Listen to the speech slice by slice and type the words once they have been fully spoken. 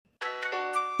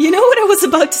You know what I was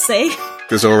about to say?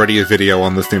 There's already a video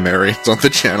on the Pthumerians on the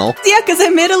channel. Yeah, because I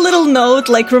made a little note,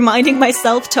 like, reminding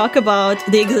myself talk about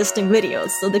the existing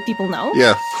videos so that people know.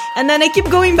 Yeah. And then I keep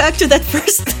going back to that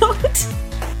first note.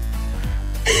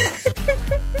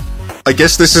 I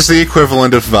guess this is the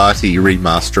equivalent of Vati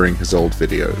remastering his old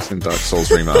videos in Dark Souls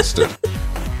Remastered.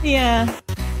 Yeah.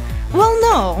 Well,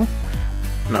 no.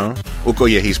 No? Well,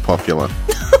 yeah, he's popular.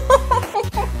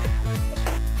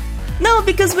 No,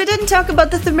 because we didn't talk about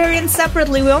the Pthumerians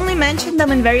separately. We only mentioned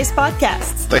them in various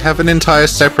podcasts. They have an entire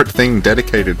separate thing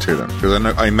dedicated to them, because I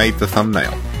know I made the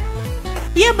thumbnail.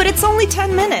 Yeah, but it's only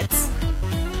 10 minutes.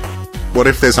 What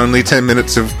if there's only 10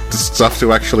 minutes of stuff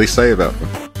to actually say about them?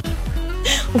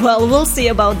 Well, we'll see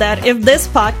about that. If this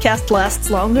podcast lasts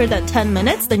longer than 10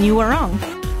 minutes, then you were wrong.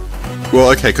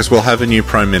 Well, okay, because we'll have a new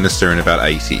Prime Minister in about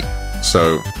 80,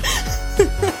 so...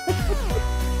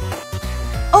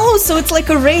 Oh, so it's like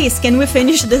a race. Can we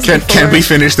finish this Can we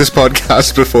finish this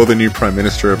podcast before the new Prime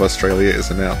Minister of Australia is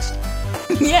announced?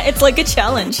 Yeah, it's like a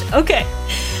challenge. Okay.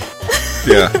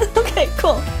 Yeah. Okay,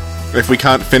 cool. If we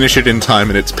can't finish it in time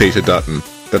and it's Peter Dutton,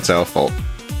 that's our fault.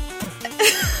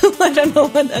 I don't know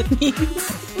what that means.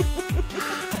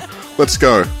 Let's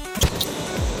go.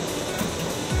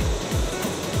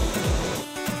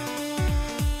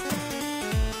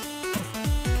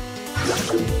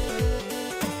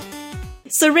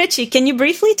 So, Richie, can you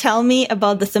briefly tell me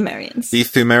about the Pthumerians? The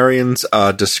Pthumerians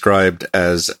are described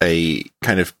as a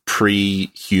kind of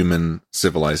pre-human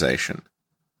civilization.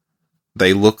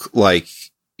 They look like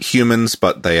humans,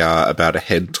 but they are about a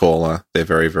head taller. They're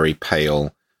very, very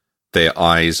pale. Their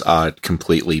eyes are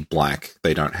completely black.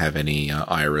 They don't have any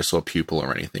iris or pupil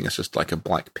or anything. It's just like a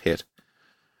black pit.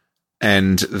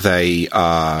 And they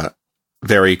are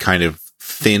very kind of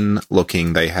thin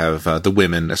looking. They have, the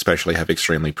women especially have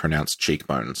extremely pronounced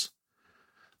cheekbones.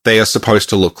 They are supposed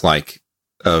to look like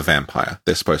a vampire.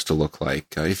 They're supposed to look like,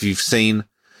 if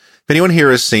anyone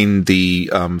here has seen the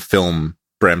film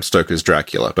Bram Stoker's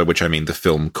Dracula, by which I mean the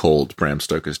film called Bram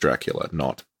Stoker's Dracula,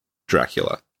 not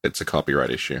Dracula. It's a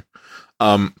copyright issue.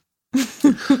 The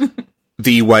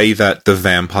way that the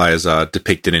vampires are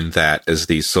depicted in that as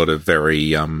these sort of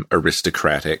very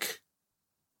aristocratic,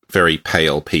 very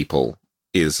pale people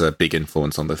is a big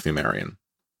influence on the Pthumerian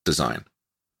design.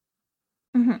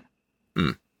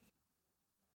 Mm-hmm.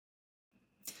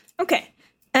 Okay.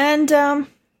 And the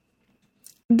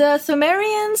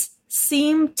Pthumerians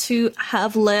seem to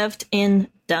have lived in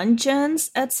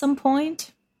dungeons at some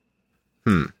point.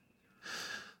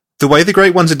 The way the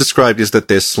Great Ones are described is that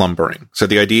they're slumbering. So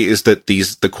the idea is that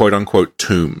the quote-unquote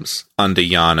tombs under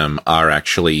Yharnam are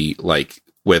actually like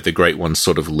where the Great Ones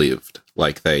sort of lived.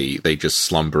 Like they just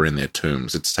slumber in their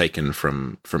tombs. It's taken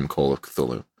from Call of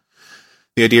Cthulhu.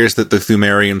 The idea is that the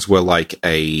Pthumerians were like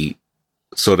a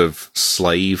sort of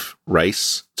slave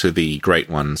race to the Great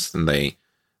Ones, and they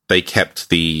kept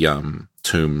the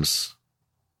tombs.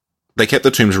 They kept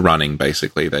the tombs running.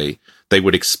 Basically, they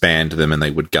would expand them and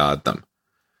they would guard them.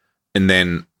 And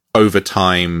then over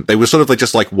time, they were sort of like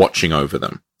just like watching over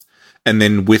them. And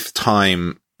then with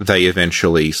time, they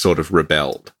eventually sort of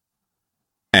rebelled.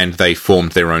 And they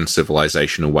formed their own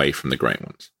civilization away from the Great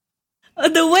Ones.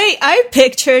 The way I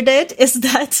pictured it is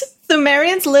that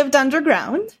Pthumerians lived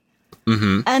underground.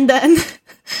 Mm-hmm. And then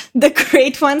the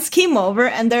Great Ones came over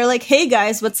and they're like, hey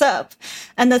guys, what's up?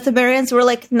 And the Pthumerians were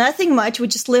like, nothing much, we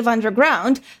just live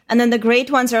underground. And then the Great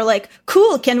Ones are like,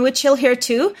 cool, can we chill here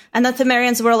too? And the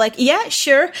Pthumerians were like, yeah,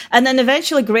 sure. And then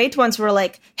eventually Great Ones were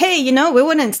like, hey, we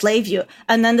want to enslave you.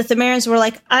 And then the Pthumerians were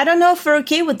like, I don't know if we're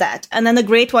okay with that. And then the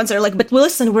Great Ones are like, but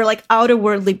listen, we're like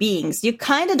outer-worldly beings. You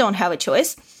kind of don't have a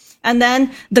choice. And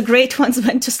then the Great Ones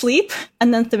went to sleep,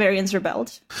 and then Pthumerians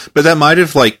rebelled. But that might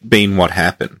have, like, been what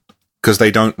happened. Because they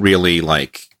don't really,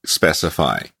 like,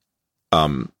 specify.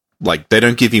 Like, they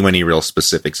don't give you any real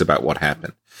specifics about what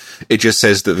happened. It just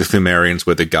says that the Pthumerians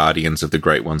were the guardians of the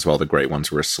Great Ones while the Great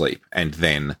Ones were asleep. And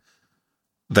then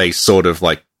they sort of,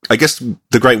 like... I guess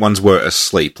the Great Ones were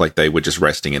asleep, like, they were just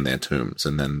resting in their tombs.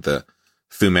 And then the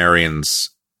Pthumerians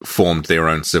formed their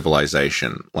own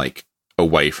civilization, like,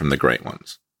 away from the Great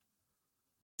Ones.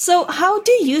 So how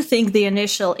do you think the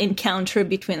initial encounter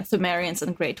between Pthumerians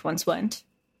and Great Ones went?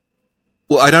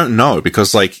 Well, I don't know,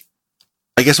 because, like,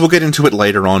 I guess we'll get into it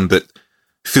later on, but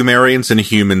Pthumerians and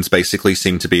humans basically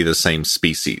seem to be the same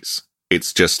species.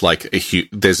 It's just like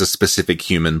there's a specific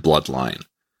human bloodline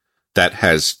that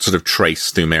has sort of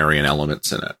trace Pthumerian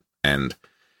elements in it. And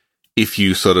if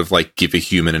you sort of, like, give a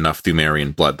human enough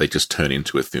Pthumerian blood, they just turn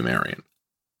into a Pthumerian.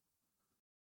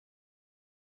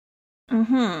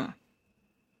 Mm-hmm.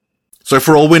 So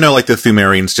for all we know, like, the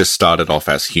Pthumerians just started off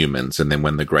as humans, and then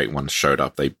when the Great Ones showed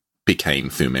up, they became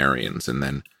Pthumerians, and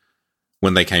then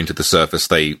when they came to the surface,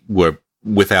 they were,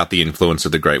 without the influence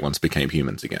of the Great Ones, became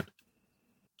humans again.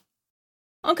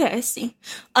 Okay, I see.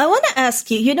 I want to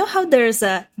ask you, you know how there's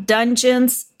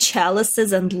dungeons,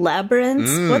 chalices, and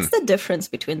labyrinths? What's the difference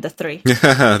between the three?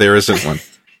 There isn't one.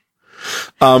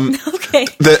 Okay.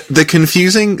 The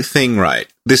confusing thing, right?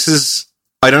 This is...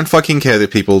 I don't fucking care that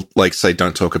people say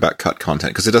don't talk about cut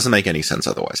content, because it doesn't make any sense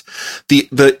otherwise.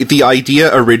 The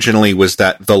idea originally was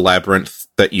that the labyrinth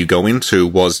that you go into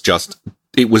was just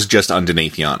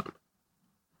underneath Yharnam.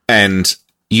 And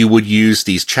you would use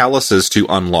these chalices to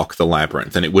unlock the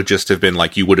labyrinth, and it would just have been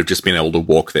you would have just been able to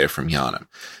walk there from Yharnam.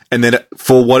 And then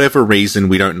for whatever reason,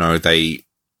 we don't know, they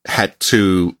had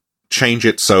to change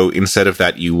it so instead of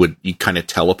that you kind of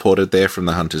teleported there from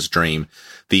the Hunter's Dream.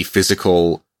 The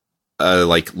physical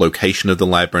location of the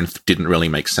labyrinth didn't really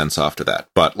make sense after that,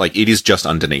 but it is just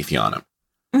underneath Yharnam.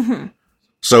 Mm-hmm.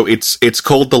 So it's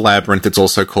called the labyrinth. It's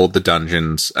also called the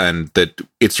dungeons, and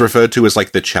it's referred to as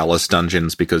the chalice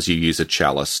dungeons because you use a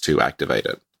chalice to activate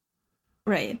it.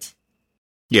 Right.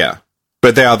 Yeah,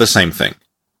 but they are the same thing.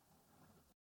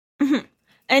 Mm-hmm.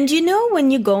 And when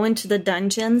you go into the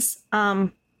dungeons,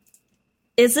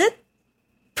 is it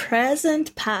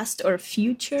present, past, or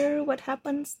future? What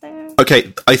happens there?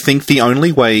 Okay, I think the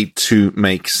only way to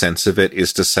make sense of it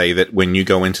is to say that when you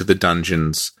go into the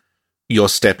dungeons, you're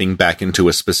stepping back into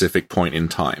a specific point in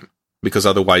time, because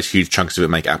otherwise huge chunks of it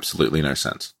make absolutely no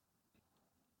sense.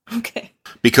 Okay.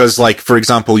 Because, for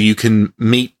example, you can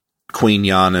meet Queen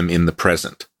Yharnam in the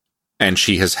present, and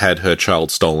she has had her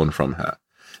child stolen from her.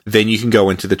 Then you can go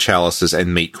into the chalices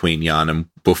and meet Queen Yharnam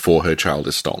before her child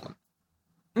is stolen.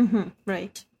 Mm-hmm,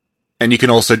 right. And you can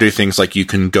also do things you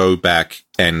can go back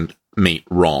and meet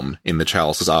Rom in the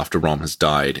chalices after Rom has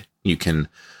died. You can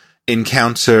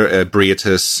encounter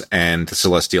Briatus and the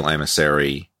Celestial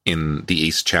Emissary in the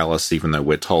East Chalice, even though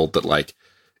we're told that,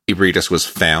 Briatus was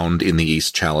found in the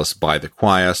East Chalice by the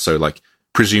choir, so,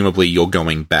 presumably you're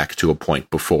going back to a point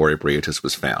before Briatus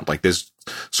was found. There's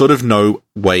sort of no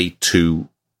way to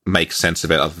make sense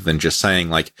of it other than just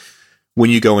saying,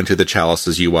 when you go into the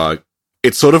chalices,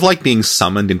 it's sort of like being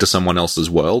summoned into someone else's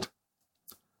world.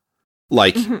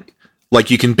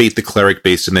 You can beat the cleric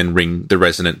beast and then ring the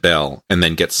resonant bell and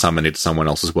then get summoned into someone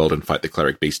else's world and fight the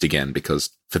cleric beast again,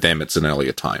 because for them it's an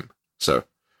earlier time. So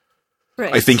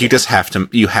right, I think you just have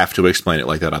to explain it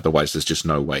like that. Otherwise there's just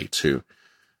no way to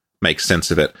make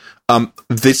sense of it.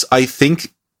 I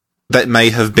think that may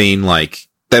have been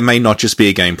that may not just be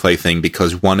a gameplay thing,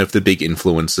 because one of the big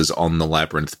influences on the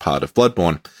labyrinth part of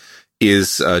Bloodborne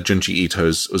is Junji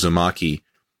Ito's Uzumaki,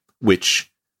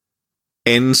 which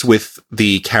ends with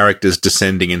the characters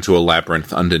descending into a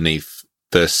labyrinth underneath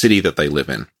the city that they live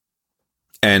in.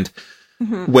 And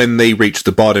when they reach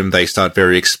the bottom, they start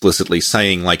very explicitly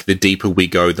saying, the deeper we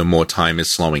go, the more time is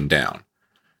slowing down.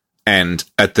 And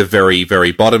at the very,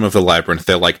 very bottom of the labyrinth,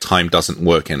 they're time doesn't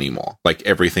work anymore.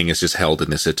 Everything is just held in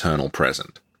this eternal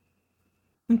present.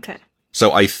 Okay.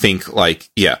 So I think,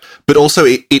 yeah. But also,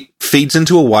 it feeds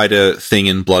into a wider thing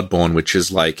in Bloodborne, which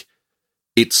is,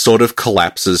 it sort of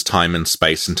collapses time and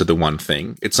space into the one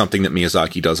thing. It's something that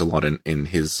Miyazaki does a lot in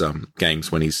his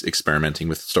games when he's experimenting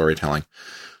with storytelling.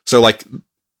 So,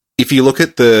 if you look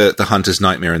at the Hunter's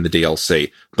Nightmare in the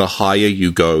DLC, the higher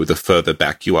you go, the further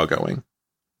back you are going.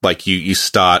 You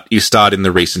start in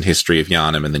the recent history of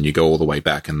Yharnam, and then you go all the way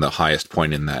back, and the highest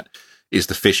point in that is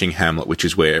the fishing hamlet, which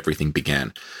is where everything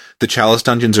began. The chalice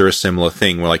dungeons are a similar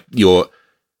thing, where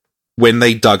when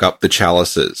they dug up the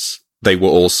chalices, they were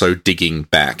also digging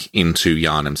back into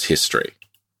Yharnam's history.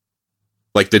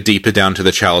 The deeper down to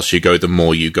the chalice you go, the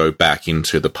more you go back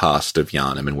into the past of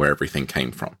Yharnam and where everything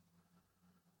came from.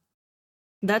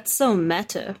 That's so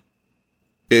meta.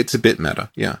 It's a bit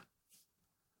meta, yeah.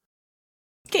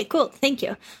 Okay, cool. Thank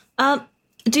you.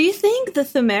 Do you think the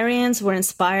Pthumerians were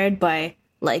inspired by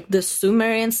the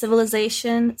Sumerian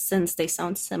civilization, since they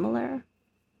sound similar?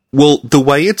 Well, the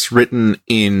way it's written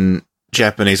in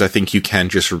Japanese, I think you can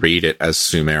just read it as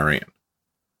Sumerian.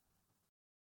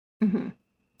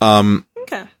 Mm-hmm.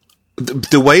 Okay.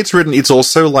 The way it's written, it's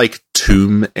also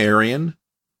Pthumeru,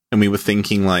 and we were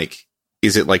thinking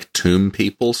is it tomb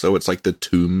people? So it's the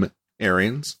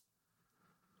Pthumerians.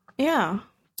 Yeah.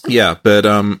 Yeah, but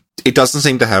it doesn't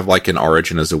seem to have an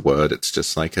origin as a word. It's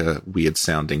just a weird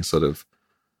sounding sort of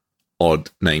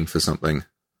odd name for something,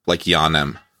 like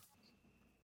Yharnam.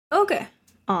 Okay,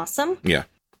 awesome. Yeah.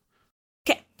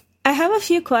 Okay, I have a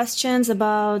few questions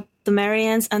about the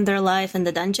Pthumerians and their life in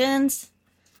the dungeons.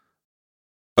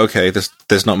 Okay,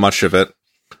 there's not much of it.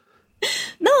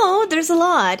 No, there's a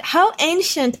lot. How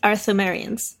ancient are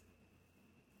Pthumerians?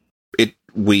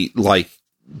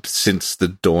 since the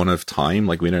dawn of time.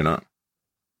 Like, we don't know.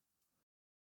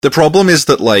 The problem is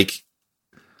that, like,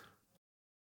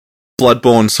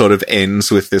 Bloodborne sort of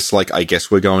ends with this, like, I guess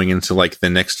we're going into, like, the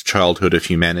next childhood of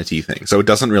humanity thing. So it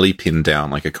doesn't really pin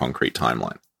down, like, a concrete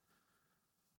timeline.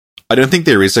 I don't think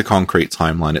there is a concrete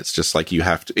timeline. It's just, like, you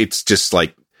have to... It's just,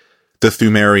 like, the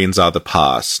Pthumerians are the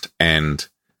past, and...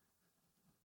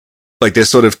 Like,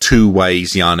 there's sort of two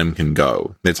ways Yharnam can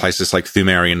go. There's this, like,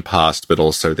 Pthumerian past, but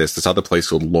also there's this other place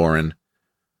called Lauren.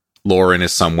 Lauren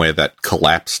is somewhere that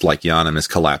collapsed, like Yharnam is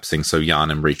collapsing, so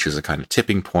Yharnam reaches a kind of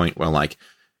tipping point where, like,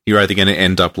 you're either going to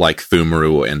end up like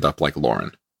Pthumeru or end up like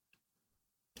Lauren.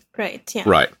 Right, yeah.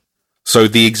 Right. So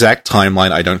the exact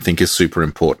timeline I don't think is super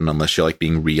important unless you're, like,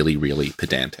 being really, really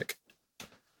pedantic.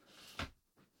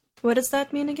 What does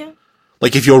that mean again?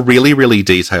 Like, if you're really, really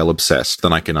detail-obsessed,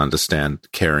 then I can understand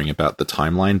caring about the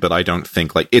timeline, but I don't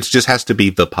think, like, it just has to be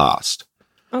the past.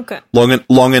 Okay.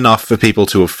 Long enough for people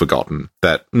to have forgotten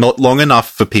that... Not long enough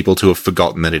for people to have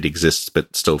forgotten that it exists,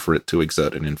 but still for it to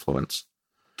exert an influence.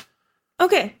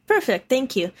 Okay, perfect.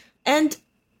 Thank you. And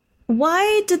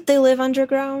why did they live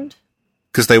underground?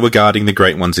 Because they were guarding the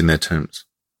Great Ones in their tombs.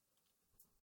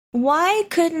 Why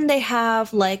couldn't they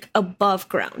have, like,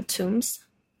 above-ground tombs?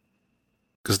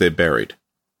 Because they're buried.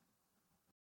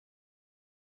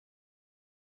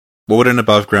 What would an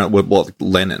above ground... What,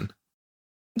 Lenin?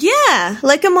 Yeah,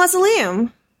 like a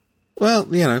mausoleum. Well,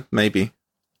 you know, maybe.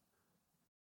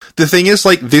 The thing is,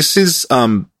 like, this is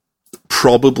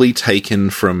probably taken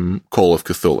from Call of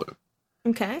Cthulhu.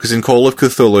 Okay. Because in Call of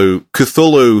Cthulhu,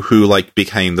 Cthulhu, who, like,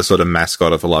 became the sort of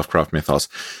mascot of the Lovecraft mythos,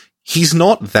 he's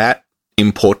not that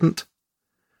important,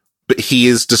 but he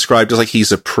is described as, like,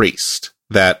 he's a priest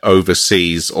that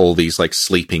oversees all these, like,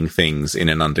 sleeping things in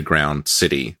an underground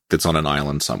city that's on an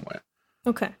island somewhere.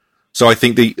 Okay. So I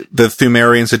think the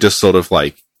Pthumerians are just sort of,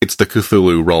 like, it's the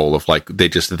Cthulhu role of, like, they're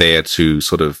just there to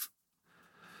sort of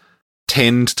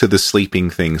tend to the sleeping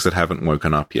things that haven't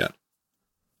woken up yet.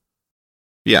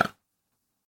 Yeah.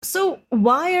 So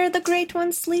why are the Great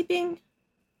Ones sleeping?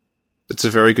 It's a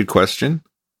very good question.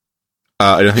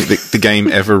 I don't think the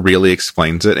game ever really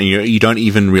explains it, and you don't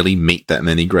even really meet that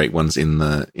many Great Ones in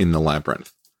the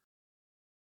labyrinth.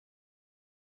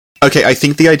 Okay, I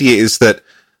think the idea is that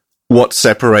what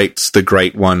separates the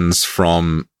Great Ones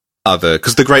from other...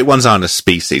 Because the Great Ones aren't a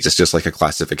species, it's just like a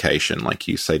classification, like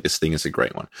you say this thing is a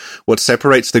Great One. What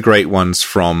separates the Great Ones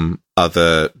from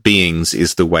other beings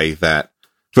is the way that...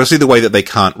 Firstly, the way that they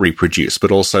can't reproduce,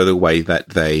 but also the way that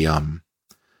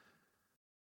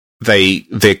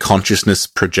their consciousness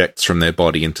projects from their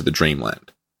body into the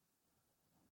dreamland.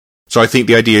 So I think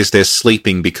the idea is they're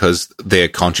sleeping because their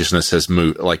consciousness has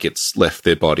moved, like it's left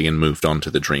their body and moved on to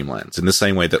the dreamlands. In the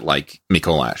same way that, like,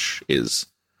 Mikolash is,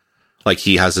 like,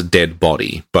 he has a dead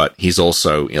body, but he's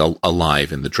also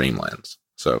alive in the dreamlands.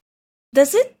 So,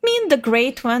 does it mean the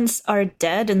Great Ones are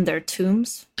dead in their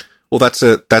tombs? Well,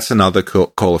 that's another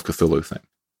Call of Cthulhu thing.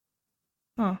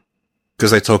 Oh.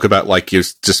 Because they talk about, like, you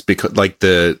just because, like,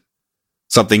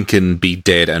 something can be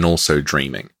dead and also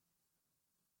dreaming.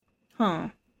 Huh.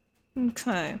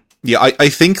 Okay. Yeah, I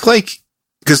think, like,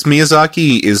 because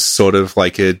Miyazaki is sort of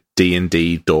like a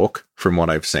D&D dork from what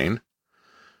I've seen.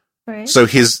 Right. So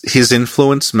his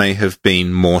influence may have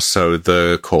been more so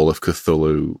the Call of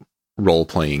Cthulhu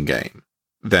role-playing game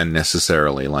than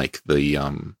necessarily, like, the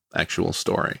actual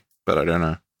story. But I don't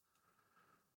know.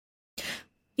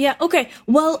 Yeah, okay.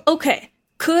 Well, okay.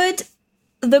 Could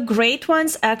the Great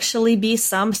Ones actually be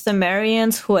some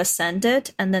Pthumerians who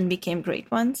ascended and then became Great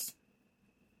Ones?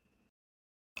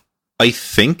 I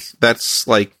think that's,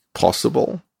 like,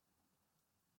 possible.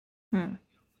 Hmm.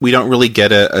 We don't really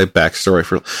get a backstory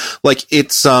for... Like,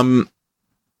 it's, the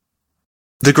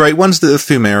Great Ones that the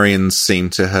Pthumerians seem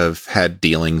to have had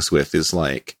dealings with is,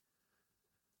 like,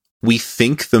 we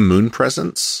think the moon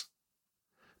presence...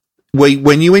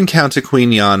 When you encounter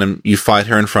Queen Yharnam, you fight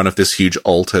her in front of this huge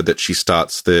altar that she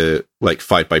starts the, like,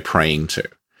 fight by praying to.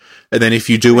 And then if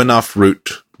you do enough root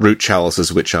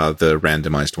chalices, which are the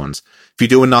randomized ones, if you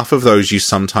do enough of those, you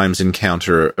sometimes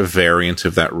encounter a variant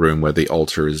of that room where the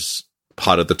altar is,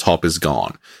 part of the top is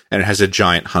gone, and it has a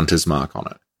giant hunter's mark on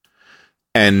it.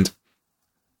 And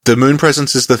the moon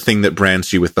presence is the thing that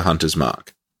brands you with the hunter's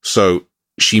mark. So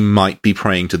she might be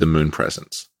praying to the moon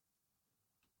presence.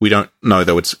 We don't know,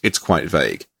 though. It's quite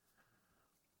vague.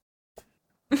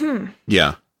 Mm-hmm.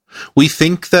 Yeah. We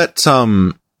think that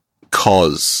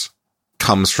Koz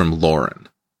comes from Lauren,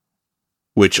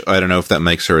 which I don't know if that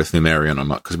makes her a Pthumerian or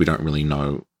not, because we don't really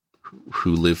know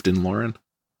who lived in Lauren.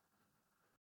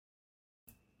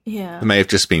 Yeah. It may have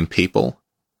just been people.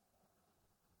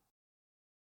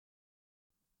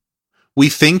 We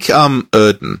think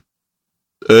Erden.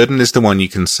 Erden is the one you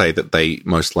can say that they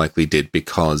most likely did,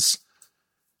 because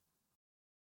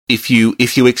if you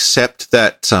accept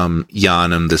that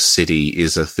Yharnam, the city,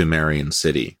 is a Pthumerian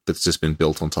city that's just been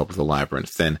built on top of the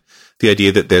labyrinth, then the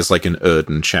idea that there's like an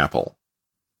Erden chapel,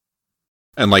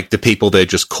 and like the people there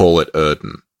just call it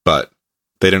Erden, but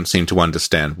they don't seem to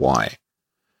understand why.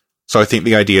 So I think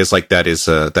the idea is like that is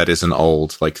an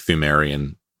old like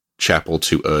Pthumerian chapel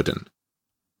to Erden.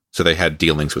 So they had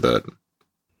dealings with Erden.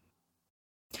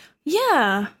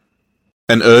 Yeah.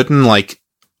 And Erden, like,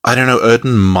 I don't know,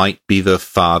 Erden might be the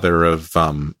father of,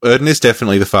 Erden is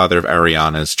definitely the father of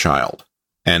Ariana's child.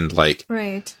 And, like,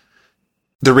 right.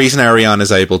 The reason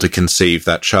Ariana's able to conceive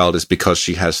that child is because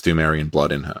she has Pthumerian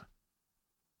blood in her.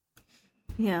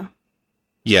 Yeah.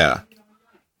 Yeah.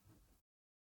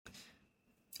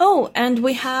 Oh, and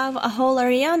we have a whole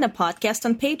Ariana podcast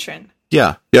on Patreon.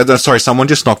 Yeah. Yeah, sorry, someone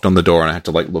just knocked on the door and I had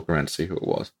to, like, look around to see who it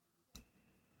was.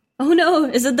 Oh no,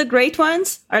 is it the Great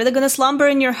Ones? Are they going to slumber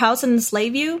in your house and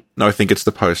enslave you? No, I think it's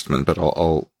the postman, but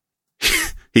I'll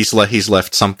he's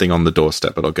left something on the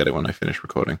doorstep, but I'll get it when I finish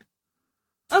recording.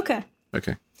 Okay.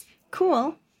 Okay.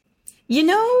 Cool. You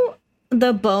know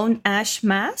the bone ash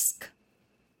mask?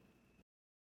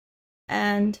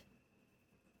 And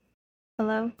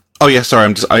hello? Oh yeah,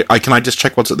 sorry, I can I just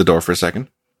check what's at the door for a second?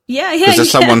 Yeah, Is there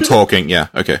someone talking? Yeah,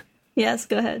 okay. Yes,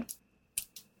 go ahead.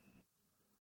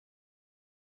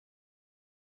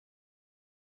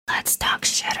 Let's talk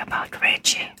shit about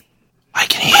Richie. I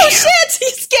can hear you. Oh shit! You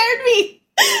scared me!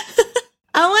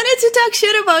 I wanted to talk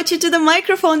shit about you to the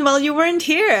microphone while you weren't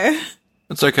here.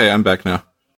 It's okay, I'm back now.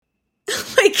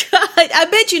 Oh my god, I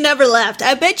bet you never left.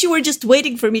 I bet you were just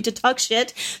waiting for me to talk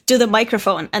shit to the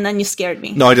microphone, and then you scared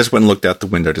me. No, I just went and looked out the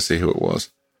window to see who it was.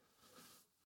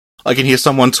 I can hear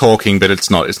someone talking, but it's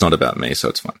not about me, so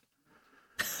it's fine.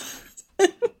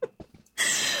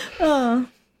 Oh.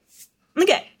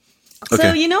 Okay.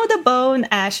 So you know the bone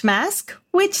ash mask,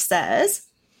 which says,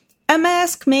 a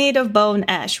mask made of bone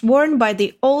ash, worn by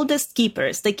the oldest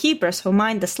keepers, the keepers who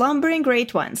mind the slumbering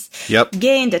great ones. Yep.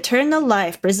 Gained eternal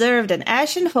life, preserved an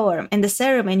ashen form in the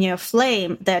ceremony of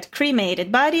flame that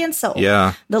cremated body and soul.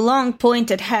 Yeah. The long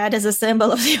pointed head is a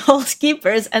symbol of the old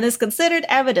keepers and is considered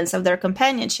evidence of their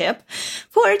companionship,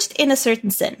 forged in a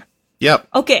certain sin. Yep.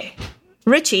 Okay.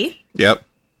 Richie. Yep.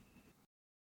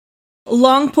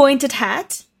 Long pointed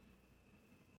hat.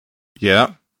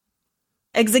 Yeah.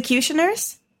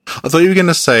 Executioners? I thought you were going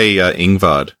to say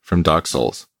Ingvard from Dark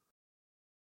Souls.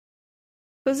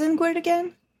 Who's Ingward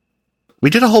again? We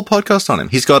did a whole podcast on him.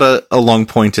 He's got a long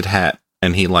pointed hat,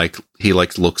 and he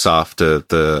looks after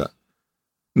the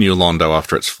New Londo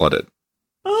after it's flooded.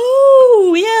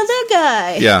 Oh, yeah, that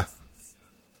guy. Yeah.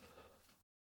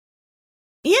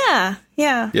 Yeah.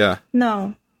 Yeah.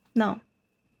 No. No,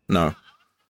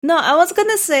 I was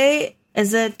gonna say,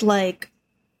 is it like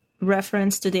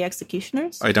reference to the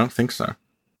executioners? I don't think so.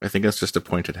 I think it's just a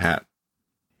pointed hat.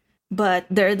 But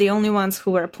they're the only ones who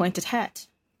wear a pointed hat.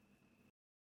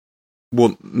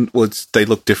 Well, they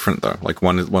look different though. Like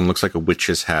one looks like a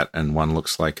witch's hat, and one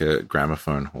looks like a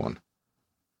gramophone horn.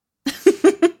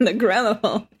 The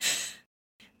gramophone.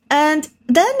 And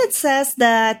then it says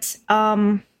that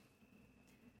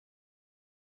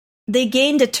they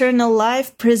gained eternal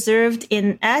life, preserved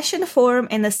in ashen form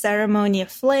in the ceremony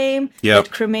of flame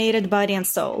that cremated body and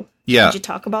soul. Yeah. Did you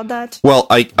talk about that? Well,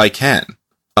 I can.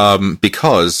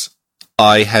 Because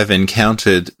I have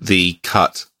encountered the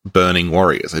cut burning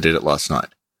warriors. I did it last night.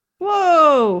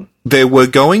 Whoa! There were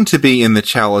going to be in the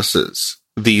chalices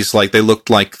these, like, they looked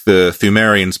like the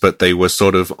Pthumerians, but they were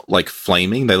sort of, like,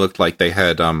 flaming. They looked like they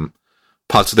had,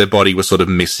 parts of their body were sort of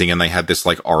missing, and they had this,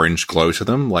 like, orange glow to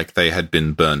them, like they had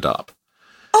been burned up.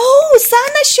 Oh,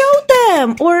 Sana showed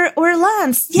them! Or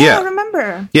Lance. Yeah, I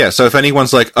remember. Yeah, so if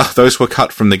anyone's like, oh, those were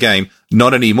cut from the game,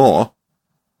 not anymore,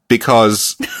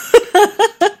 because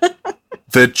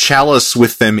the chalice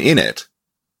with them in it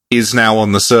is now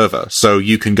on the server, so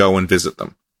you can go and visit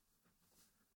them.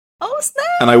 Oh, snap!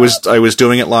 And I was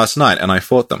doing it last night, and I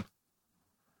fought them.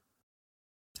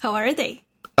 How are they?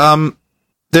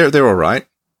 They're all right.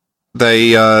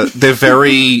 They're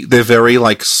very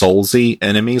like soulsy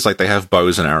enemies. Like they have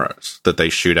bows and arrows that they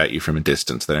shoot at you from a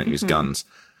distance. They don't use guns.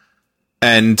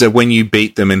 And when you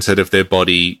beat them, instead of their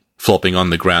body flopping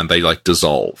on the ground, they like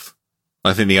dissolve.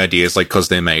 I think the idea is like because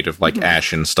they're made of like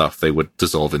ash and stuff, they would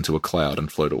dissolve into a cloud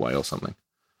and float away or something.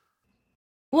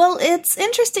 Well, it's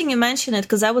interesting you mention it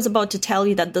because I was about to tell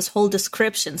you that this whole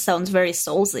description sounds very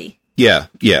soulsy. Yeah.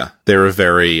 They're a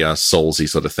very soulsy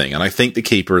sort of thing. And I think the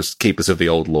keepers of the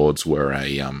old lords were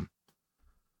a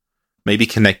maybe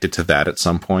connected to that at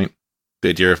some point. The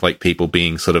idea of, like, people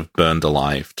being sort of burned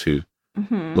alive to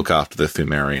look after the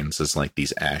Pthumerians as, like,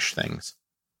 these ash things.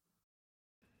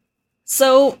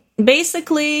 So,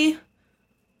 basically,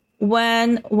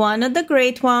 when one of the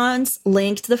Great Ones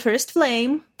linked the first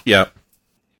flame... Yep.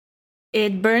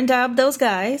 It burned up those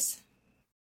guys.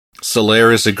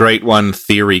 Solaire is a Great One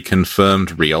theory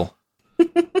confirmed real.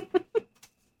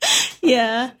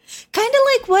 Yeah. Kind of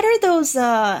like, what are those,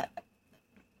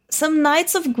 some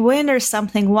Knights of Gwyn or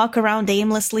something walk around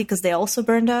aimlessly because they also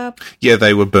burned up? Yeah,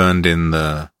 they were burned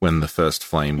when the first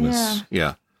flame was...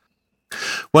 Yeah.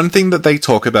 One thing that they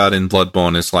talk about in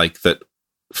Bloodborne is, like, that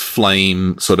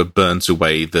flame sort of burns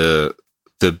away the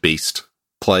beast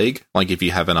plague. Like, if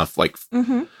you have enough, like...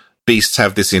 Beasts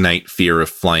have this innate fear of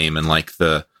flame, and, like,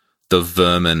 the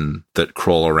vermin that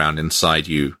crawl around inside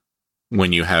you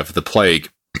when you have the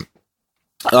plague,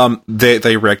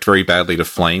 they react very badly to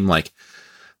flame. Like,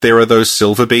 there are those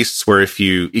silver beasts where if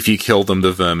you kill them,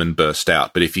 the vermin burst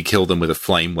out, but if you kill them with a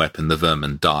flame weapon, the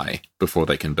vermin die before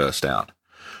they can burst out.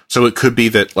 So it could be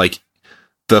that, like,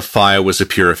 the fire was a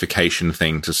purification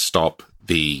thing to stop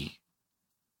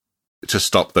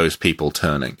those people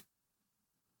turning.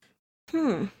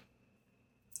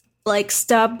 Like,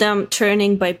 stop them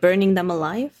turning by burning them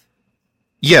alive?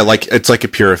 Yeah, like, it's like a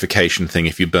purification thing.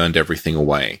 If you burned everything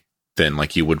away, then,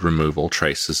 like, you would remove all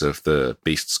traces of the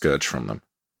beast scourge from them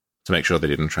to make sure they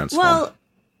didn't transform. Well,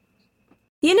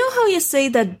 you know how you say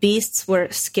that beasts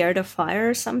were scared of fire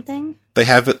or something? They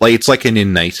have it, like, it's like an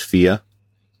innate fear.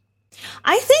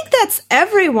 I think that's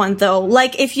everyone, though.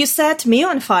 Like, if you set me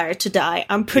on fire to die,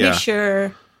 I'm pretty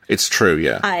sure... It's true,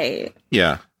 yeah.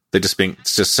 Yeah,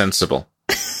 it's just sensible.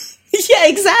 Yeah,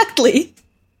 exactly.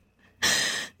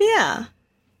 Yeah.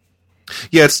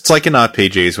 Yeah, it's like in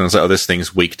RPGs when it's like, oh, this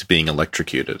thing's weak to being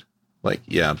electrocuted. Like,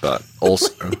 yeah, but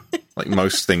also, like,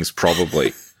 most things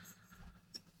probably.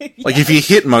 Like, if you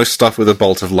hit most stuff with a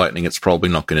bolt of lightning, it's probably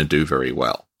not going to do very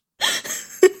well.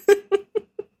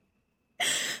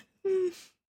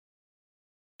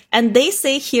 And they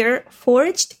say here,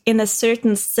 forged in a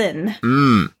certain sin.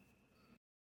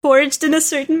 Forged in a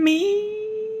certain me.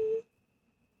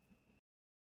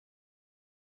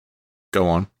 Go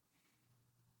on.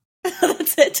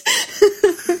 That's it.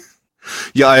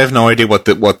 Yeah, I have no idea what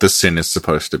the sin is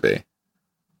supposed to be.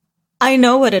 I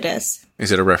know what it is.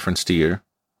 Is it a reference to you?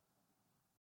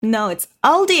 No, it's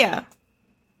Aldia.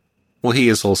 Well, he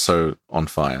is also on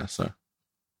fire, so...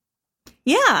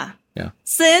 Yeah. Yeah.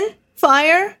 Sin,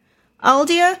 fire,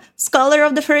 Aldia, scholar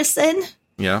of the first sin.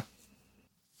 Yeah.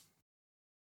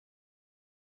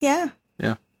 Yeah.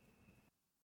 Yeah.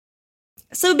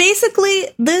 So basically,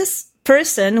 this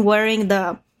person wearing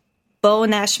the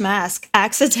bone ash mask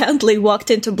accidentally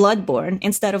walked into Bloodborne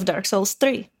instead of Dark Souls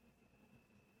 3.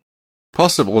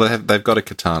 Possible. They've got a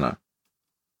katana.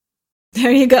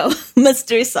 There you go.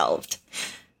 Mystery solved.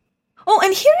 Oh,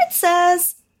 and here it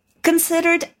says,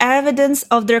 considered evidence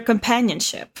of their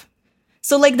companionship.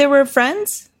 So, like, they were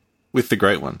friends? With the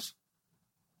Great Ones.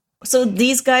 So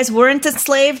these guys weren't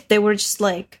enslaved? They were just,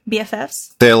 like,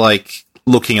 BFFs? They're, like,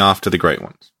 looking after the Great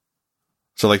Ones.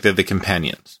 So, like, they're the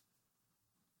companions.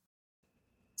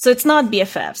 So it's not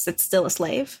BFFs, it's still a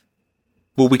slave?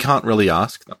 Well, we can't really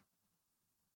ask them.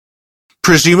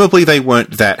 Presumably they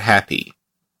weren't that happy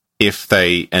if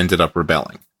they ended up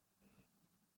rebelling.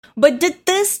 But did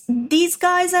these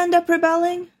guys end up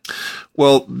rebelling?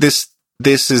 Well, this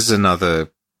is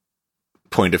another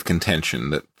point of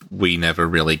contention that we never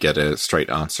really get a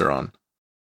straight answer on.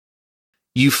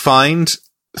 You find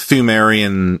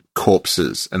Pthumerian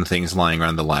corpses and things lying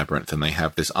around the labyrinth, and they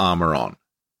have this armor on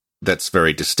that's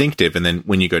very distinctive. And then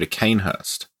when you go to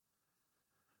Canehurst,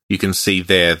 you can see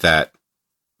there that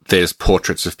there's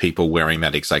portraits of people wearing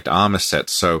that exact armor set.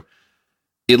 So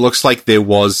it looks like there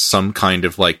was some kind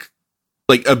of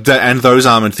and those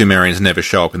armored Pthumerians never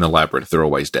show up in the labyrinth. They're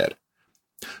always dead.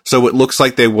 So it looks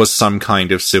like there was some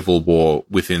kind of civil war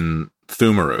within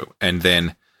Pthumeru, and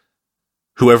then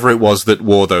whoever it was that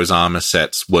wore those armor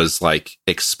sets was, like,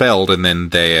 expelled, and then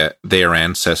their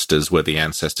ancestors were the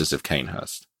ancestors of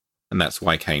Canehurst. And that's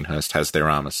why Canehurst has their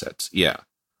armor sets. Yeah.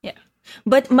 Yeah.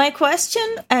 But my question,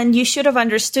 and you should have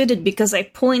understood it because I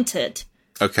pointed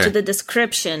to the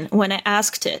description when I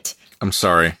asked it. I'm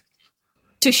sorry.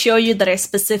 To show you that I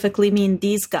specifically mean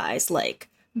these guys, like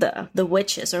the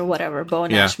witches or whatever,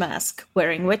 bone ash mask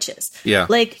wearing witches. Yeah.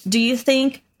 Like, do you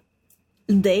think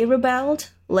they rebelled?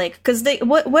 Like, because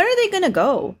where are they gonna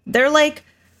go? They're like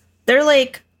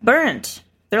burnt.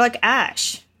 They're like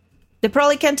ash. They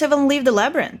probably can't even leave the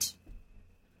labyrinth.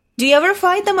 Do you ever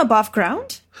find them above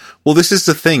ground? Well, this is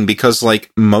the thing, because,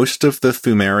 like, most of the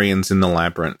Pthumerians in the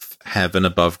labyrinth have an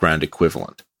above ground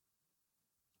equivalent.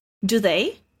 Do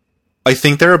they? I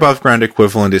think their above-ground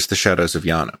equivalent is the Shadows of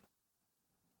Yharnam.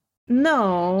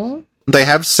 No. They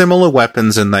have similar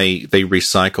weapons and they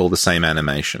recycle the same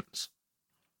animations.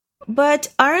 But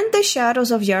aren't the Shadows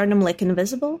of Yharnam, like,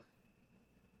 invisible?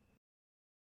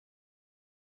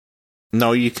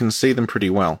 No, you can see them pretty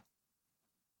well.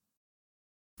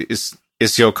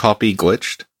 Is your copy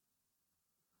glitched?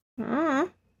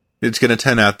 It's going to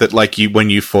turn out that, like, when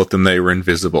you fought them, they were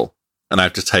invisible. And I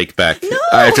have to take back... No!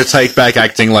 I have to take back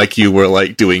acting like you were,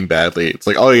 like, doing badly. It's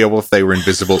like, oh yeah, well, if they were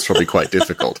invisible, it's probably quite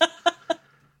difficult. No!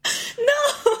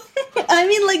 I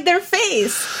mean, like, their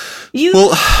face. You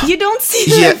don't see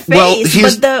their face,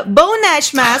 but the Bone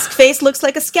Ash mask face looks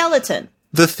like a skeleton.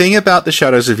 The thing about the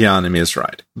Shadows of Yharnam is,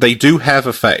 right, they do have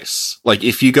a face. Like,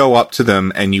 if you go up to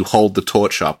them and you hold the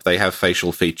torch up, they have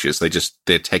facial features.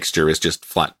 Their texture is just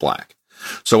flat black.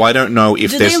 So I don't know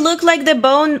if Do they look like the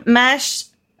Bone Mash...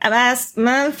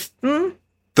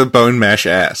 The Bone Mash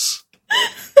ass.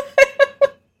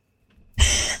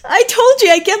 I told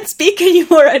you I can't speak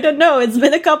anymore. I don't know. It's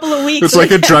been a couple of weeks. It's like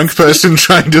a drunk person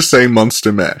trying to say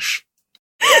Monster Mash.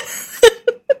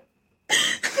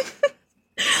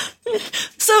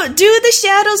 So, do the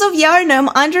Shadows of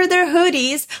Yharnam under their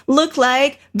hoodies look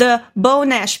like the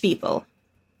Bone Ash people?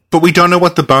 But we don't know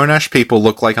what the Bone Ash people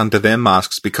look like under their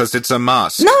masks because it's a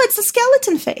mask. No, it's a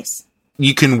skeleton face.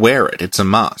 You can wear it. It's a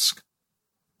mask.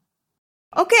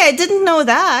 Okay, I didn't know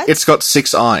that. It's got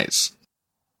 6 eyes.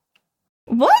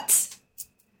 What?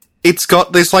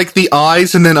 There's like the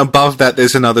eyes, and then above that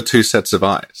there's another 2 sets of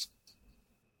eyes.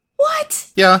 What?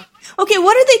 Yeah. Okay,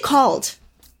 what are they called?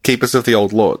 Keepers of the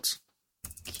Old Lords.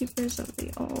 Keepers of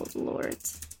the Old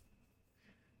Lords.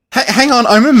 Hang on,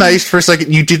 I'm amazed for a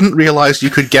second. You didn't realize you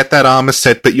could get that armor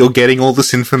set, but you're getting all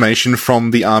this information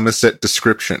from the armor set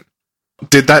description.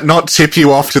 Did that not tip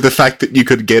you off to the fact that you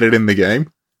could get it in the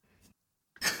game?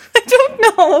 I don't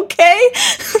know, okay?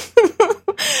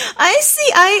 I see.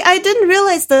 I didn't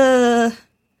realize the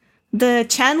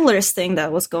channelers thing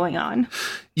that was going on.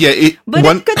 Yeah,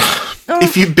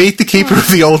 if you beat the Keeper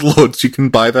of the Old Lords, you can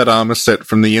buy that armor set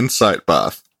from the Insight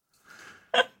Bath.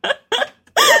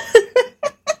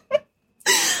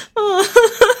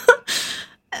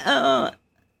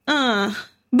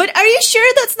 But are you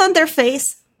sure that's not their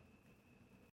face?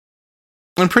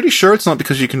 I'm pretty sure it's not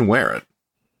because you can wear it.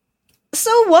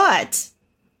 So what?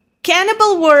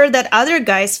 Cannibal wore that other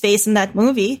guy's face in that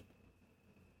movie.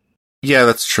 Yeah,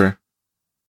 that's true.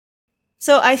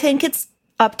 So I think it's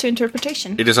up to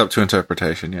interpretation. It is up to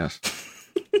interpretation, yes.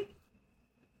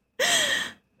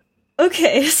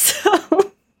 Okay,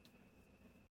 so...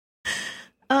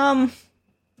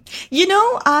 You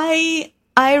know, I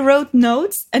wrote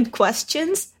notes and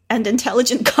questions and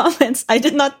intelligent comments. I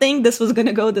did not think this was going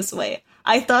to go this way.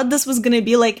 I thought this was going to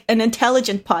be like an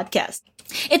intelligent podcast.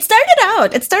 It started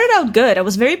out good. I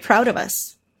was very proud of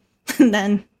us. And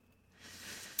then...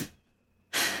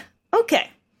 Okay.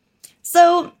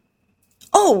 So...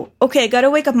 Oh, okay, I gotta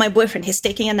wake up my boyfriend. He's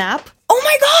taking a nap. Oh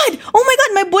my god,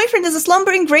 my boyfriend is a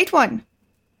slumbering great one.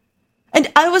 And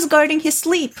I was guarding his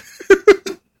sleep.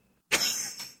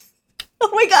 Oh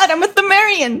my god, I'm a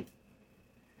Pthumerian.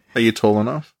 Are you tall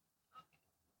enough?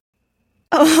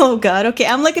 Oh god, okay,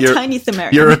 I'm like a tiny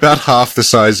Pthumerian. You're about half the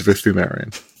size of a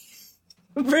Pthumerian.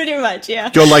 Pretty much,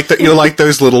 yeah. You're like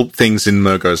those little things in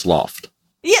Murgo's loft.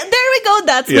 Yeah, there we go,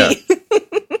 that's me.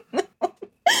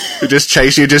 You're just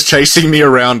chasing me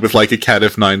around with like a cat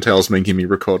of 9 tails making me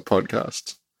record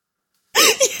podcasts.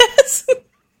 Yes.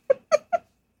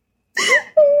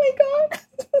 Oh my god.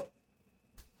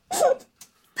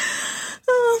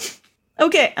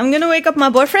 Okay, I'm gonna wake up my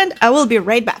boyfriend. I will be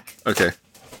right back. Okay.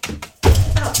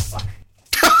 Oh, fuck.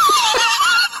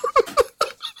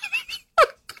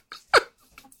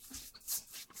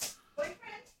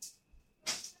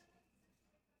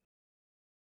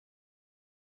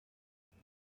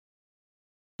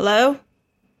 Hello?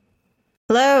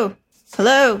 Hello?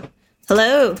 Hello?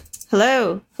 Hello?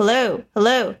 Hello? Hello?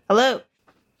 Hello? Hello?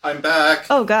 I'm back.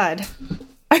 Oh god.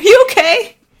 Are you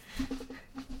okay?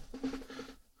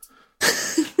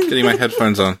 Getting my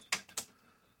headphones on.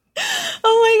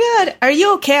 Oh my god. Are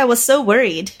you okay? I was so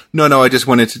worried. No, I just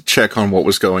wanted to check on what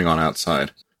was going on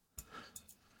outside.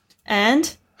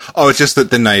 And? Oh, it's just that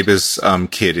the neighbor's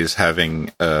kid is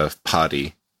having a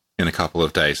party in a couple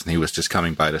of days, and he was just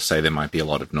coming by to say there might be a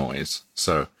lot of noise.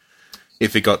 So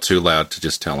if it got too loud, to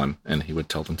just tell him, and he would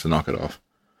tell them to knock it off.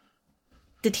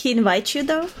 Did he invite you,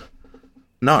 though?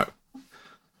 No.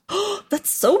 That's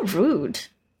so rude.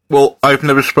 Well, I've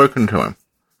never spoken to him.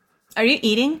 Are you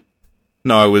eating?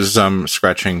 No, I was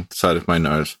scratching the side of my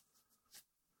nose.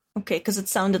 Okay, because it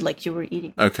sounded like you were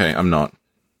eating. Okay, I'm not.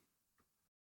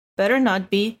 Better not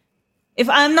be. If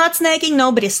I'm not snacking,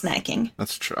 nobody's snacking.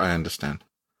 That's true. I understand.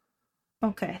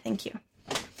 Okay, thank you.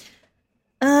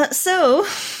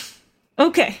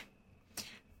 Okay.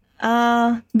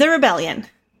 The rebellion.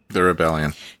 The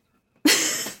rebellion.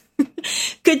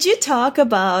 Could you talk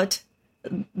about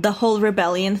the whole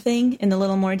rebellion thing in a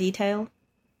little more detail?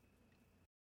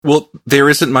 Well, there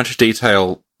isn't much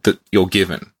detail that you're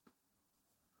given.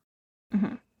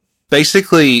 Mm-hmm.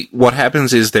 Basically, what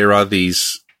happens is there are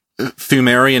these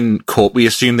Pthumerian we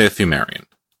assume they're Pthumerian,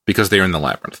 because they're in the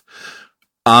labyrinth.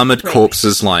 Armored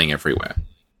corpses lying everywhere.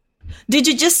 Did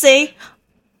you just say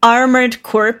armored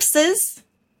corpses?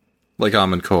 Like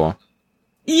Armored Core.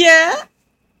 Yeah.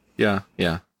 Yeah.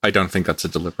 I don't think that's a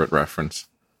deliberate reference.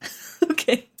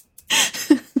 Okay.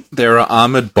 There are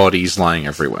armored bodies lying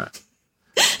everywhere.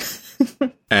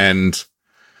 And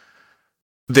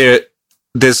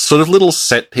there's sort of little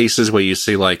set pieces where you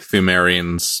see, like,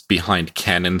 Pthumerians behind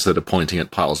cannons that are pointing at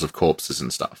piles of corpses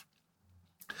and stuff.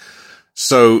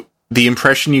 So the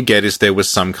impression you get is there was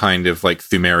some kind of, like,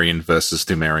 Pthumerian versus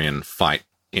Pthumerian fight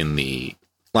in the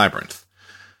labyrinth.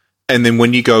 And then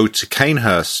when you go to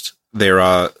Canehurst, there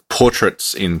are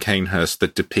portraits in Canehurst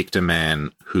that depict a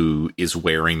man who is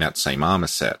wearing that same armor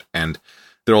set. And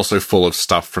they're also full of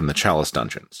stuff from the Chalice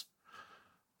dungeons.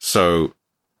 So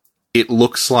it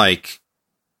looks like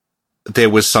there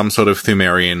was some sort of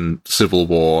Pthumerian civil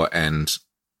war, and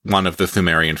one of the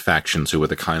Pthumerian factions, who were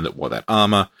the kind that wore that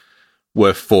armor,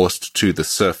 were forced to the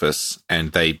surface,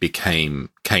 and they became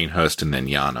Canehurst and then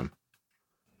Yharnam.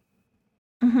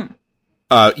 Mm-hmm.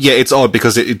 Yeah, it's odd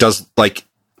because it does, like,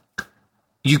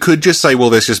 you could just say,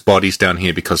 well, there's just bodies down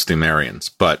here because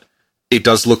Pthumerians, but it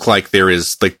does look like there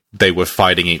is, like, they were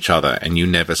fighting each other, and you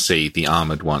never see the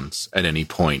armored ones at any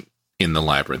point in the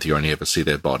labyrinth. You only ever see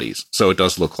their bodies. So it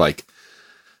does look like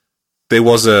there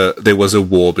was a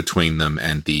war between them,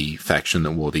 and the faction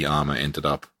that wore the armor ended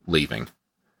up leaving.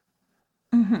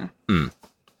 Mm-hmm. Mm.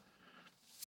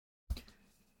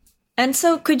 And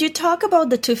so could you talk about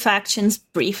the two factions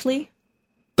briefly?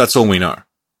 That's all we know.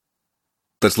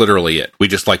 That's literally it. We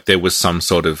just, like, there was some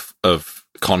sort of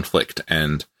conflict,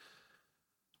 and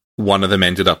one of them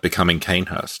ended up becoming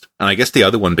Canehurst. And I guess the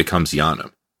other one becomes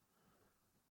Yharnam.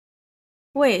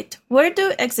 Wait, where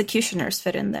do executioners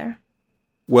fit in there?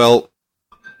 Well,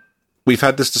 we've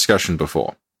had this discussion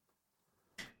before.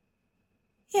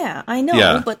 Yeah, I know,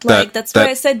 Yeah, but, like, that's why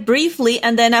I said briefly,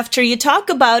 and then after you talk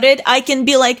about it, I can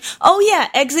be like, oh yeah,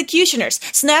 executioners,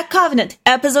 Snack Covenant,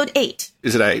 episode 8.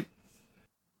 Is it 8?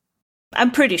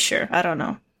 I'm pretty sure, I don't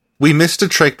know. We missed a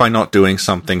trick by not doing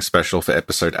something special for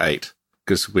episode 8,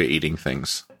 because we're eating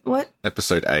things. What?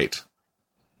 Episode 8.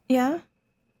 Yeah?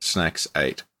 Snacks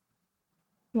 8.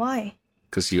 Why?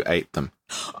 Because you ate them.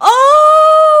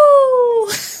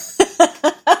 Oh!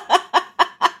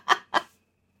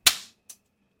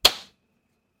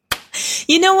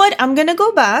 You know what? I'm gonna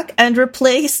go back and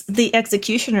replace the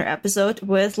Executioner episode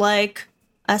with, like,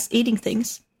 us eating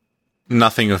things.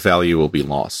 Nothing of value will be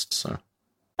lost, so.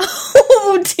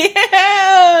 Oh,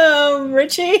 damn,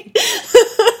 Richie.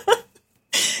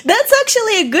 That's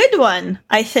actually a good one,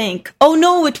 I think. Oh,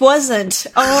 no, it wasn't.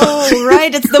 Oh,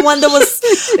 right, it's the one that was...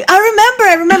 I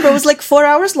remember. It was like 4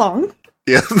 hours long.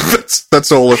 Yeah,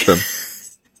 that's all of them.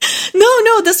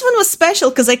 No, this one was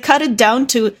special because I cut it down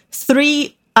to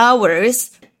 3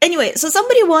 hours. Anyway, so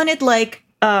somebody wanted, like,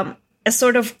 a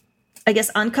sort of, I guess,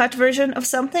 uncut version of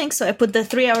something. So I put the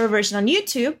 3-hour version on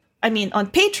YouTube. I mean, on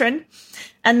Patreon.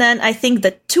 And then I think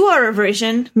the 2-hour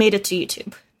version made it to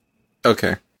YouTube.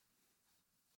 Okay.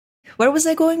 Where was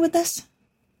I going with this?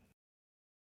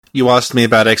 You asked me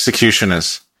about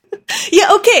executioners.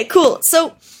 Yeah, okay, cool.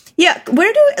 So, yeah,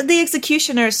 where do the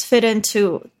executioners fit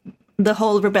into the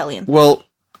whole rebellion? Well,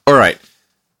 alright.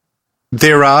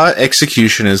 There are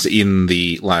executioners in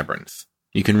the labyrinth.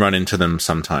 You can run into them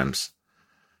sometimes.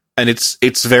 And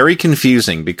it's very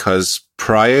confusing because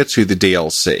prior to the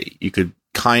DLC, you could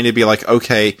kind of be like,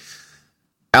 okay,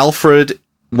 Alfred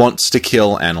wants to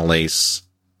kill Annalise,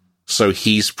 so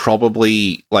he's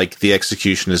probably, like, the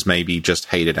executioners maybe just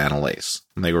hated Annalise,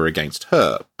 and they were against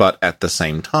her. But at the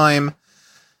same time,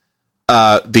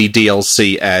 the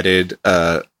DLC added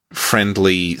a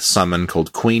friendly summon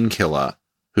called Queen Killer,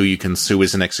 who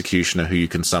is an executioner who you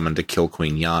can summon to kill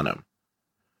Queen Yharnam.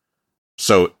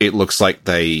 So it looks like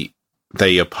they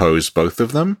oppose both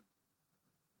of them.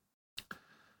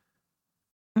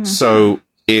 Mm-hmm. So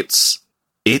it's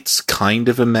kind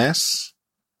of a mess.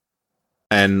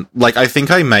 And, like, I think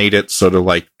I made it sort of,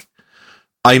 like,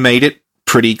 I made it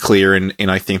pretty clear in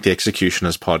I think, the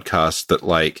Executioners podcast that,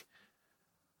 like,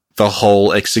 the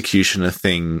whole Executioner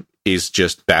thing is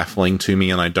just baffling to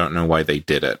me, and I don't know why they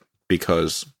did it.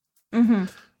 because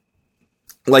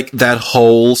like that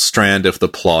whole strand of the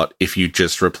plot, if you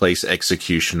just replace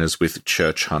executioners with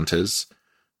church hunters,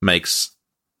 makes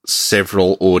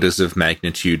several orders of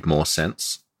magnitude more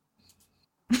sense.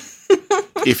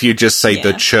 If you just say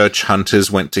the church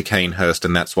hunters went to Canehurst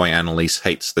and that's why Annalise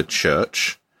hates the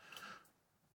church,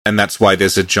 and that's why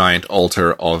there's a giant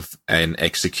altar of an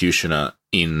executioner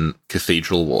in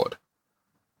Cathedral Ward.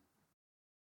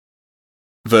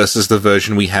 Versus the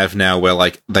version we have now where,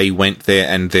 like, they went there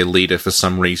and their leader for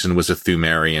some reason was a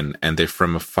Pthumerian and they're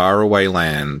from a faraway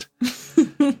land.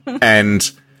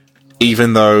 And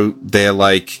even though they're,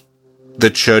 like,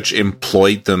 the church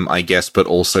employed them, I guess, but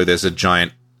also there's a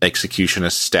giant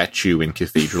executioner statue in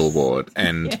Cathedral Ward,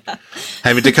 and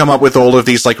having to come up with all of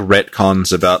these, like,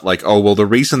 retcons about, like, oh, well, the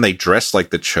reason they dress like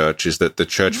the church is that the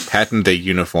church patterned their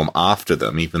uniform after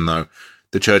them, even though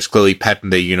the church clearly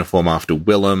patterned their uniform after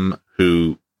Willem,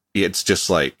 who, it's just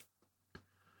like...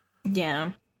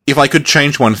 Yeah. If I could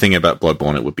change one thing about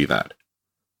Bloodborne, it would be that.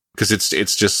 Because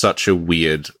it's just such a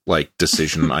weird, like,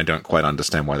 decision. I don't quite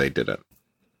understand why they did it.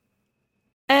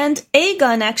 And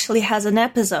Aegon actually has an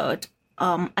episode.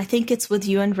 I think it's with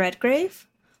you and Redgrave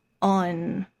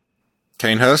on...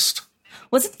 Canehurst?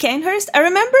 Was it Canehurst? I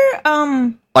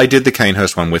remember... I did the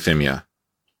Canehurst one with him, yeah.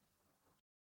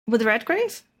 With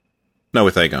Redgrave? No,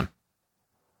 with Aegon.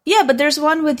 Yeah, but there's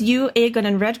one with you, Aegon,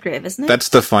 and Redgrave, isn't it? That's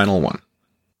the final one.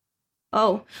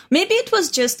 Oh, maybe it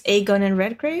was just Aegon and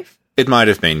Redgrave? It might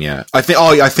have been, yeah. I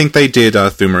think they did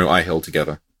Pthumeru Ihill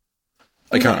together.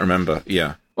 I can't remember,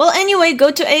 yeah. Well, anyway,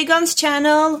 go to Aegon's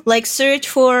channel, like, search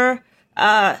for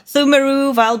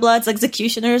Pthumeru, Vilebloods,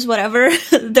 Executioners, whatever.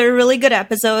 They're really good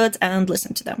episodes, and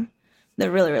listen to them. They're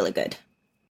really, really good.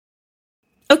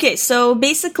 Okay, so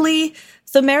basically,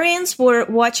 Pthumerians were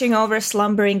watching over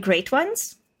slumbering Great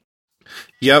Ones.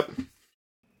 Yep.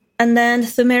 And then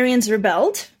Pthumerians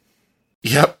rebelled.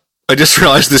 Yep. I just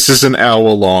realized this is an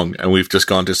hour long, and we've just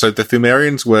gone to... So the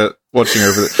Pthumerians were watching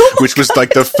over... which was,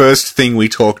 like, the first thing we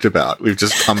talked about. We've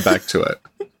just come back to it.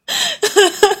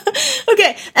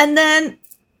 Okay, and then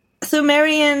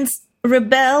Pthumerians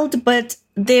rebelled, but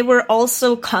there were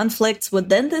also conflicts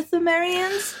within the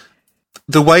Pthumerians.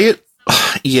 The way it...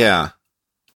 Yeah.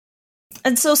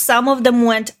 And so some of them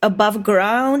went above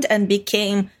ground and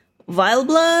became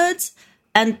Vilebloods,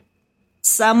 and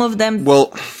some of them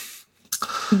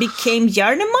became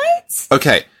Yarnamites?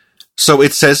 Okay, so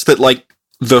it says that, like,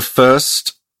 the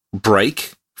first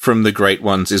break from the Great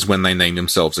Ones is when they name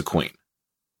themselves a queen.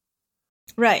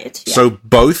 Right. Yeah. So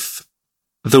both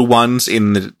the ones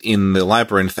in the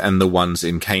Labyrinth and the ones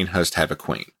in Canehurst have a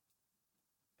queen.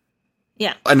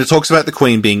 Yeah. And it talks about the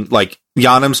queen being, like,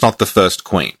 Yharnam's not the first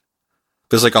queen.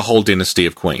 There's, like, a whole dynasty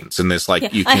of queens, and there's,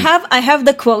 like, you can... I have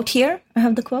the quote here. I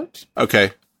have the quote.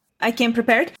 Okay. I came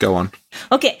prepared. Go on.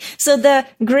 Okay, so the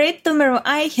Great Pthumeru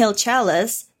Ihill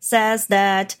Chalice says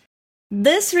that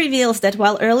this reveals that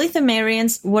while early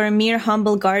Pthumerians were mere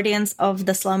humble guardians of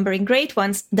the slumbering Great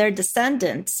Ones, their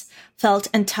descendants felt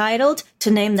entitled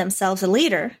to name themselves a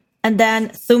leader. And then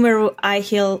Pthumeru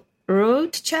Ihill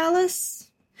Root Chalice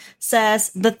says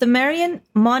the Pthumerian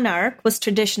monarch was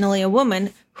traditionally a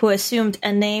woman who assumed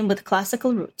a name with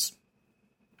classical roots.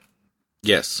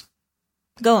 Yes.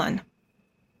 Go on.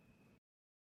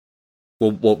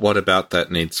 Well, what about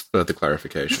that needs further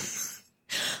clarification?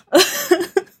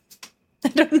 I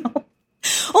don't know.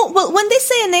 Oh, well, when they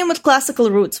say a name with classical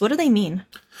roots, what do they mean?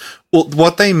 Well,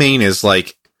 what they mean is,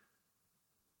 like,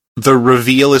 the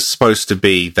reveal is supposed to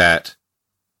be that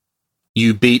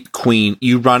you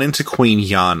run into Queen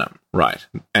Yharnam, right?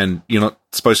 And you're not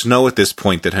supposed to know at this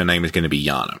point that her name is going to be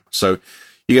Yharnam. So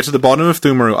you get to the bottom of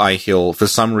Pthumeru Ihill. For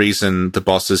some reason, the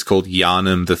boss is called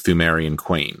Yharnam, the Pthumerian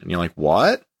Queen. And you're like,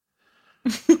 what?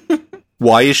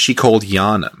 Why is she called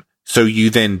Yharnam? So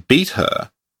you then beat her,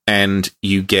 and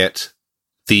you get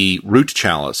the root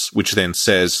chalice, which then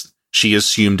says she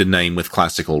assumed a name with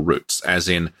classical roots, as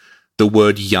in the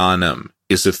word Yharnam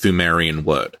is a Pthumerian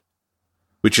word,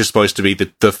 which is supposed to be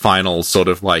the final sort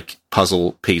of, like,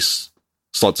 puzzle piece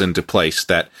slots into place,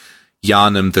 that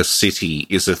Yharnam, the city,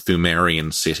 is a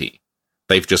Pthumerian city.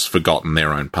 They've just forgotten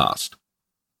their own past.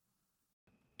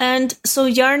 And so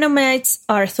Yarnamites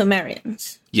are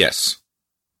Pthumerians. Yes.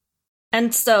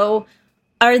 And so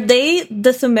are they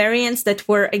the Pthumerians that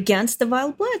were against the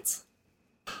Vilebloods?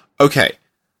 Okay.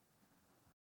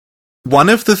 One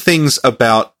of the things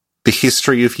about the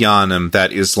history of Yharnam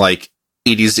that is, like,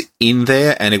 it is in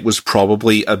there, and it was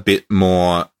probably a bit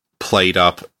more played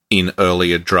up in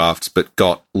earlier drafts but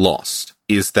got lost,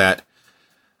 is that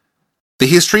the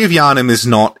history of Yharnam is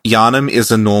not, Yharnam is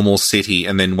a normal city,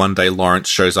 and then one day Lawrence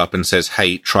shows up and says,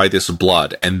 hey, try this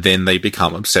blood, and then they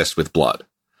become obsessed with blood.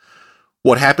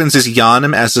 What happens is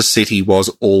Yharnam as a city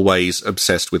was always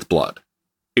obsessed with blood.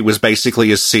 It was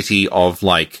basically a city of,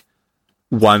 like,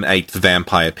 1/8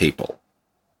 vampire people.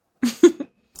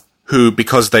 Who,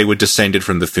 because they were descended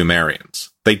from the Pthumerians.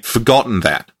 They'd forgotten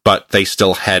that, but they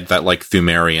still had that, like,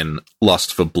 Pthumerian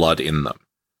lust for blood in them.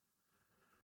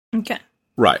 Okay.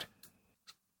 Right.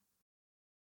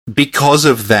 Because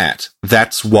of that,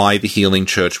 that's why the Healing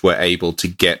Church were able to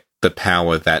get the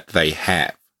power that they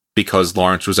have. Because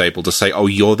Lawrence was able to say, oh,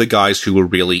 you're the guys who were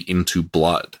really into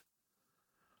blood.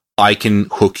 I can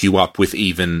hook you up with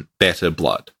even better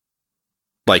blood.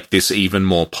 Like this even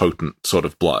more potent sort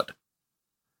of blood.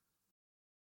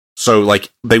 So,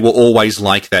 like, they were always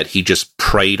like that. He just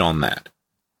preyed on that.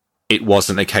 It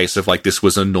wasn't a case of, like, this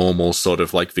was a normal sort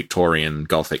of, like, Victorian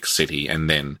Gothic city, and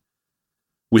then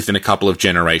within a couple of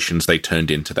generations they turned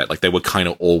into that. Like, they were kind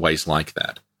of always like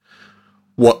that.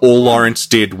 What all Lawrence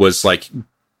did was, like,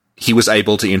 he was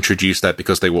able to introduce that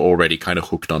because they were already kind of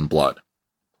hooked on blood.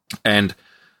 And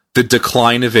the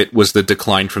decline of it was the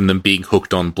decline from them being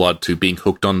hooked on blood to being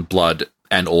hooked on blood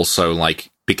and also, like,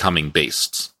 becoming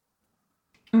beasts.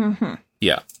 Mm-hmm.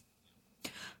 Yeah.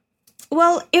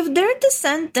 Well, if they're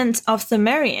descendants of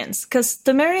Pthumerians, because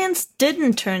Pthumerians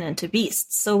didn't turn into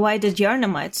beasts, so why did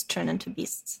Yharnamites turn into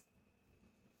beasts?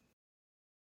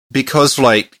 Because,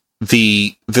 like,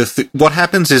 what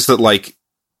happens is that, like,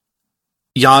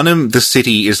 Yharnam, the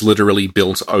city, is literally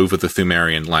built over the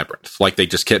Pthumerian labyrinth. Like, they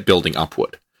just kept building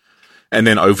upward. And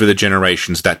then over the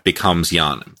generations, that becomes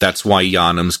Yharnam. That's why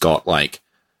Yharnam's got, like,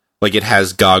 it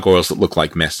has gargoyles that look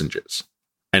like messengers.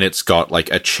 And it's got,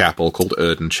 like, a chapel called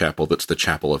Erden Chapel that's the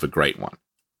chapel of a great one.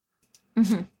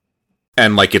 Mm-hmm.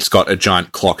 And, like, it's got a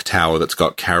giant clock tower that's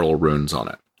got Carol runes on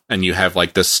it. And you have,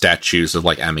 like, the statues of,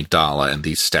 like, Amygdala and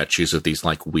these statues of these,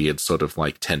 like, weird sort of,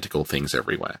 like, tentacle things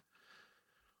everywhere.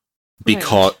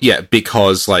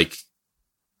 Because, like,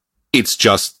 it's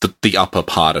just the upper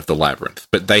part of the labyrinth.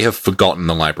 But they have forgotten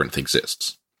the labyrinth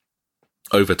exists.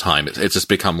 Over time, it's just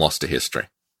become lost to history.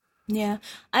 Yeah,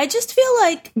 I just feel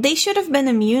like they should have been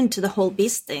immune to the whole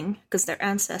beast thing, because their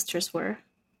ancestors were.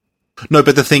 No,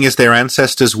 but the thing is, their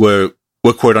ancestors were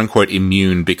quote-unquote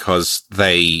immune because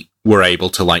they were able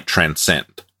to, like,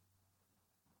 transcend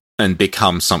and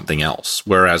become something else.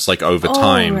 Whereas, like, over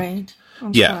time... Right.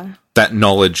 Okay. Yeah, that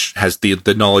knowledge has... The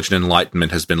knowledge and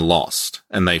enlightenment has been lost,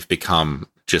 and they've become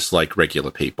just, like,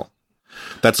 regular people.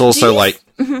 That's also, like...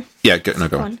 Mm-hmm. Yeah, go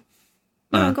on.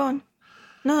 No, go on.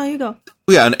 No, you go.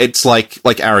 Yeah, and it's like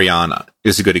Ariana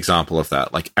is a good example of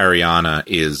that. Like, Ariana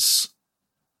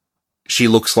she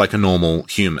looks like a normal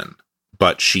human,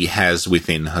 but she has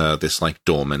within her this, like,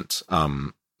 dormant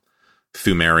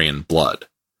Pthumerian blood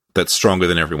that's stronger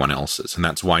than everyone else's, and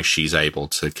that's why she's able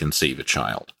to conceive a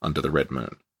child under the red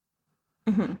moon.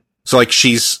 Mm-hmm. So, like,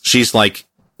 she's like,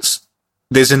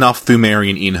 there's enough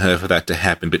Pthumerian in her for that to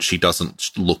happen, but she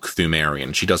doesn't look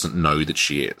Pthumerian. She doesn't know that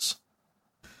she is.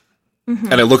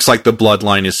 Mm-hmm. And it looks like the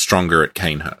bloodline is stronger at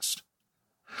Canehurst.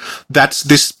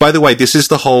 By the way, this is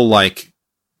the whole, like,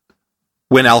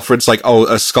 when Alfred's like, oh,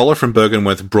 a scholar from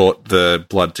Bergenworth brought the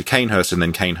blood to Canehurst, and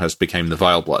then Canehurst became the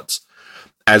Vilebloods.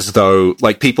 As though,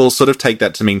 like, people sort of take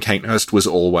that to mean Canehurst was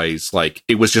always, like,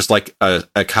 it was just, like, a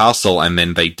castle, and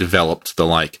then they developed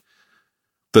the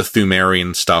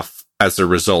Pthumerian stuff as a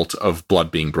result of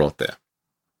blood being brought there.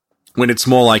 When it's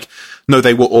more like, no,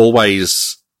 they were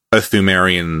always a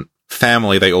Pthumerian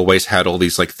family. They always had all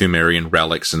these, like, Pthumerian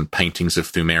relics and paintings of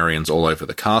Pthumerians all over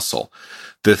the castle.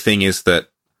 The thing is that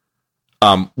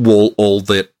all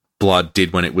that blood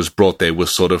did when it was brought there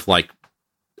was sort of, like,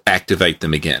 activate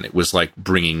them again. It was like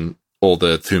bringing all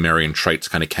the Pthumerian traits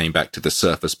kind of came back to the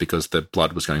surface because the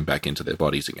blood was going back into their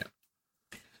bodies again.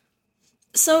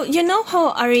 So, you know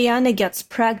how Ariana gets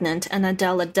pregnant and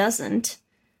Adela doesn't?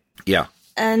 Yeah.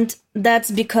 And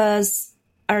that's because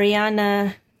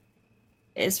Ariana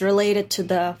is related to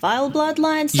the Vile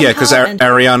bloodline somehow? Yeah, because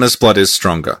Ariana's blood is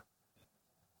stronger.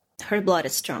 Her blood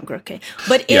is stronger, okay.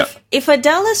 But if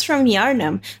Adela's from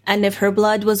Yharnam, and if her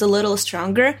blood was a little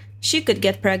stronger, she could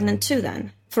get pregnant too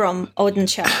then, from Odin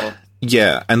Chapel.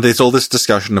 Yeah, and there's all this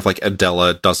discussion of, like,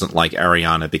 Adela doesn't like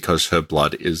Ariana because her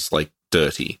blood is, like,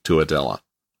 dirty to Adela.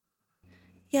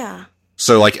 Yeah.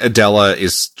 So, like, Adela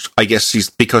is, I guess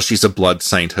because she's a blood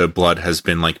saint, her blood has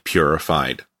been, like,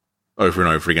 purified over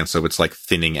and over again, so it's, like,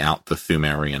 thinning out the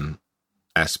Pthumerian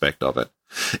aspect of it.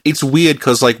 It's weird,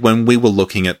 because, like, when we were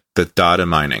looking at the data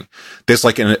mining, there's,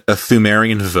 like, a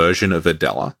Pthumerian version of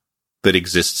Adela that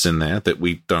exists in there that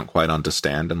we don't quite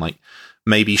understand, and, like,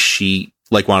 maybe she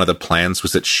like one of the plans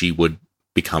was that she would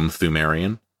become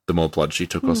Pthumerian the more blood she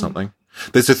took or something.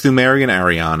 There's a Pthumerian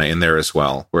Ariana in there as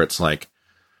well, where it's like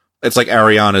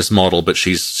Ariana's model, but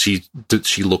she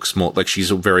looks more like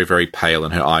she's very, very pale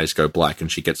and her eyes go black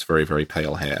and she gets very, very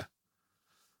pale hair.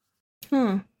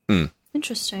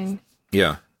 Interesting.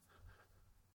 Yeah.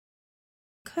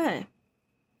 Okay.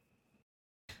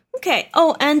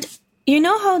 Oh, and you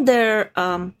know how they're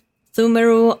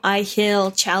Pthumeru,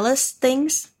 Ihil, Chalice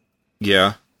things?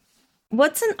 Yeah.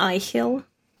 What's an Ihil?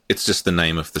 It's just the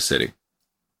name of the city.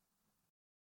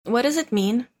 What does it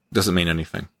mean? Doesn't mean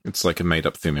anything. It's like a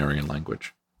made-up Pthumerian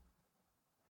language.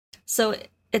 So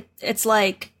it's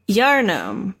like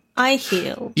Yarnum,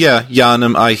 Ihil. Yeah,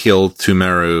 Yarnum, Ihil,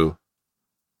 Pthumeru.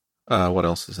 What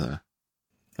else is there?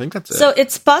 I think that's it. So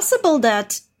it's possible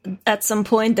that at some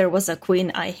point there was a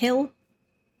Queen Ihil?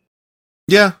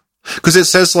 Yeah, because it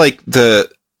says like the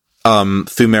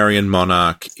Pthumerian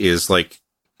monarch is like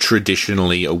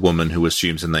traditionally a woman who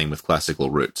assumes a name with classical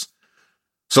roots.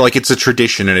 So like it's a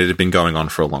tradition and it had been going on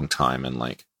for a long time and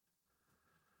like,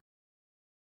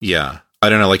 yeah, I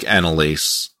don't know, like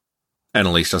Annalise.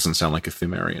 Annalise doesn't sound like a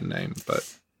Pthumerian name, but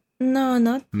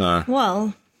No.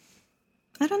 Well,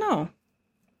 I don't know.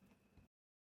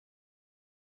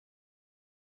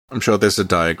 I'm sure there's a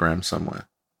diagram somewhere.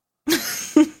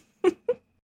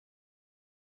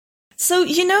 So,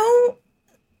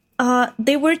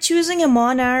 they were choosing a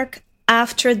monarch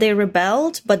after they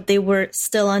rebelled, but they were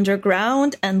still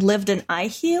underground and lived in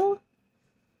Ihil?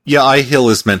 Yeah,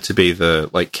 Ihil is meant to be the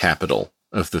like capital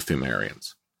of the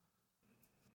Pthumerians.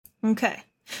 Okay.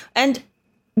 And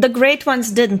the Great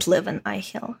Ones didn't live in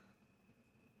Ihil.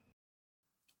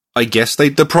 I guess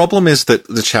the problem is that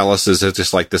the chalices are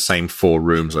just like the same 4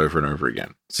 rooms over and over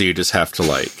again. So you just have to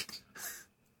like...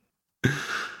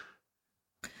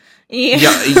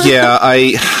 Yeah,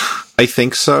 I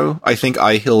think so. I think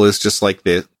Ihil is just like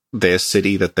their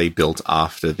city that they built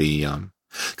after the...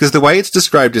 Because the way it's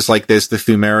described is like there's the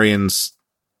Pthumerians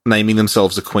naming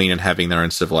themselves a queen and having their own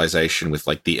civilization with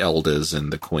like the elders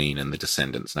and the queen and the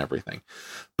descendants and everything.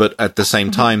 But at the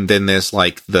same time, then there's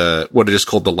like what it is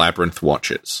called the Labyrinth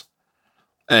Watchers.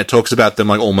 And it talks about them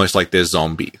like almost like they're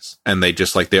zombies. And they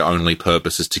just like their only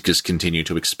purpose is to just continue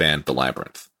to expand the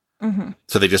labyrinth.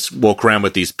 So they just walk around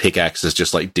with these pickaxes,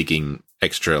 just like digging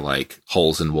extra like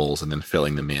holes in walls and then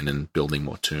filling them in and building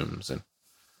more tombs. And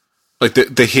like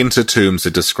the Hinter tombs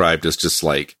are described as just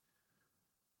like,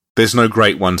 there's no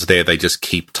great ones there. They just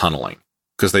keep tunneling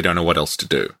because they don't know what else to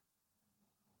do.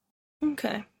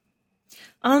 Okay.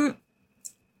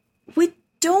 We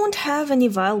don't have any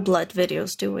Vile Blood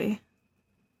videos, do we?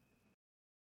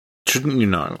 Shouldn't you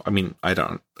know? I mean, I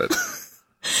don't, but...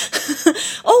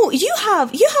 Oh, you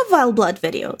have Vile Blood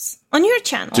videos on your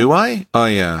channel. Do I? Oh,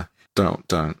 yeah.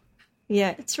 Don't.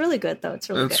 Yeah, it's really good, though. It's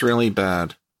good. Really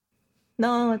bad.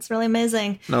 No, it's really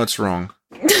amazing. No, it's wrong.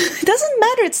 It doesn't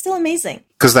matter. It's still amazing.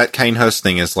 Because that Canehurst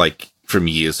thing is, like, from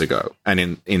years ago.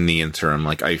 And in the interim,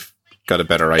 like, I've got a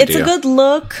better idea. It's a good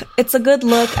look. It's a good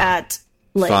look at...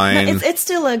 Like, fine. No, it's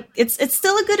still a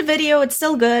good video. It's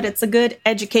still good. It's a good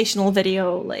educational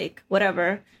video, like,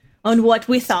 whatever, on what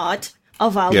we thought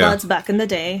of Vile Bloods back in the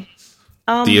day.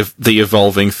 The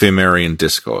evolving Pthumerian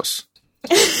discourse.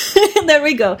 There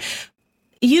we go.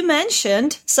 You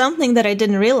mentioned something that I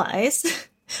didn't realize.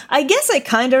 I guess I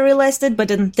kind of realized it, but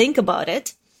didn't think about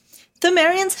it.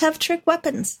 Pthumerians have trick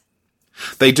weapons.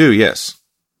 They do, yes.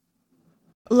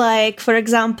 Like, for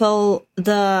example,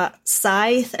 the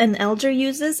scythe an elder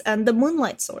uses and the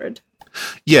moonlight sword.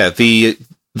 Yeah, the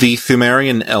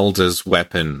Pthumerian elder's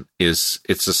weapon it's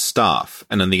a staff,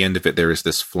 and on the end of it there is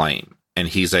this flame, and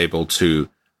he's able to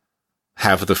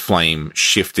have the flame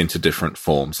shift into different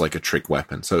forms like a trick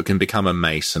weapon, so it can become a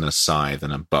mace and a scythe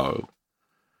and a bow.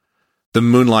 The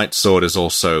moonlight sword is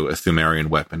also a Pthumerian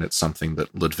weapon. It's something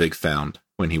that Ludwig found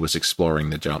when he was exploring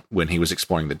the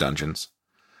dungeons.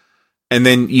 And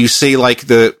then you see like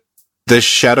the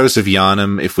shadows of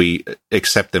Yharnam, if we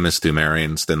accept them as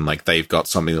Pthumerians, then like they've got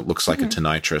something that looks like a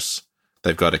Tenitris.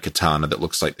 They've got a katana that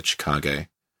looks like the Chikage.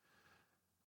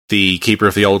 The Keeper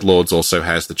of the Old Lords also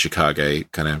has the Chikage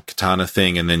kind of katana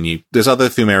thing, and then there's other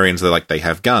Pthumerians that they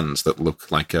have guns that look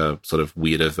like a sort of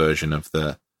weirder version of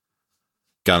the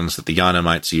guns that the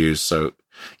Yharnamites use. So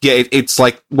yeah, it's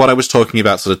like what I was talking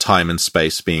about, sort of time and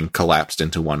space being collapsed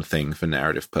into one thing for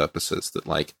narrative purposes, that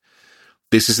like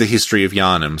this is the history of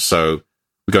Yharnam, so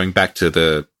we're going back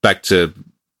to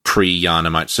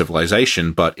pre-Yharnamite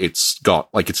civilization, but it's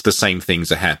the same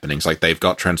things are happening. It's like they've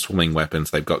got transforming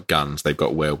weapons, they've got guns, they've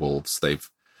got werewolves, they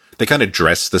kind of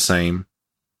dress the same.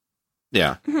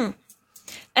 Yeah. And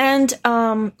And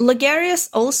Ligarius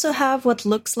also have what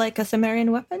looks like a Pthumerian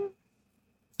weapon?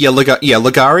 Yeah,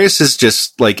 Ligarius is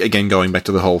just, like, again, going back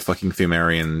to the whole fucking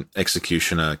Pthumerian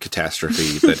executioner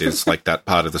catastrophe that is, like, that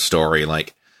part of the story.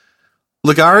 Like,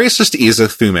 Ligarius just is a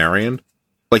Pthumerian.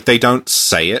 Like, they don't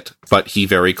say it, but he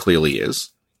very clearly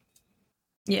is.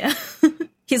 Yeah.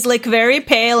 He's, like, very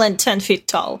pale and 10 feet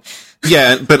tall.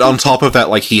 Yeah, but on top of that,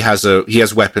 like, he has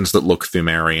weapons that look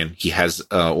Pthumerian. He has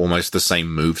almost the same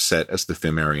moveset as the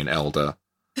Pthumerian Elder.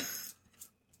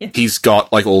 Yeah. He's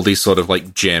got, like, all these sort of,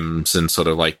 like, gems and sort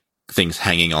of, like, things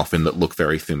hanging off him that look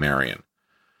very Pthumerian.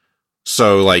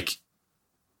 So, like,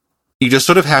 you just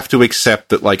sort of have to accept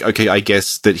that, like, okay, I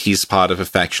guess that he's part of a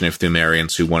faction of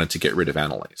Pthumerians who wanted to get rid of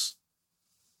Annalise.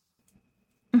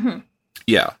 Mm-hmm.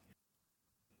 Yeah.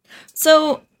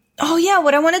 So,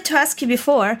 what I wanted to ask you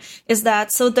before is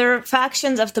that, so there are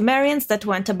factions of Pthumerians that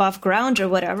went above ground or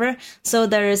whatever. So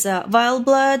there's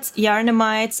Vilebloods,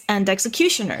 Yarnamites, and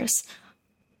Executioners.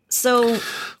 So,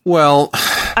 well,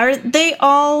 are they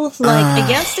all, like,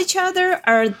 against each other?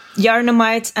 Are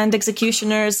Yarnamites and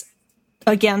Executioners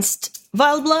against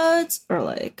Vilebloods? Or,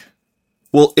 like...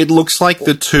 Well, it looks like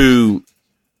the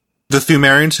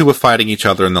Pthumerians who were fighting each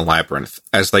other in the Labyrinth,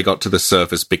 as they got to the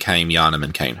surface, became Yharnam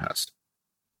and Cainhurst.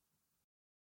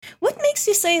 What makes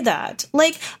you say that?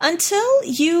 Like, until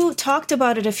you talked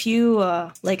about it a few,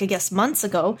 I guess, months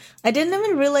ago, I didn't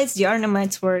even realize the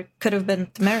Yarnamites could have been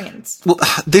Pthumerians. Well,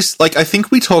 this, like, I think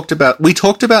we talked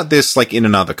about this, like, in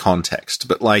another context,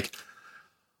 but, like,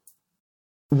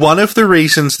 one of the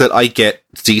reasons that I get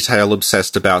detail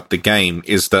obsessed about the game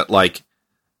is that, like,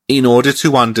 in order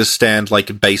to understand,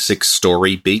 like, basic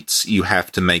story beats, you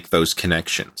have to make those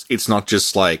connections. It's not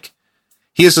just, like,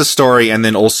 here's a story, and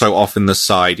then also off in the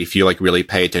side, if you, like, really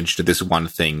pay attention to this one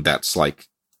thing, that's, like,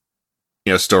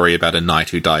 you know, a story about a knight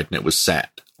who died and it was sad.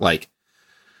 Like,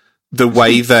 the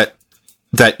way that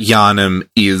Yharnam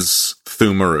is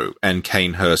Pthumeru and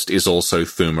Cainhurst is also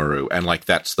Pthumeru, and, like,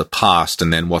 that's the past,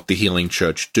 and then what the Healing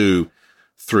Church do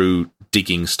through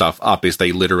digging stuff up is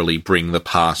they literally bring the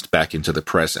past back into the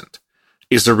present,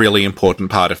 is a really important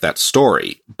part of that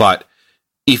story. But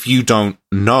if you don't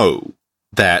know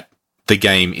that the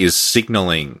game is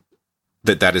signaling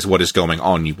that is what is going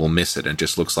on, you will miss it, and it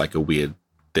just looks like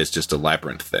there's just a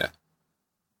labyrinth there.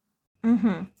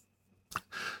 Mm-hmm.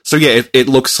 So yeah, it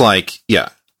looks like, yeah,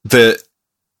 the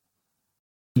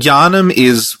Yharnam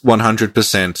is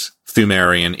 100%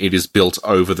 Pthumerian. It is built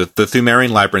over the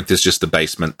Pthumerian labyrinth is just the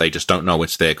basement. They just don't know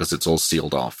it's there because it's all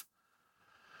sealed off.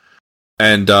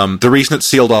 And the reason it's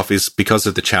sealed off is because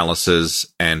of the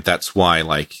chalices, and that's why,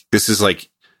 like, this is, like,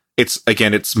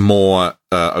 it's more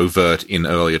overt in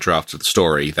earlier drafts of the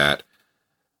story that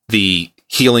the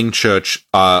Healing Church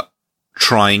are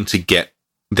trying to get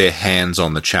their hands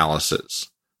on the chalices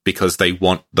because they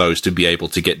want those to be able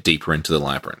to get deeper into the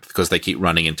labyrinth, because they keep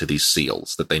running into these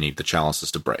seals that they need the chalices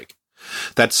to break.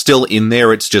 That's still in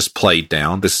there, it's just played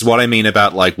down. This is what I mean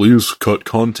about, like, we just cut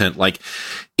content. Like,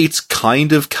 it's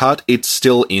kind of cut, it's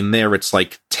still in there, it's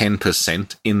like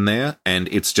 10% in there, and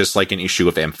it's just like an issue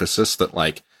of emphasis that,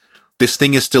 like, this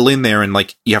thing is still in there, and,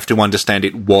 like, you have to understand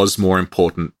it was more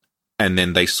important, and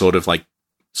then they sort of, like,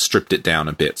 stripped it down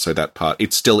a bit, so that part,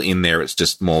 it's still in there, it's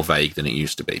just more vague than it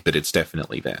used to be, but it's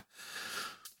definitely there.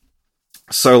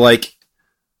 So, like,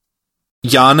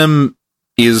 Yharnam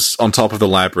is on top of the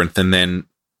labyrinth, and then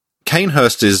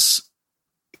Cainhurst is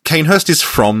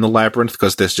from the labyrinth,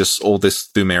 because there's just all this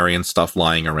Pthumerian stuff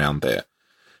lying around there.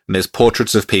 And there's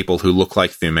portraits of people who look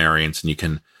like Pthumerians, and you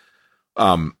can...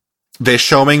 they're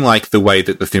showing, like, the way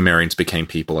that the Pthumerians became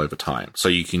people over time. So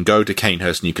you can go to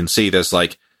Cainhurst, and you can see there's a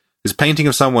painting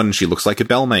of someone, and she looks like a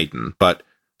Bell Maiden, but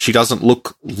she doesn't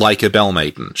look like a Bell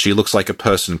Maiden. She looks like a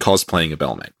person cosplaying a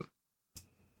Bell Maiden.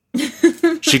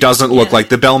 She doesn't look like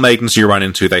the Bell Maidens you run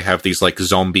into. They have these, like,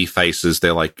 zombie faces.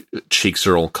 Their, like, cheeks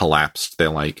are all collapsed. They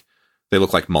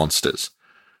look like monsters.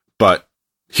 But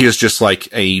here's just, like,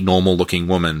 a normal-looking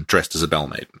woman dressed as a Bell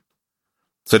Maiden.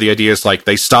 So the idea is, like,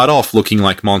 they start off looking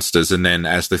like monsters, and then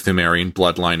as the Pthumerian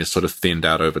bloodline is sort of thinned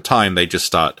out over time, they just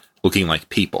start looking like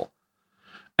people.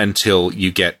 Until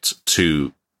you get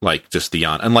to, like, just the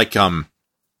yarn. And, like the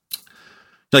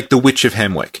Witch of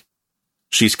Hemwick.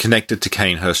 She's connected to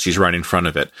Cainhurst. She's right in front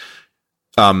of it.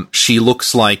 She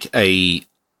looks like she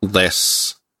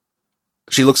looks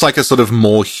like a sort of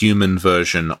more human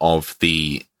version of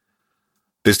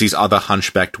there's these other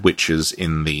hunchbacked witches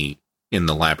in the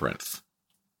labyrinth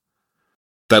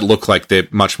that look like they're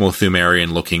much more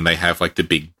Pthumerian looking. They have, like, the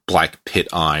big black pit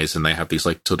eyes, and they have these,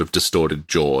 like, sort of distorted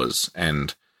jaws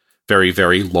and very,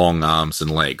 very long arms and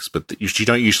legs, but you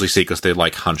don't usually see because they're,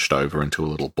 like, hunched over into a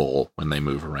little ball when they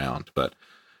move around. But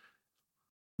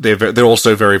they're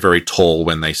also very, very tall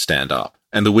when they stand up.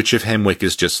 And the Witch of Hemwick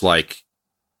is just like,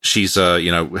 she's,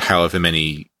 however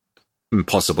many,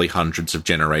 possibly hundreds of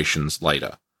generations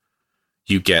later.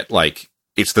 You get, like,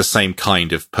 it's the same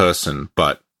kind of person,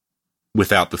 but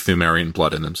without the Pthumerian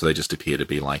blood in them, so they just appear to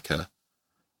be like a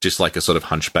sort of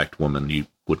hunchbacked woman. You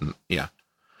wouldn't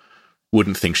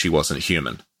think she wasn't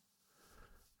human.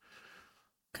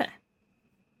 Okay.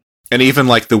 And even,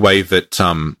 like, the way that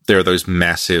there are those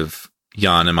massive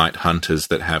Yharnamite hunters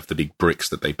that have the big bricks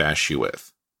that they bash you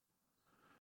with.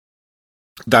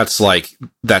 That's the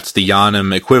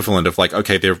Yharnam equivalent of, like,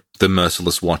 okay, they're the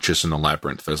merciless watchers in the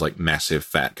labyrinth. Those, like, massive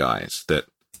fat guys that,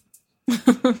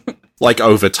 like,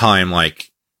 over time,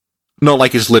 like, not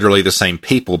like it's literally the same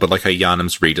people, but like a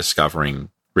Yharnam's rediscovering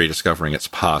its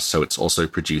past, so it's also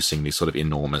producing these sort of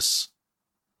enormous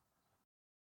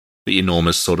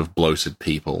sort of bloated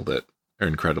people that are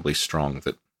incredibly strong,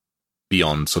 that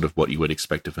beyond sort of what you would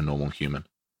expect of a normal human.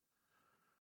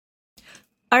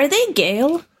 Are they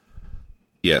Gale?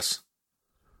 Yes.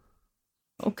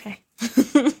 Okay.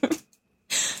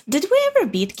 Did we ever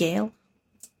beat Gale?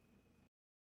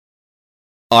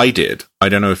 I did. I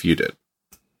don't know if you did.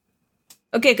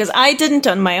 Okay, because I didn't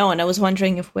on my own. I was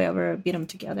wondering if we ever beat him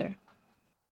together.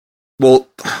 Well,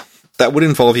 that would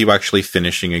involve you actually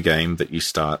finishing a game that you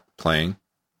start playing.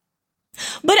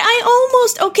 But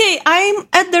I'm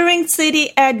at the Ringed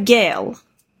City at Gale.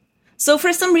 So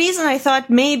for some reason I thought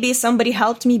maybe somebody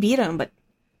helped me beat him, but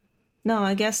no,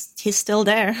 I guess he's still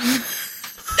there.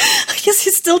 I guess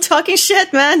he's still talking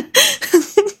shit, man.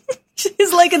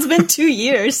 She's like, it's been 2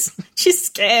 years. She's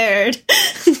scared.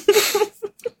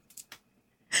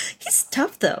 He's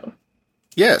tough, though.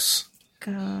 Yes.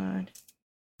 God.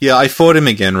 Yeah, I fought him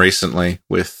again recently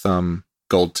with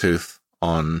Goldtooth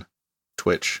on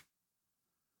Twitch.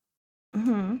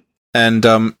 Mm-hmm.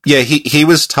 And, he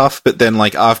was tough, but then,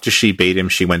 like, after she beat him,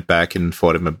 she went back and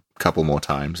fought him a couple more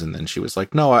times, and then she was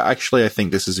like, no, I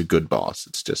think this is a good boss.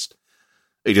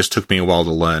 It just took me a while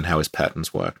to learn how his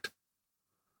patterns worked.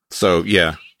 So,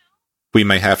 yeah, we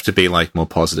may have to be, like, more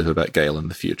positive about Gale in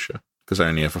the future, because I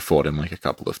only ever fought him, like, a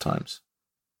couple of times.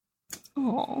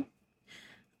 Oh.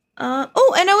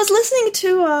 And I was listening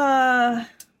to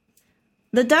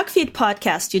the Duckfeed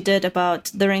podcast you did about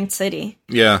the Ringed City.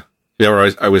 Yeah,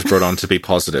 where I was brought on to be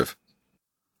positive.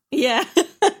 Yeah.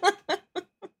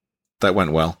 That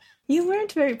went well. You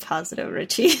weren't very positive,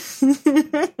 Richie.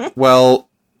 Well,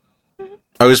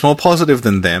 I was more positive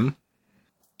than them,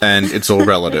 and it's all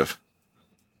relative.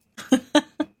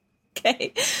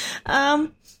 Okay.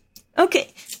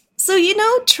 Okay. So,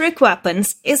 trick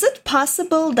weapons. Is it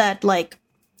possible that, like,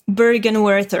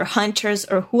 Bergenworth or Hunters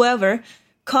or whoever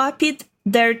copied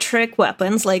their trick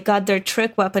weapons, like got their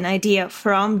trick weapon idea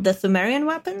from the Pthumerian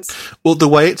weapons? Well, the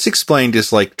way it's explained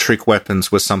is, like, trick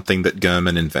weapons was something that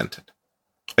Gurman invented.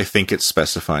 I think it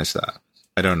specifies that.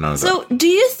 I don't know. So, do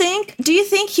you think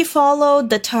he followed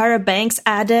the Tara Banks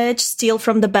adage, steal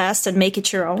from the best and make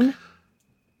it your own?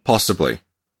 Possibly.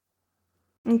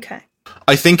 Okay.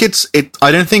 I think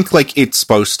I don't think, like, it's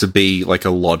supposed to be, like, a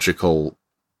logical,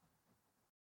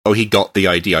 oh, he got the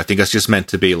idea. I think it's just meant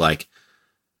to be like,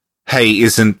 hey,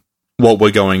 isn't what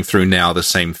we're going through now the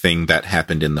same thing that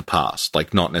happened in the past?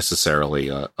 Like, not necessarily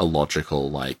a logical,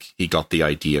 like, he got the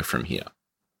idea from here.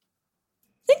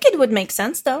 I think it would make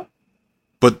sense, though.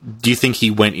 But do you think he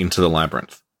went into the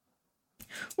labyrinth?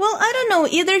 Well, I don't know.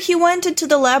 Either he went into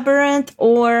the labyrinth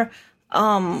or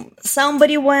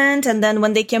somebody went, and then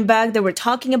when they came back, they were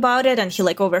talking about it, and he,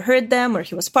 like, overheard them, or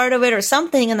he was part of it or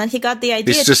something, and then he got the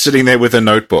idea. He's just sitting there with a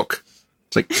notebook.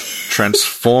 It's like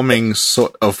transforming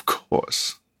sort of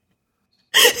course.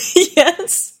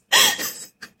 Yes.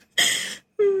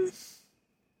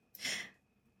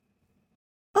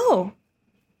 Oh,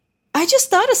 I just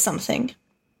thought of something.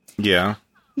 Yeah.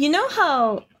 You know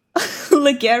how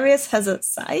Ligarius has a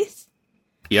scythe?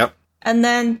 Yep. And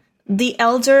then the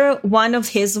elder, one of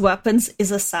his weapons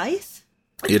is a scythe?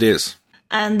 It is.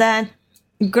 And then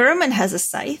Gurman has a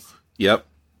scythe. Yep.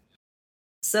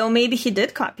 So maybe he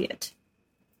did copy it.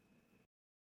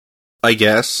 I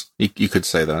guess. You could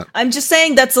say that. I'm just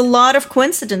saying that's a lot of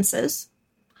coincidences.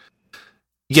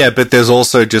 Yeah, but there's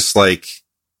also just, like,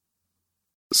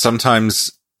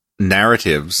 sometimes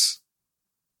narratives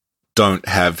don't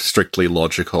have strictly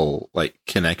logical, like,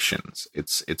 connections.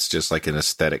 It's just like an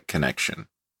aesthetic connection.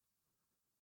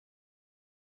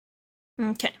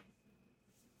 Okay.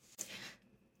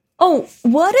 Oh,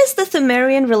 what is the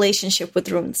Pthumerian relationship with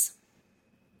runes?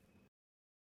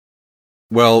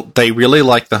 Well, they really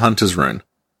like the Hunter's Rune.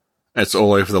 It's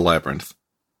all over the labyrinth.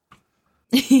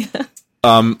 Yeah.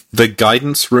 The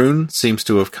Guidance Rune seems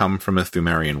to have come from a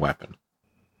Pthumerian weapon.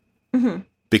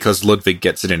 because Ludwig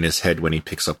gets it in his head when he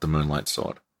picks up the Moonlight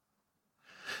Sword.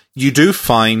 You do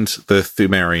find the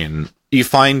Pthumerian... You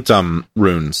find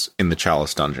runes in the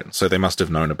Chalice dungeon, so they must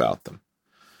have known about them.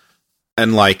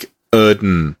 And, like,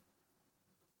 Erden...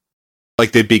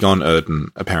 Like, they're big on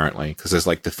Erden, apparently, because there's,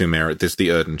 like, there's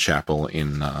the Erden Chapel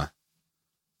in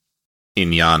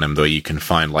Yharnam, where you can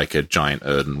find, like, a giant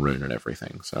Erden rune and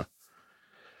everything, so...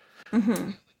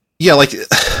 Yeah, like,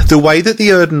 the way that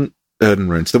the Erden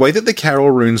runes, the way that the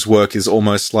Carol runes work is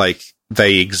almost like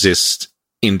they exist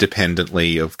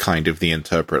independently of kind of the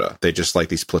interpreter. They're just like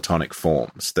these platonic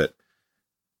forms that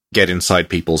get inside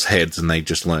people's heads and they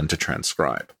just learn to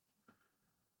transcribe.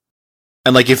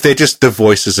 And, like, if they're just the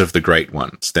voices of the Great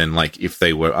Ones, then, like, if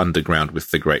they were underground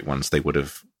with the Great Ones, they would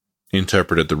have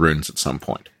interpreted the runes at some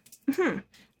point.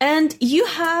 And you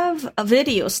have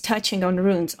videos touching on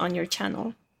runes on your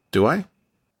channel. Do I?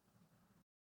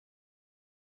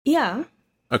 Yeah.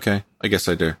 Okay, I guess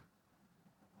I do.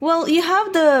 Well, you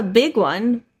have the big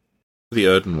one. The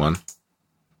Erden one.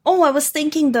 Oh, I was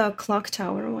thinking the clock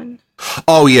tower one.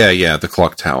 Oh, yeah, the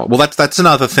clock tower. Well, that's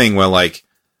another thing where, like,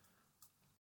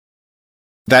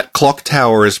 that clock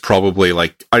tower is probably,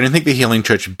 like, I don't think the Healing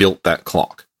Church built that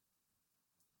clock.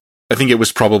 I think it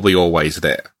was probably always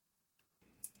there.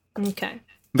 Okay.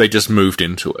 They just moved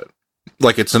into it.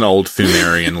 Like, it's an old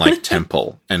Pthumerian, like,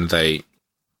 temple, and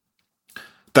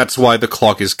that's why the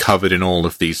clock is covered in all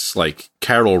of these, like,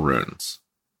 Carol runes.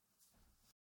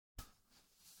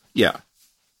 Yeah.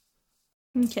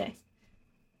 Okay.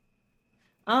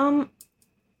 Oh,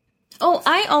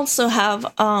 I also have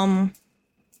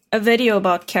a video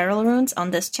about Carol runes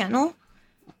on this channel.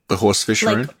 The horsefish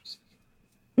rune?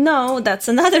 No, that's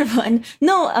another one.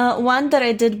 No, one that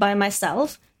I did by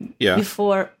myself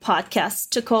before podcasts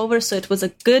took over, so it was a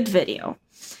good video.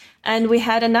 And we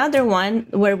had another one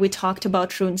where we talked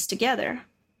about runes together.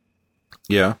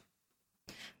 Yeah.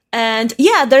 And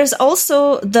yeah, there's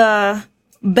also the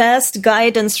best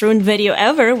guidance rune video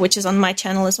ever, which is on my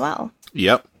channel as well.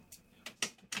 Yep.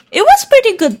 It was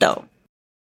pretty good, though.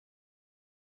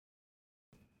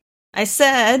 I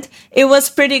said it was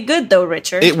pretty good, though,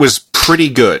 Richard. It was pretty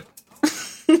good.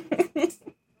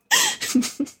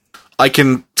 I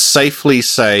can safely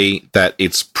say that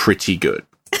it's pretty good.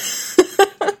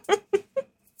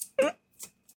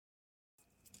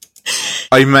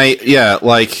 I may,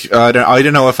 I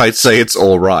don't know if I'd say it's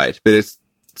all right, but it's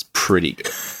pretty good.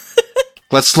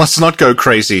 Let's not go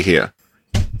crazy here.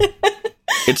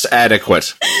 It's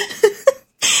adequate.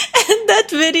 And that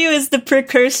video is the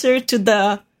precursor to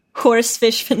the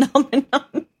horsefish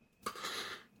phenomenon.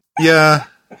 Yeah.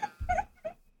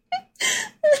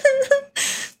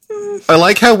 I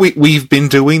like how we've been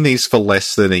doing these for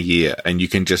less than a year, and you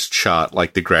can just chart,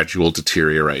 like, the gradual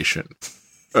deterioration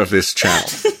of this channel.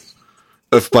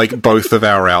 Of, like, both of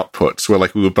our outputs, where,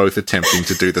 like, we were both attempting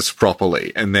to do this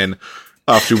properly, and then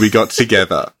after we got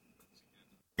together,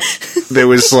 there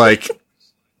was, like,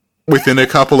 within a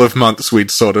couple of months,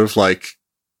 we'd sort of, like,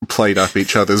 played up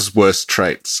each other's worst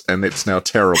traits, and it's now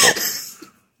terrible.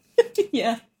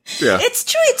 Yeah. Yeah. It's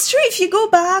true. If you go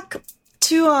back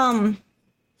to,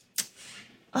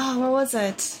 what was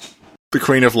it? The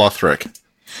Queen of Lothric.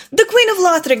 The Queen of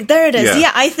Lothric, there it is.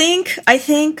 Yeah, I think...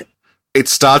 It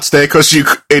starts there because you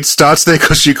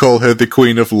call her the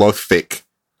Queen of Lothfic.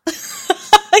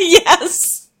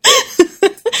 Yes.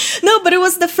 No, but it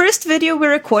was the first video we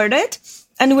recorded,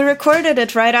 and we recorded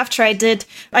it right after I did,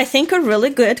 I think, a really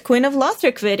good Queen of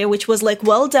Lothric video, which was, like,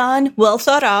 well done, well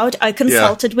thought out. I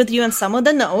consulted with you on some of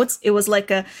the notes. It was,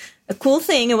 like, a cool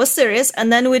thing. It was serious.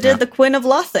 And then we did the Queen of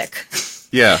Lothric.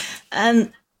 Yeah.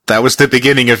 And that was the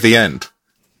beginning of the end.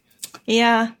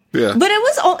 Yeah. Yeah. But it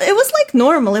was like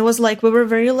normal. It was like, we were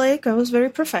very, like, I was very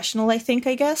professional, I think,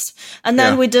 I guess. And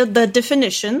then we did the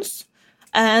definitions.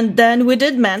 And then we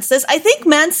did Manses. I think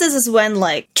Manses is when,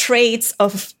 like, traits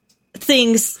of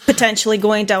things potentially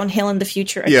going downhill in the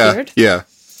future appeared. Yeah.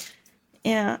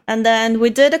 Yeah. And then we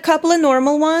did a couple of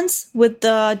normal ones with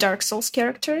the Dark Souls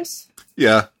characters.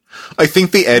 Yeah. I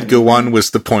think the Edgar one was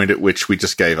the point at which we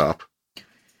just gave up.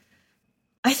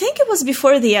 I think it was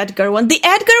before the Edgar one. The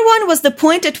Edgar one was the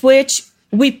point at which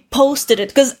we posted it,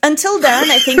 because until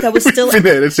then, I think I was still... been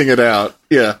editing it out,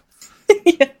 yeah.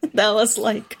 Yeah, that was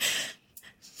like...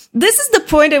 This is the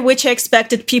point at which I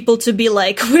expected people to be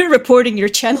like, we're reporting your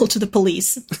channel to the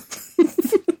police.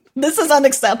 This is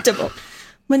unacceptable.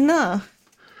 But no.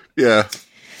 Yeah.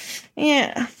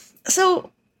 Yeah. So...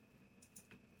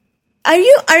 Are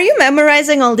you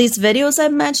memorizing all these videos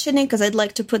I'm mentioning? Because I'd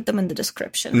like to put them in the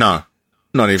description. No.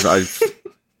 Not even. I've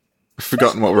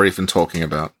forgotten what we're even talking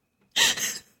about.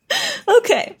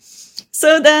 Okay.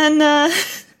 So then,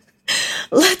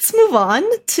 let's move on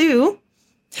to...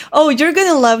 Oh, you're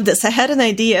gonna love this. I had an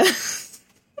idea.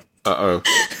 Uh-oh.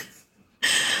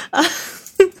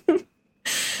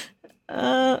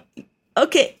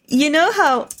 Okay, you know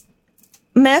how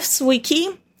Mef's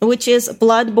wiki, which is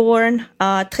Bloodborne,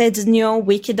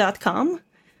 wiki.com.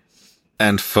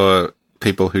 And for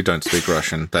people who don't speak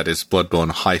Russian, that is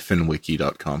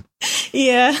bloodborne-wiki.com.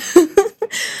 Yeah.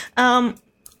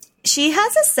 She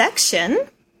has a section.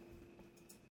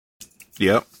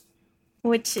 Yep.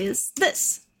 Which is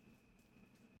this.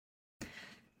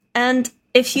 And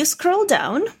if you scroll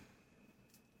down,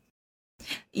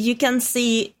 you can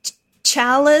see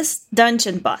Chalice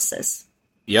dungeon bosses.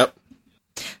 Yep.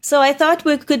 So I thought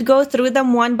we could go through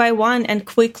them one by one and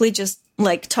quickly just,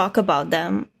 talk about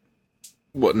them.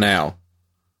 What now?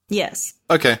 Yes.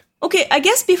 Okay. Okay, I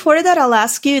guess before that I'll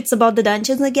ask you, it's about the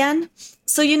dungeons again.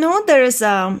 So there's,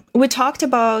 we talked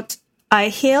about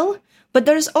Ihil, but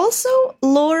there's also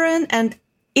Lauren and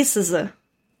Isiza.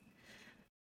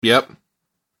 Yep.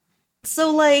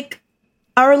 So,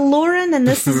 are Lauren and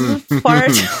Isiza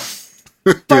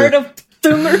part of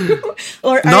Pthumeru?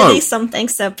 Or are they something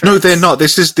separate? No, they're not.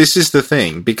 This is the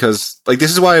thing, because,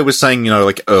 this is why I was saying,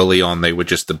 early on they were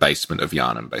just the basement of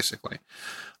Yharnam, basically.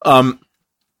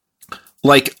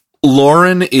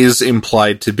 Lauren is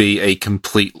implied to be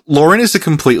Lauren is a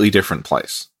completely different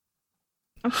place.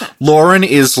 Okay. Lauren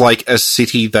is a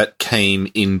city that came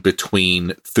in between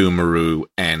Pthumeru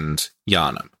and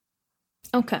Yharnam.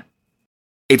 Okay.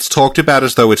 It's talked about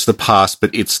as though it's the past,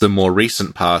 but it's the more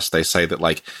recent past. They say that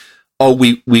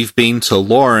we've been to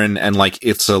Lauren and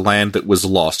it's a land that was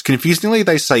lost. Confusingly,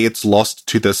 they say it's lost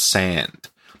to the sand.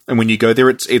 And when you go there,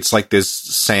 it's there's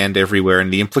sand everywhere,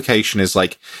 and the implication is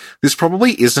this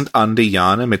probably isn't under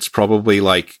Yharnam. It's probably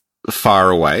far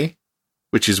away,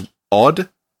 which is odd.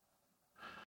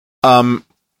 And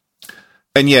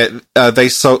yeah, they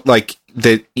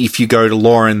that if you go to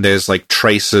Lauren, there's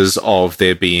traces of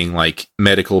there being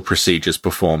medical procedures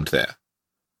performed there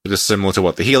that are similar to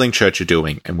what the Healing Church are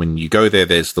doing. And when you go there,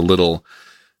 there's the little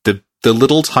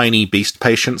tiny beast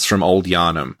patients from Old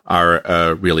Yharnam are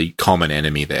a really common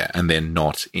enemy there, and they're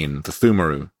not in the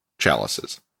Pthumeru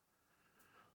chalices.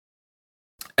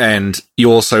 And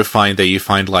you also find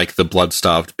the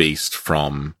blood-starved beast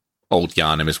from Old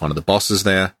Yharnam is one of the bosses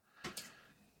there.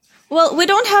 Well, we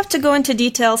don't have to go into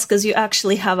details because you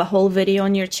actually have a whole video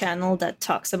on your channel that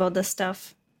talks about this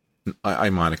stuff. I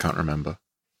can't remember.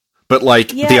 But,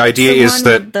 the idea is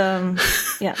that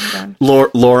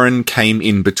Lauren came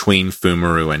in between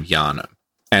Pthumeru and Yharnam.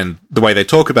 And the way they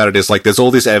talk about it is, there's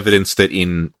all this evidence that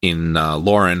in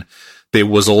Lauren, there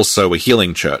was also a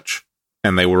healing church.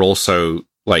 And they were also,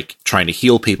 trying to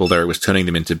heal people there. It was turning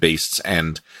them into beasts.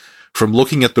 And from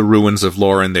looking at the ruins of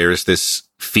Lauren, there is this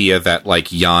fear that,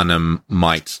 Yharnam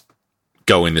might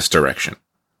go in this direction.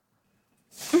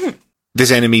 Mm-hmm.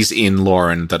 There's enemies in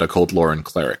Lauren that are called Lauren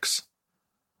clerics.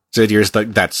 So the idea is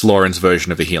that's Lauren's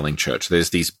version of a healing church.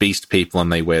 There's these beast people,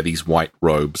 and they wear these white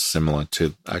robes similar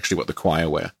to actually what the choir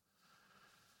wear.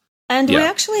 And we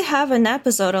actually have an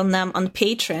episode on them on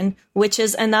Patreon, which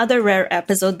is another rare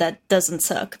episode that doesn't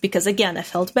suck. Because again, I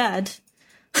felt bad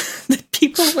that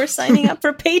people were signing up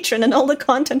for Patreon and all the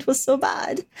content was so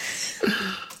bad.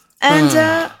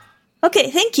 And, okay,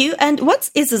 thank you. And what's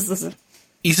Isiza?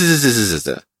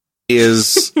 Isiza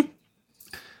is...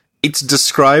 It's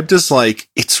described as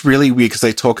it's really weird because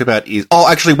they talk about...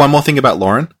 actually, one more thing about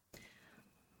Lauren.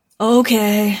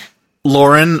 Okay.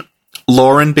 Lauren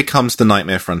becomes the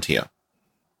Nightmare Frontier.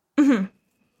 Mm-hmm.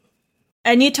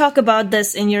 And you talk about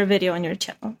this in your video on your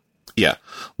channel. Yeah.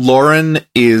 Lauren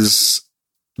is...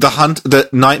 The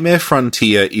Nightmare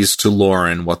Frontier is to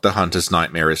Lauren what the Hunter's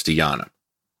Nightmare is to Yharnam.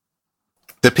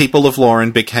 The people of Lauren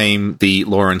became the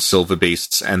Lauren Silver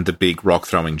Beasts and the big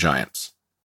rock-throwing giants.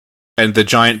 And the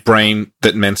giant brain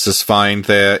that Mensis find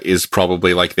there is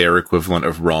probably their equivalent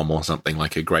of Rom or something,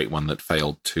 a great one that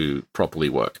failed to properly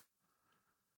work.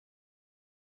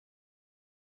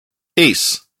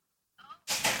 Is.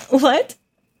 What?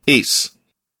 Is.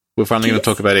 We're finally going to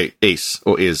talk about Is,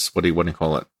 or Is. What do you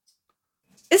call it?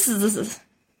 Is.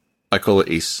 I call it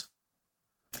Is.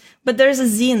 But there's a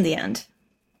Z in the end.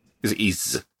 Is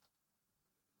Is.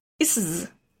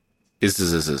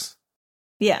 Is.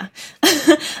 Yeah.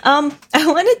 I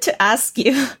wanted to ask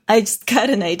you, I just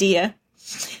got an idea.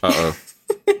 Uh-oh.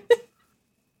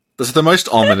 This is the most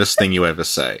ominous thing you ever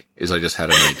say, is I just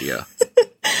had an idea.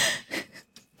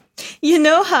 You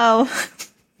know how...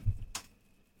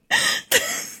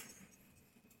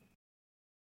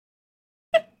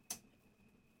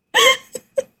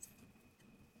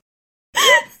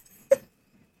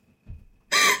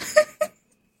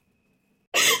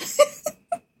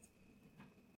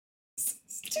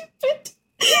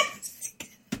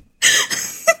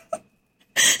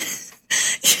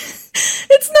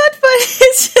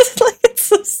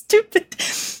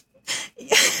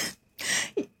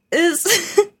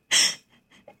 Is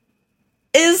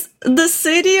is the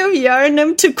city of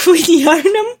Yarnum to Queen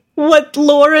Yarnum what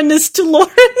Lauren is to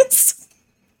Lawrence?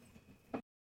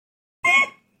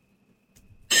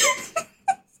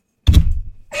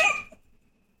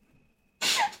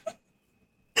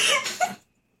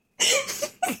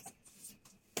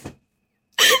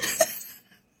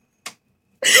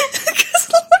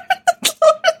 Because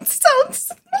Lauren sounds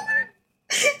similar.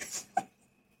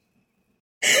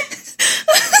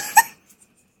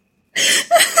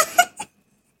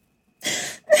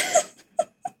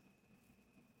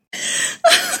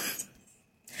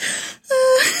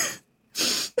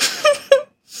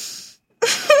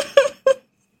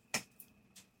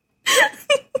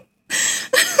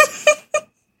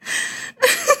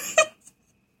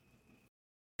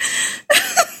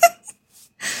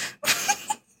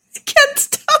 Can't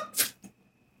stop.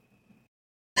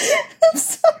 I'm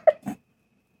sorry.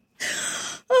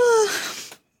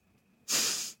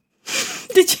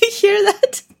 Did you hear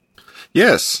that?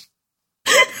 Yes.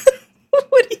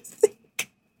 What do you think?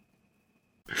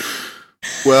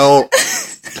 Well,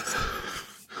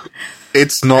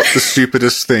 it's not the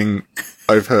stupidest thing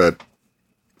I've heard.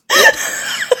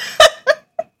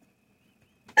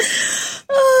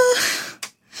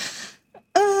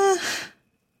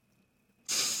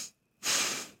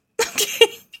 Okay.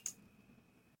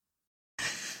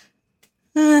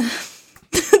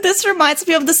 This reminds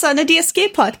me of the Sanity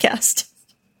Escape podcast.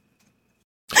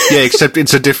 Yeah, except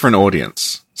it's a different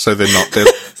audience. So they're not...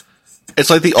 It's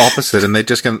like the opposite, and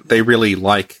they really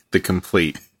like the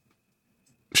complete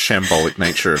shambolic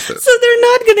nature of it. So they're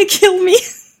not gonna kill me.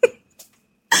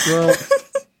 Well,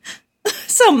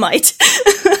 Some might.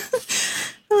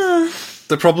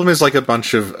 the problem is like a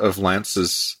bunch of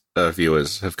Lance's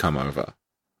viewers have come over.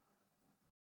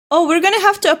 Oh, we're gonna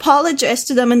have to apologize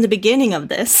to them in the beginning of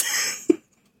this.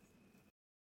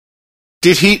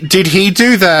 Did he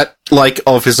do that like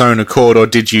of his own accord, or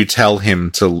did you tell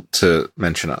him to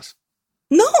mention us?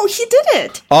 No, he did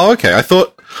it. Oh, okay. I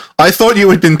thought you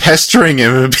had been pestering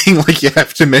him and being like, you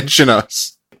have to mention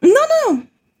us.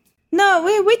 No,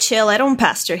 we chill. I don't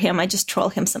pester him. I just troll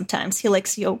him sometimes. He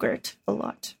likes yogurt a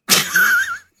lot.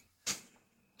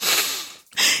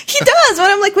 He does.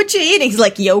 When I'm like, what you eating? He's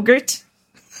like, yogurt.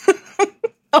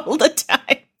 All the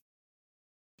time.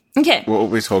 Okay. What were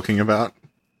we talking about?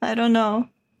 I don't know.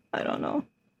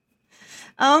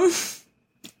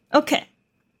 Okay.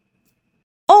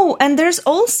 Oh, and there's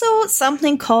also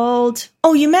something called...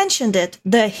 Oh, you mentioned it.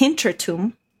 The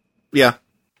Hintertomb. Yeah.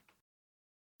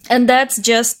 And that's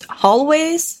just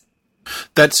hallways?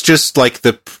 That's just like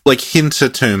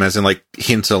Hintertomb, as in like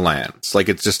hinterlands. Like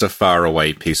it's just a far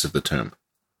away piece of the tomb.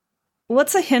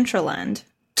 What's a hinterland?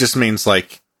 Just means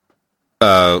like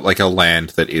a land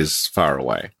that is far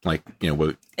away. Like, you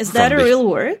know, is that a real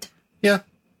word? Yeah.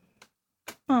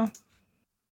 Oh.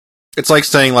 It's like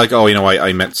saying like, oh, you know,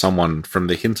 I met someone from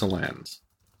the hinterlands.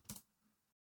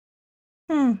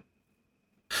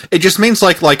 It just means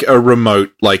like a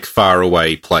remote, like far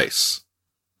away place.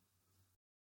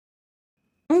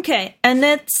 Okay, and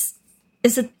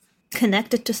is it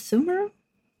connected to Pthumeru?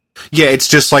 Yeah, it's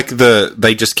just like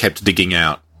they just kept digging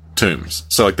out tombs.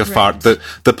 So like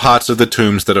the parts of the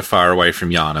tombs that are far away from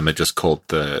Yharnam are just called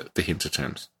the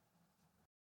Hintertombs.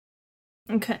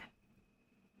 Okay.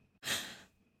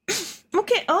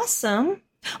 Okay, awesome.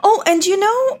 Oh, and you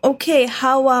know, okay,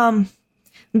 how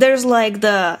there's like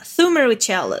the Pthumeru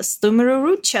chalice, Pthumeru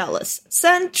root chalice,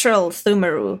 central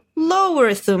Pthumeru,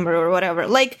 lower Pthumeru, or whatever.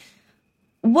 Like,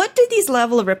 what do these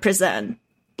levels represent,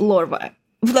 lore-wise?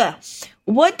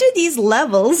 What do these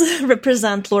levels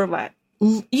represent, lore-wise?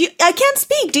 I can't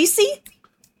speak. Do you see?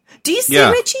 Do you see,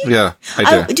 Richie? Yeah,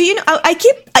 I do. Do you know? I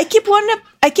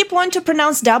keep wanting to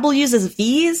pronounce W's as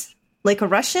V's, like a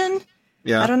Russian.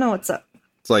 Yeah, I don't know what's up.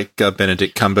 It's like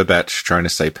Benedict Cumberbatch trying to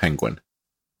say penguin.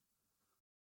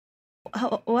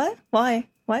 What? Why?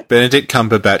 What? Benedict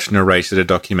Cumberbatch narrated a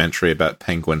documentary about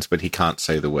penguins, but he can't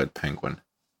say the word penguin.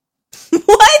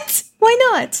 What? Why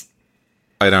not?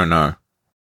 I don't know.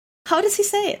 How does he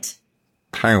say it?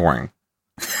 Penguin.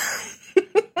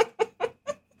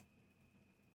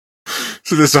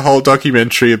 So there's a whole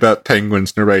documentary about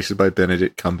penguins narrated by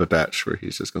Benedict Cumberbatch where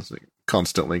he's just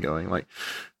constantly going like,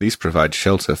 these provide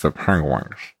shelter for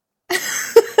penguins.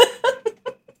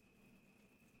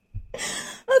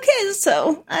 Okay,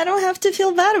 so I don't have to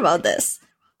feel bad about this.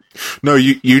 No,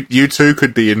 you too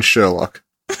could be in Sherlock.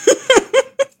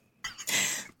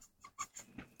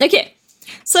 Okay,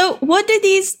 so what do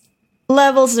these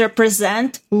levels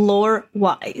represent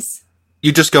lore-wise?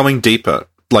 You're just going deeper,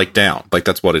 like down. Like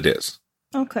that's what it is.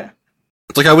 Okay.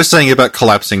 It's like I was saying about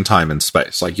collapsing time and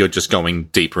space. Like, you're just going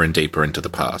deeper and deeper into the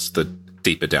past, the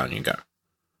deeper down you go.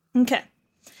 Okay.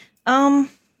 And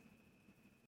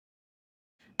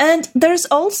there's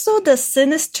also the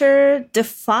sinister,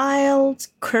 defiled,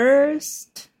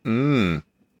 cursed. Mm.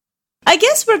 I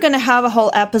guess we're going to have a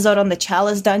whole episode on the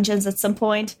Chalice dungeons at some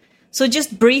point. So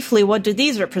just briefly, what do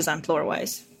these represent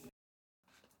lore-wise?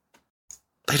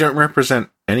 They don't represent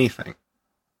anything.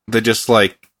 They're just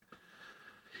like...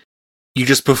 You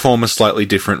just perform a slightly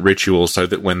different ritual so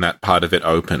that when that part of it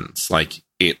opens, like,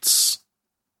 it's...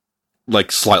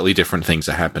 like, slightly different things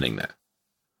are happening there.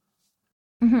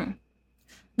 Mm-hmm.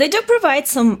 They do provide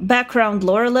some background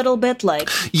lore a little bit, like...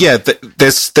 Yeah,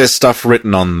 there's stuff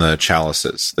written on the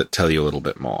chalices that tell you a little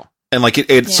bit more. And, like,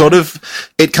 it sort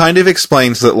of... It kind of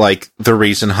explains that, like, the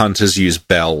reason hunters use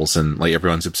bells and, like,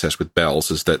 everyone's obsessed with bells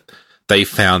is that they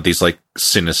found these, like,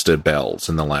 sinister bells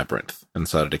in the labyrinth and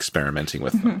started experimenting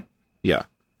with them. Yeah.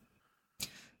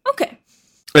 Okay.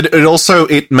 It also...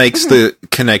 It makes the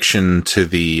connection to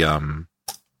the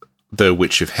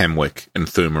Witch of Hemwick and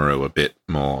Pthumeru a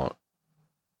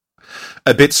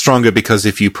bit stronger, because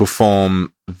if you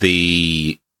perform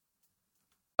the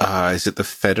is it the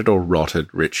fetid or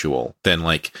rotted ritual, then,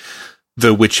 like,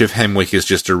 the Witch of Hemwick is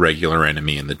just a regular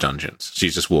enemy in the dungeons.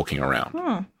 She's just walking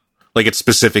around. Like, it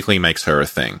specifically makes her a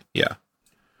thing. Yeah.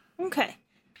 Okay.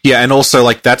 Yeah, and also,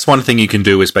 like, that's one thing you can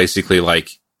do is basically,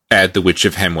 like, add the Witch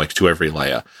of Hemwick to every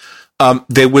layer.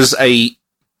 There was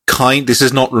this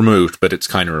is not removed, but it's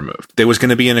kind of removed. There was going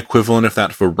to be an equivalent of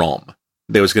that for Rom.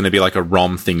 There was going to be, like, a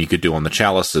ROM thing you could do on the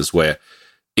chalices where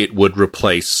it would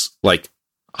replace, like,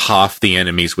 half the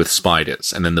enemies with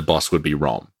spiders, and then the boss would be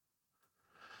ROM.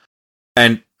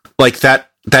 And, like,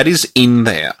 that is in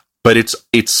there, but it's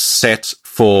set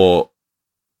for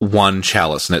one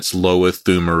chalice, and it's Lower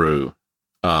Pthumeru.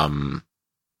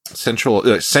 Central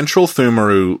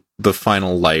Pthumeru, the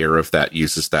final layer of that,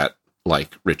 uses that,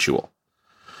 like, ritual.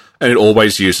 And it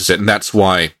always uses it, and that's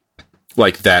why...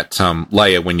 like, that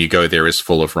layer, when you go there, is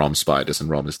full of Rom spiders, and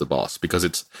Rom is the boss, because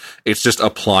it's just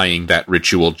applying that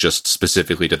ritual just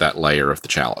specifically to that layer of the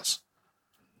chalice.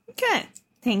 Okay,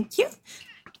 thank you.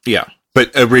 Yeah,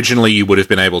 but originally you would have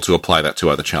been able to apply that to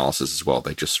other chalices as well.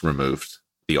 They just removed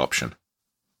the option.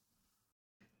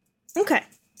 Okay,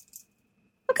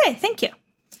 thank you.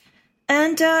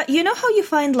 And you know how you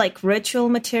find, like, ritual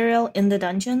material in the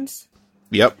dungeons?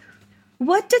 Yep.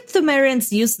 What did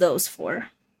Pthumerians use those for?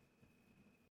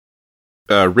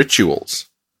 Rituals.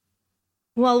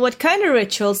 Well, what kind of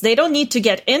rituals? They don't need to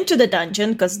get into the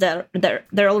dungeon because they're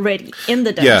already in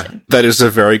the dungeon. Yeah, that is a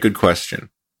very good question,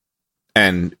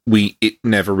 and it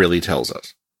never really tells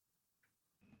us.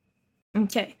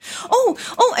 Okay.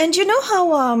 Oh, and you know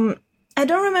how I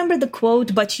don't remember the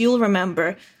quote, but you'll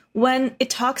remember when it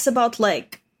talks about,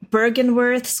 like,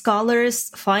 Bergenworth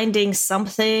scholars finding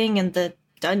something in the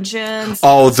dungeons.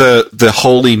 Oh, the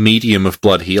holy medium of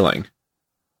blood healing.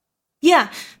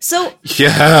 Yeah. So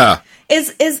yeah,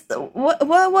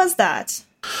 what was that?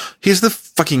 Here's the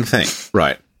fucking thing,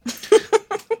 right?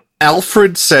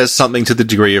 Alfred says something to the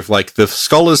degree of, like, the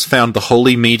scholars found the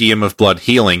holy medium of blood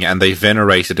healing and they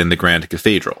venerate it in the Grand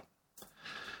Cathedral.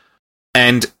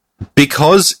 And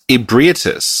because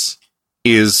Ebrietas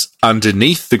is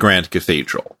underneath the Grand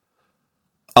Cathedral,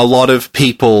 a lot of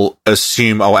people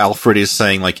assume, Alfred is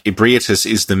saying, like, Ebrietas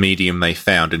is the medium they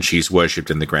found and she's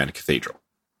worshipped in the Grand Cathedral.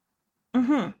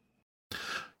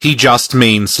 He just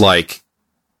means, like,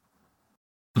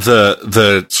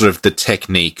 the sort of the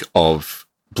technique of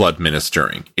blood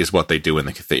ministering is what they do in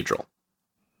the cathedral.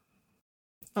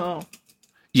 Oh.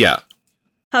 Yeah.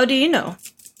 How do you know?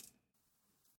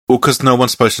 Well, because no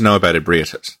one's supposed to know about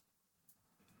Ebrietas.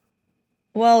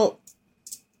 Well,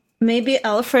 maybe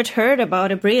Alfred heard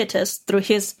about Ebrietas through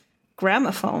his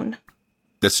gramophone.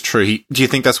 That's true. Do you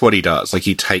think that's what he does? Like,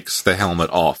 he takes the helmet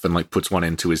off and, like, puts one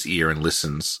into his ear and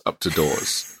listens up to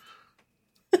doors.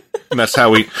 And that's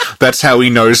how he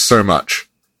knows so much.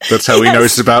 That's how he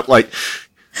knows about, like,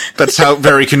 that's how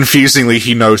very confusingly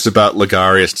he knows about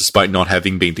Ligarius despite not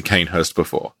having been to Canehurst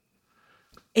before.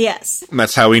 Yes. And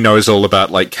that's how he knows all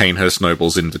about, like, Canehurst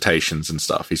nobles' invitations and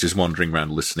stuff. He's just wandering around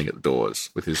listening at the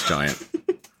doors with his giant...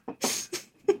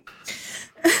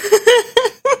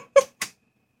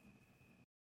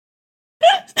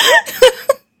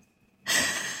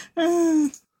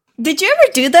 Did you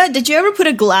ever do that? Did you ever put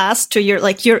a glass to your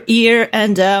ear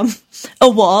and a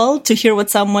wall to hear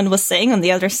what someone was saying on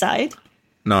the other side?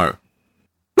 No.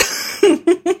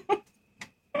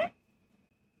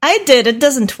 I did. It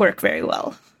doesn't work very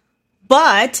well.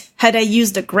 But had I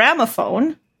used a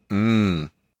gramophone... Too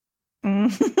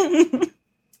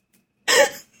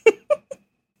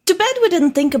bad we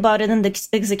didn't think about it in the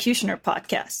Executioner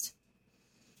podcast.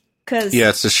 Because yeah,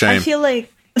 it's a shame. I feel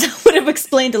like that would have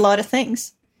explained a lot of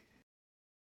things.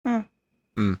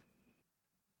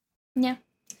 Yeah.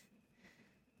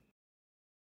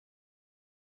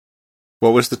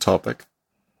 What was the topic?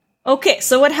 Okay,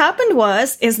 so what happened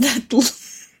is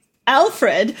that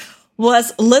Alfred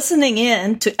was listening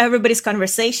in to everybody's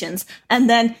conversations, and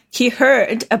then he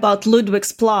heard about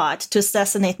Ludwig's plot to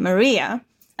assassinate Maria,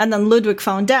 and then Ludwig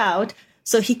found out,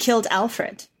 so he killed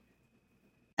Alfred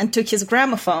and took his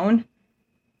gramophone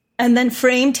and then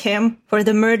framed him for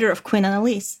the murder of Queen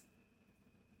Annalise.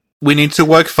 We need to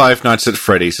work Five Nights at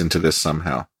Freddy's into this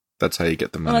somehow. That's how you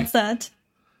get the money. What's that?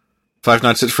 Five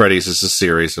Nights at Freddy's is a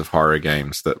series of horror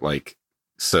games that, like,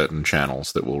 certain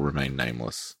channels that will remain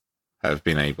nameless have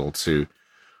been able to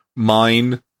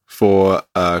mine for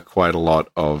quite a lot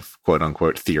of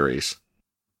quote-unquote theories.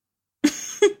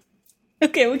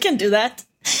 Okay, we can do that.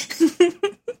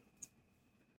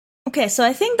 Okay, so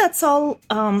I think that's all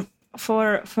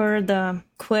for the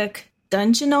quick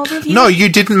dungeon overview. No, you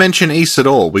didn't mention Ys at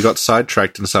all. We got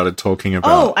sidetracked and started talking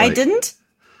about... Oh, I didn't?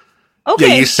 Okay,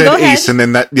 yeah, you said Ys, and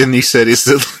then you said,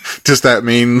 does that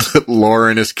mean that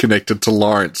Lauren is connected to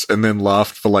Lawrence? And then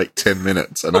laughed for like 10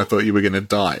 minutes, and I thought you were going to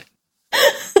die.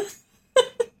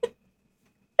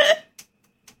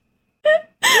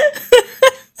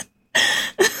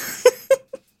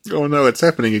 Oh no, it's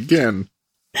happening again.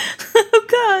 Oh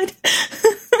god.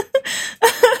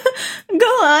 Go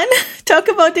on, talk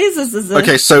about Ys.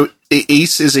 Okay, so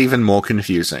Ys is even more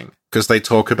confusing, because they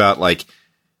talk about, like,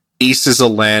 Ys is a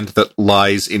land that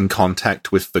lies in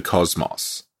contact with the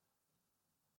cosmos.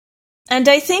 And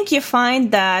I think you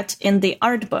find that in the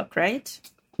art book, right?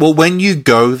 Well, when you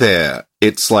go there,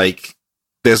 it's like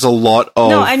there's a lot of...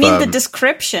 No, I mean the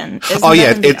description. Oh,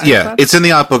 yeah, it's in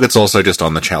the art book. It's also just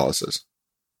on the chalices.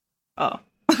 Oh,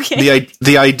 okay.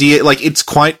 The idea, like, it's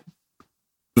quite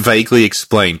vaguely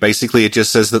explained. Basically, it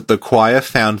just says that the choir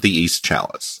found the Ys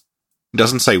chalice. It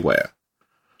doesn't say where,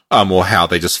 or how.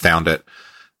 They just found it.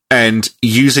 And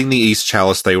using the Ys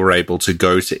chalice, they were able to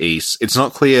go to Ys. It's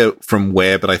not clear from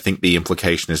where, but I think the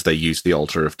implication is they used the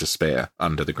Altar of Despair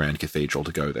under the Grand Cathedral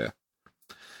to go there.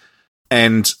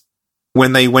 And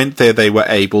when they went there, they were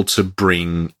able to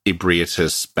bring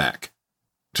Ebrietas back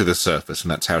to the surface,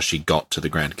 and that's how she got to the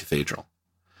Grand Cathedral.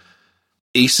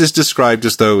 Ys is described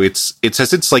as though it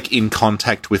says it's like in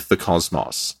contact with the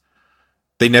cosmos.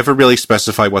 They never really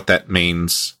specify what that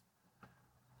means.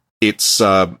 It's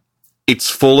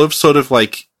full of sort of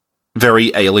like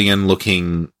very alien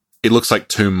looking. It looks like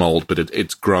tomb mold, but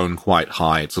it's grown quite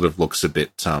high. It sort of looks a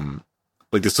bit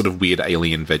like this sort of weird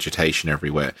alien vegetation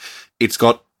everywhere. It's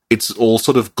all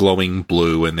sort of glowing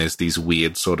blue, and there's these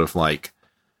weird sort of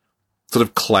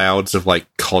clouds of like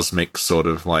cosmic sort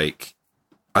of like,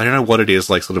 I don't know what it is,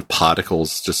 like sort of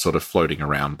particles just sort of floating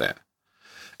around there.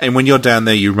 And when you're down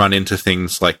there, you run into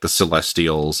things like the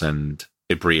Celestials and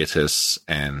Ebrietas,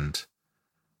 and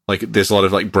like there's a lot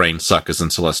of like brain suckers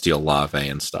and celestial larvae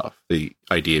and stuff. The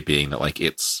idea being that like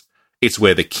it's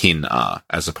where the kin are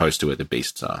as opposed to where the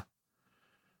beasts are.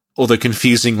 Although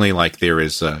confusingly, like there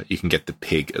is you can get the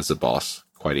pig as a boss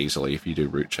quite easily if you do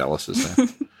root chalices there.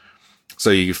 So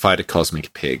you fight a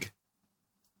cosmic pig.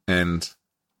 And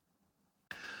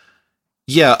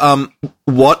yeah,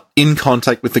 what in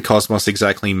contact with the cosmos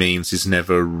exactly means is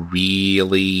never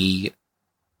really...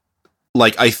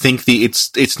 Like, I think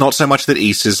it's not so much that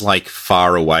Ys is, like,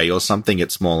 far away or something.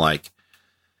 It's more like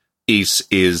Ys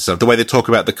is... the way they talk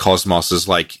about the cosmos is,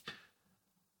 like,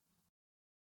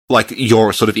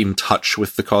 you're sort of in touch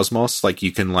with the cosmos. Like,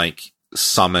 you can, like,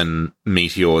 summon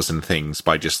meteors and things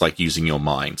by just, like, using your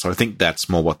mind. So I think that's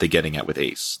more what they're getting at with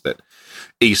Ys. That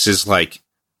Ys is, like...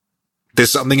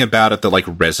 There's something about it that, like,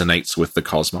 resonates with the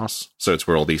cosmos. So it's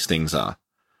where all these things are.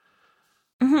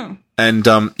 Mm-hmm. And,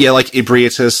 yeah, like,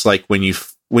 Ebrietas, like, when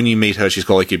you meet her, she's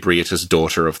called, like, Ebrietas,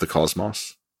 daughter of the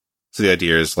cosmos. So the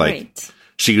idea is, like, right.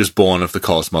 She was born of the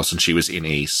cosmos and she was in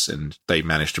Ys, and they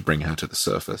managed to bring her to the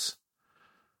surface.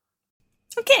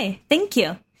 Okay, thank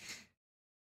you.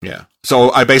 Yeah.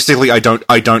 So I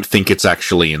don't think it's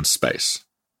actually in space.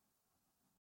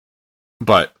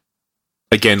 But,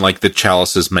 again, like, the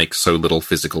chalices make so little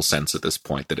physical sense at this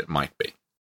point that it might be.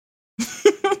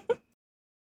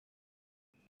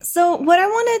 So what I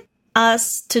wanted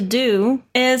us to do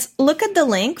is look at the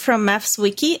link from Math's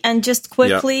Wiki and just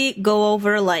quickly go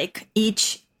over like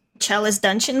each chalice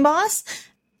dungeon boss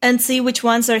and see which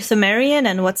ones are Pthumerian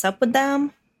and what's up with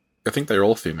them. I think they're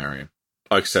all Pthumerian.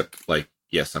 Oh, except, like,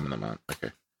 some of them aren't.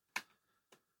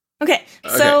 Okay.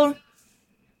 So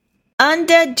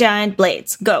Undead Giant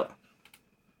Blades, go.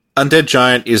 Undead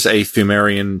Giant is a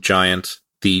Pthumerian giant.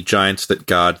 The giants that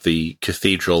guard the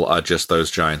cathedral are just those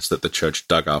giants that the church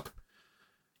dug up.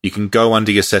 You can go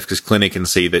under Yosefka's clinic and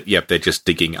see that, yep, they're just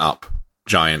digging up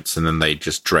giants, and then they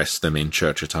just dress them in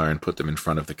church attire and put them in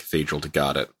front of the cathedral to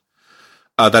guard it.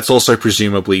 That's also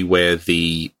presumably where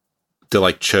the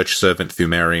like church servant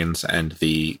Pthumerians and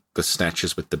the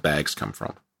snatchers with the bags come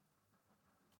from.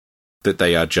 That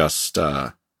they are just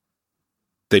they're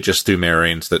just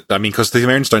Pthumerians because the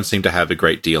Pthumerians don't seem to have a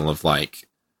great deal of like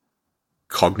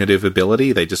cognitive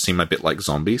ability. They just seem a bit like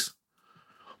zombies.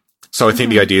 So I think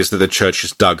the idea is that the church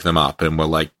just dug them up and were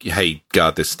like, hey,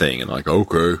 guard this thing, and like,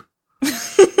 okay.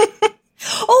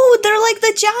 Oh, they're like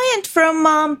the giant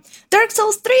from Dark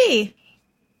Souls 3.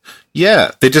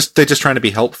 Yeah, they're just trying to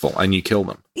be helpful, and you kill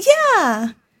them. Yeah.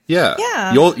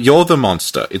 Yeah. You're the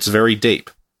monster. It's very deep.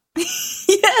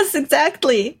 Yes,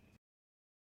 exactly.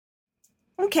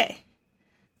 Okay.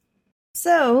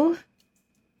 So.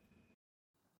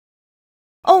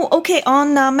 Oh, okay.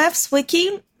 On Mav's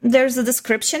wiki, there's a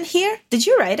description here. Did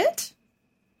you write it?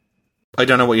 I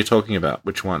don't know what you're talking about.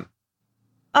 Which one?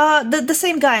 The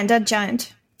same guy, Undead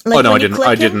Giant. Like, oh no, I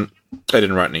didn't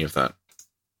write any of that.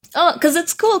 Oh, because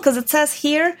it's cool, because it says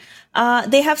here,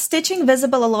 they have stitching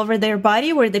visible all over their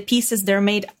body where the pieces they're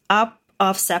made up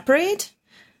of separate.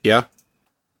 Yeah.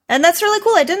 And that's really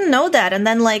cool. I didn't know that. And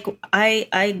then, like,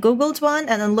 I Googled one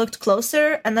and then looked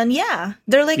closer, and then,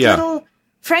 they're like little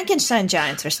Frankenstein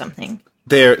giants or something.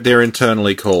 They're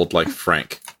internally called, like,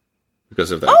 Frank,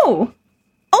 because of that. Oh,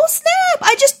 snap!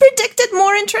 I just predicted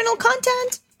more internal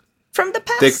content from the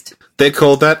past. They're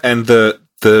called that, and the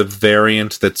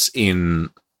variant that's in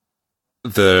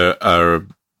the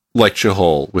lecture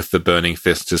hall with the burning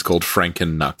fists is called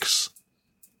Franken-Nux.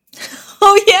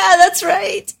 Oh yeah, that's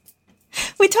right.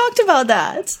 We talked about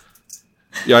that.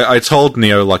 Yeah, I told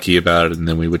Neo Lucky about it, and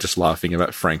then we were just laughing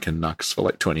about Franken-Nux for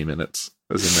like 20 minutes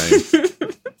as a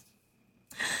name.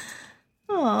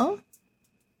 Aw.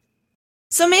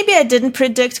 So maybe I didn't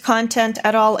predict content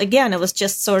at all again. It was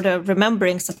just sort of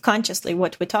remembering subconsciously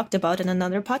what we talked about in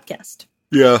another podcast.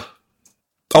 Yeah.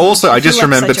 Oh, also, I just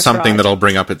remembered something fraud. that I'll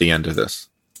bring up at the end of this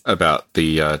about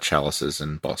the chalices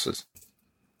and bosses.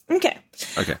 Okay.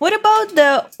 What about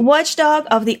the watchdog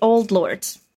of the old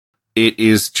lords? It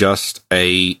is just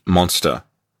a monster.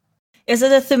 Is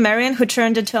it a Pthumerian who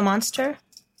turned into a monster?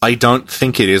 I don't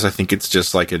think it is. I think it's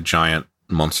just like a giant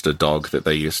monster dog that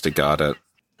they used to guard it.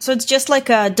 So it's just like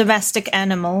a domestic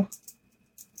animal.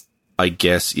 I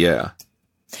guess, yeah.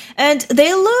 And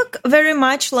they look very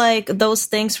much like those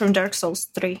things from Dark Souls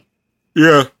 3.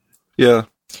 Yeah. Yeah.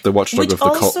 The watchdog Which of the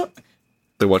also...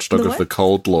 the watchdog of the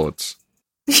cold lords.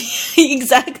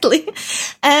 Exactly.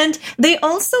 And they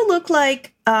also look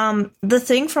like the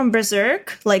thing from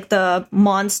Berserk, like the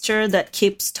monster that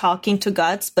keeps talking to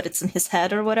Guts, but it's in his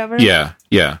head or whatever. Yeah,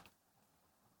 yeah.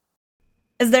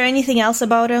 Is there anything else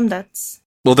about him that's...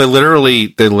 Well, they're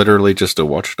literally just a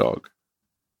watchdog.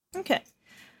 Okay.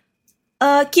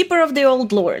 Keeper of the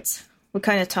Old Lords. We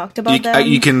kind of talked about that.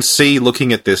 You can see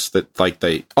looking at this that like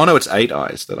they... Oh no, it's 8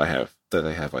 eyes that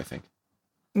they have, I think.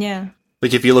 Yeah.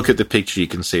 Like if you look at the picture, you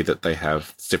can see that they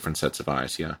have different sets of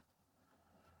eyes, yeah.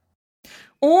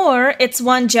 Or it's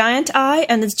one giant eye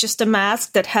and it's just a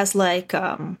mask that has like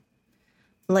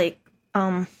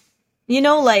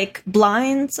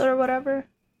blinds or whatever.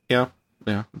 Yeah,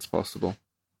 it's possible.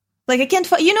 Like I can't,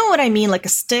 you know what I mean? Like a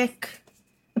stick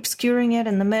obscuring it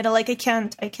in the middle. Like I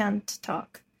can't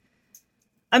talk.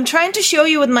 I'm trying to show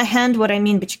you with my hand what I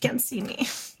mean, but you can't see me.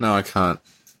 No, I can't.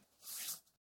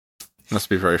 Must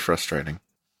be very frustrating.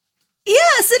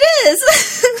 Yes, it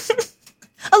is.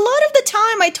 A lot of the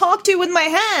time I talk to you with my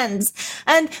hands,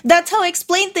 and that's how I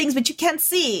explain things, but you can't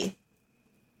see.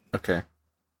 Okay.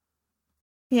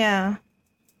 Yeah.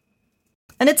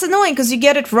 And it's annoying because you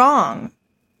get it wrong.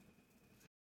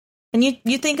 And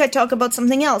you think I talk about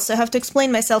something else, so I have to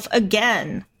explain myself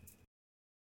again.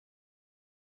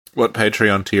 What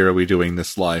Patreon tier are we doing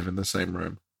this live in the same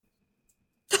room?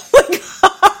 Oh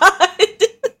my god!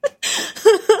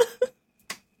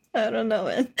 I don't know,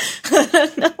 man. I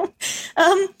don't know.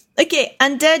 Okay,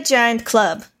 Undead Giant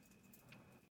Club.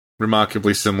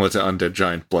 Remarkably similar to Undead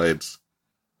Giant Blades.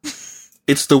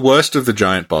 It's the worst of the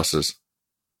giant bosses.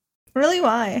 Really,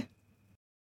 why?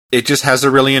 It just has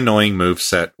a really annoying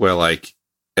moveset where, like,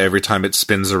 every time it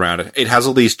spins around, it has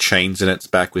all these chains in its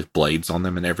back with blades on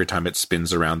them, and every time it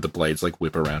spins around, the blades, like,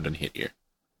 whip around and hit you.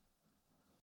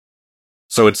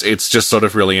 So it's just sort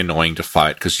of really annoying to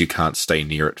fight because you can't stay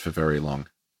near it for very long.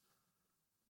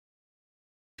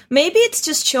 Maybe it's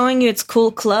just showing you its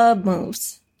cool club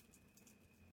moves.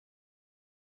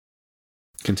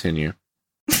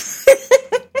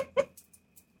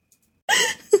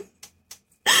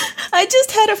 I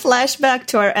just had a flashback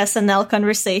to our SNL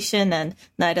conversation and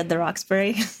Night at the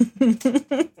Roxbury.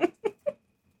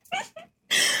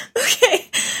 Okay.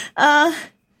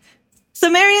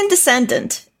 Pthumerian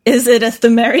descendant. Is it a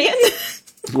Pthumerian?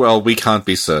 Well, we can't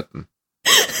be certain.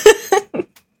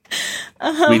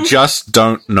 We just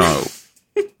don't know.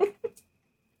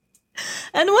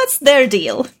 And what's their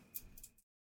deal?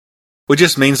 It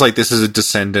just means like this is a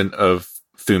descendant of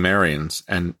Pthumerians,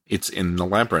 and it's in the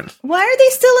labyrinth. Why are they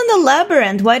still in the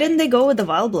labyrinth? Why didn't they go with the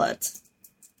Wild-Bloods?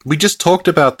 We just talked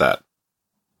about that.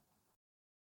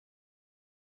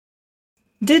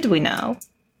 Did we now?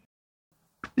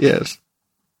 Yes.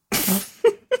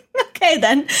 Okay,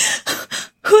 then.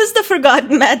 Who's the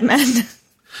forgotten madman?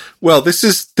 Well, this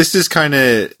is kind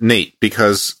of neat,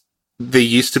 because there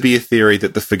used to be a theory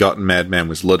that the forgotten madman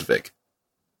was Ludwig.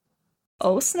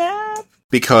 Oh, snap.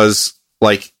 Because,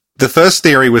 like, the first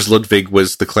theory was Ludwig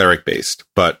was the cleric beast,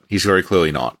 but he's very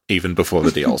clearly not, even before the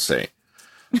DLC.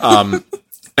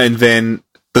 And then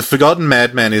the Forgotten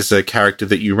Madman is a character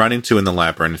that you run into in the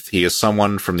labyrinth. He is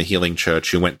someone from the Healing Church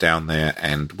who went down there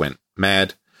and went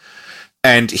mad.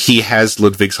 And he has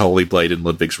Ludwig's Holy Blade and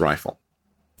Ludwig's rifle.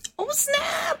 Oh,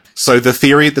 snap! So the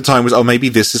theory at the time was, oh, maybe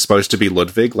this is supposed to be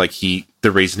Ludwig. Like, the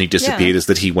reason he disappeared is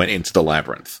that he went into the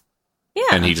labyrinth. Yeah.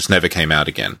 And he just never came out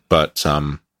again. But,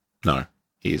 no,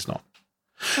 he is not.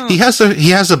 He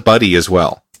has a buddy as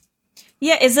well.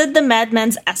 Yeah, is it the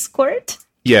madman's escort?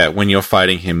 Yeah, when you're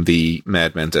fighting him, the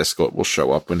madman's escort will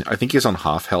show up. When I think he's on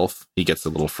half health, he gets a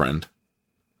little friend.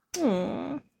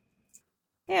 Hmm.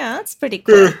 Yeah, that's pretty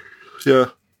cool. Yeah.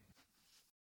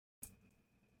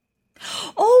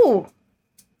 Oh!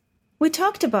 We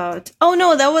talked about... Oh,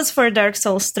 no, that was for Dark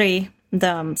Souls 3.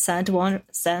 The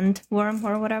sandworm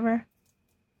or whatever.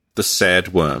 The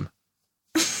sad worm.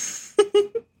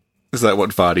 Is that what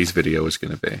Vardy's video is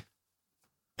going to be?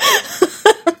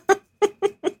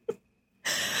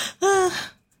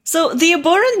 So the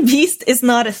abhorrent beast is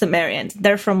not a Pthumerian.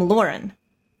 They're from Lauren.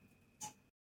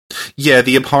 Yeah,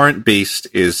 the abhorrent beast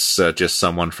is just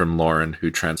someone from Lauren who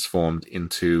transformed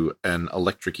into an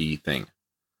electric-y thing.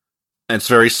 And it's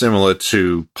very similar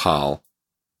to Pal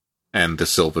and the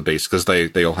silver beast, because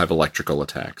they all have electrical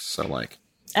attacks. So, like,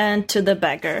 And to the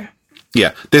beggar.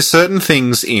 yeah, there's certain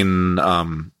things in...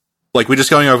 like, we're just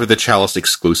going over the Chalice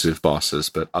exclusive bosses,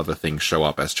 but other things show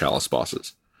up as Chalice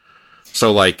bosses.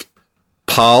 So, like,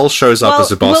 Pal shows up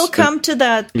as a boss. We'll come to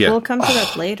that. Yeah. We'll come to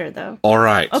that later, though. All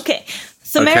right. Okay.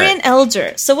 Pthumerian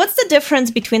Elder. So what's the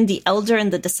difference between the Elder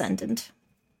and the Descendant?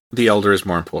 The Elder is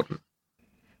more important.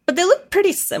 But they look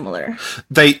pretty similar.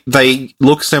 They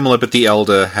look similar, but the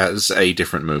Elder has a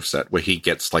different moveset, where he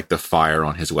gets, like, the fire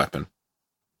on his weapon.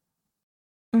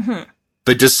 Mm-hmm.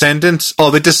 The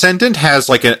Descendant has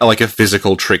like a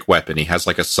physical trick weapon. He has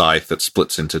like a scythe that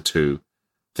splits into two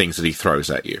things that he throws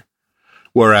at you.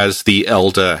 Whereas the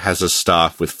Elder has a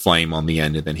staff with flame on the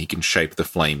end, and then he can shape the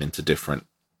flame into different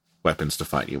weapons to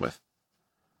fight you with.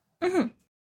 Mm-hmm.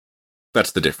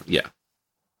 That's the difference. Yeah,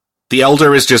 the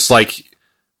Elder is just like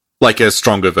a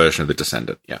stronger version of the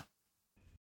Descendant. Yeah.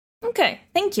 Okay,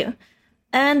 thank you.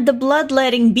 And the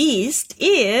bloodletting beast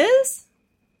is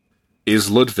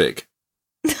Ludwig.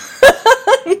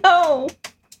 no.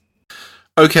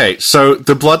 Okay, so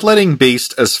the bloodletting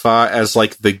beast, as far as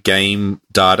like the game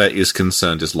data is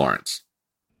concerned, is Lawrence.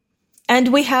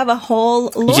 And we have a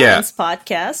whole Lawrence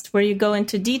podcast where you go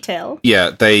into detail.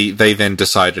 Yeah, they then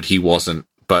decided he wasn't,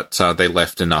 but they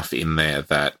left enough in there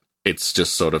that it's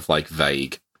just sort of like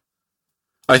vague.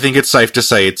 I think it's safe to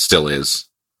say it still is.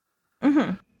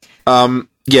 Mm-hmm.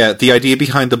 Yeah, the idea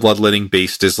behind the bloodletting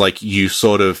beast is like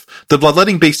the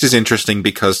bloodletting beast is interesting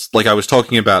because, like I was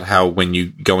talking about, how when you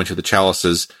go into the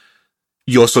chalices,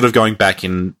 you're sort of going back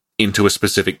into a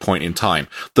specific point in time.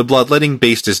 The bloodletting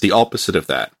beast is the opposite of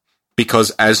that, because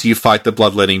as you fight the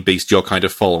bloodletting beast, you're kind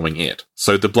of following it.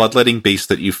 So the bloodletting beast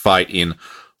that you fight in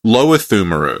Lower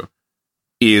Pthumeru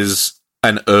is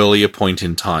an earlier point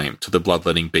in time to the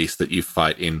bloodletting beast that you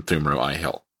fight in Pthumeru Eye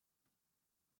Hill.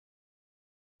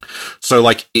 So,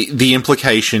 like, the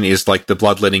implication is, like, the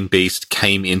bloodletting beast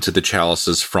came into the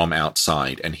chalices from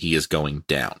outside, and he is going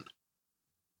down.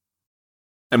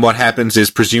 And what happens is,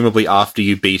 presumably after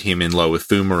you beat him in Lower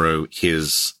Pthumeru,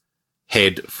 his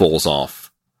head falls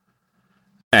off.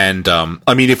 And,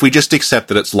 I mean, if we just accept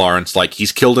that it's Lawrence, like,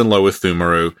 he's killed in Lower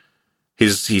Pthumeru,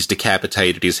 he's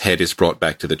decapitated, his head is brought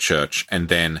back to the church, and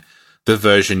then the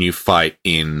version you fight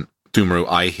in Pthumeru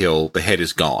Eye Hill, the head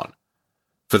is gone.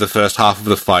 For the first half of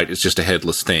the fight, it's just a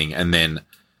headless thing, and then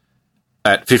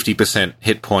at 50%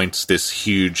 hit points, this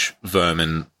huge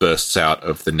vermin bursts out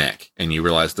of the neck, and you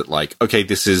realize that, like, okay,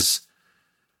 this is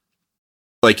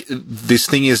like, this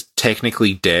thing is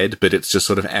technically dead, but it's just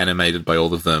sort of animated by all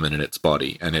the vermin in its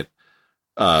body, and it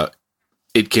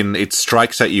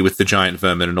strikes at you with the giant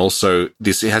vermin, and also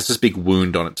it has this big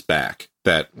wound on its back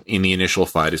that in the initial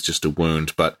fight is just a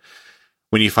wound, but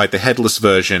when you fight the headless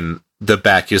version, the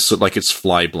back is sort of like it's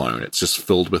fly blown. It's just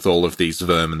filled with all of these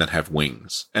vermin that have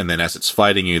wings, and then as it's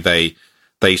fighting you, they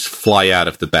fly out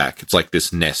of the back. It's like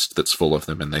this nest that's full of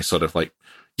them, and they sort of like,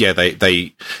 yeah,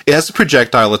 it has a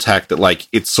projectile attack that, like,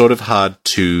 it's sort of hard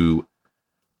to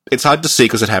see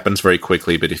because it happens very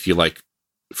quickly, but if you, like,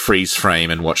 freeze frame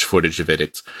and watch footage of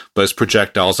it, those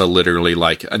projectiles are literally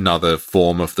like another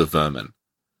form of the vermin.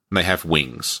 And they have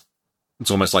wings.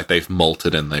 It's almost like they've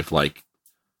molted and they've, like,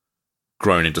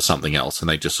 grown into something else, and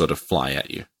they just sort of fly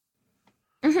at you.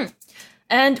 Mm-hmm.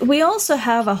 And we also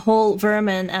have a whole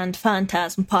Vermin and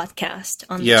Phantasm podcast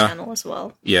on the channel as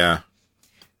well. Yeah.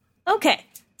 Okay,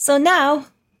 so now,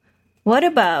 what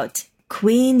about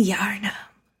Queen Yarnam?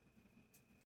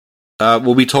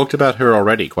 Well, we talked about her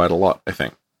already quite a lot, I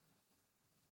think.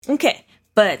 Okay,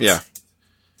 but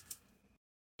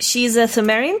she's a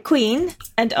Pthumerian queen,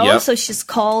 and also she's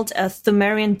called a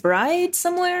Pthumerian bride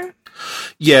somewhere.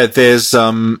 Yeah, there's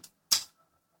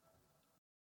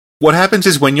what happens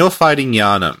is when you're fighting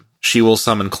Yarnam, she will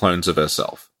summon clones of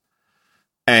herself.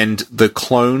 And the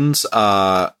clones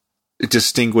are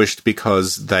distinguished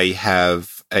because they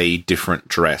have a different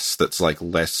dress that's, like,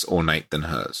 less ornate than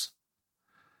hers.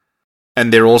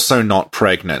 And they're also not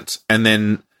pregnant. And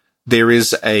then there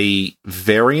is a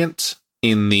variant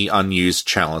in the unused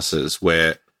chalices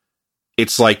where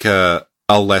it's like a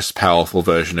less powerful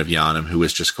version of Yarnam who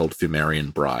is just called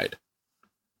Pthumerian Bride.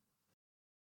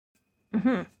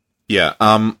 Mm-hmm. Yeah.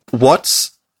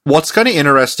 What's kind of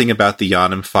interesting about the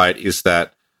Yarnam fight is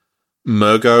that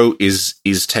Murgo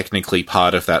is technically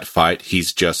part of that fight.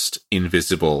 He's just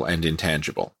invisible and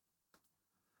intangible.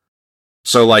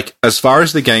 So, like, as far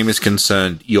as the game is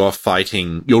concerned, you're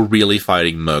really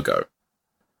fighting Murgo.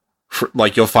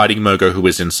 Like, you're fighting Murgo who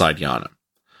is inside Yarnam.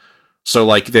 So,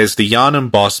 like, there's the Yarnam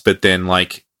boss, but then,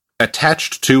 like,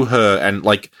 attached to her and,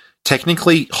 like,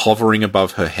 technically hovering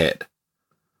above her head,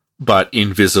 but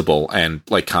invisible and,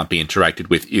 like, can't be interacted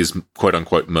with is,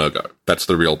 quote-unquote, Murgo. That's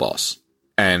the real boss.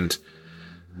 And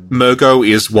Murgo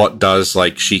is what does,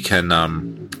 like, she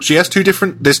can, she has two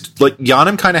different,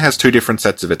 Yarnam kind of has two different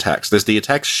sets of attacks. There's the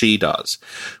attacks she does,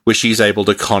 where she's able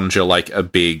to conjure, like, a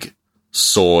big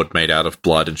sword made out of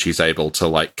blood, and she's able to,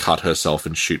 like, cut herself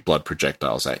and shoot blood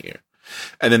projectiles at you.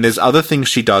 And then there's other things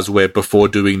she does where before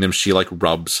doing them, she, like,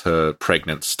 rubs her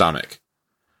pregnant stomach.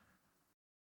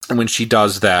 And when she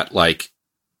does that, like,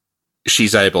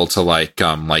 she's able to, like,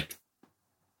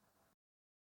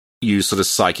 use sort of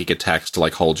psychic attacks to,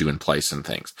 like, hold you in place and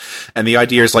things. And the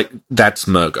idea is, like, that's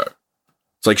Murgo.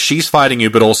 It's like she's fighting you,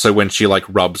 but also when she, like,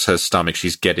 rubs her stomach,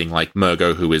 she's getting, like,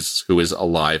 Murgo who is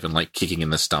alive and, like, kicking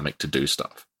in the stomach to do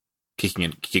stuff.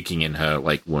 Kicking in her,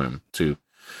 like, womb to...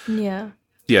 Yeah.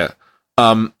 Yeah.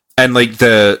 And, like,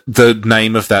 the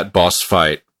name of that boss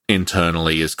fight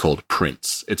internally is called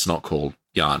Prince. It's not called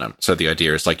Yarnam. So the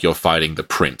idea is, like, you're fighting the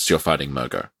Prince, you're fighting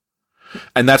Murgo.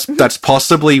 And that's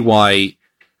possibly why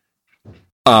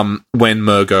when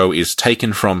Murgo is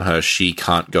taken from her, she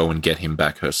can't go and get him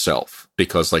back herself.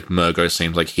 Because, like, Murgo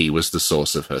seems like he was the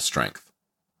source of her strength.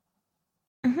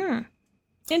 Mm-hmm.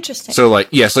 Interesting. So, like,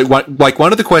 yeah, so,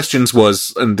 one of the questions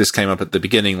was, and this came up at the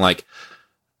beginning, like,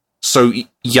 so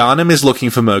Yarnam is looking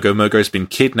for Murgo. Murgo's been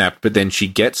kidnapped, but then she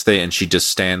gets there and she just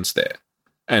stands there.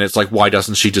 And it's like, why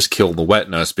doesn't she just kill the wet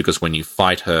nurse? Because when you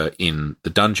fight her in the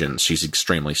dungeons, she's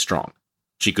extremely strong.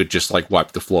 She could just, like,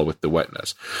 wipe the floor with the wet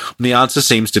nurse. And the answer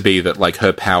seems to be that, like,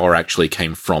 her power actually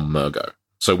came from Murgo.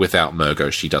 So without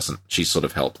Murgo, she's sort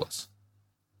of helpless.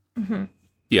 Mm-hmm.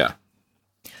 Yeah.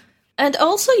 And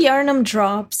also Yarnam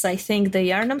drops, I think, the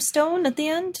Yarnam stone at the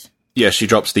end. Yeah, she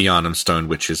drops the Yarnam stone,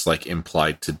 which is, like,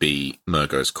 implied to be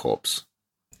Murgo's corpse.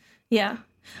 Yeah.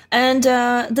 And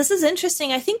this is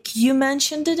interesting. I think you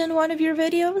mentioned it in one of your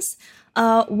videos,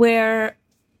 where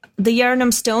the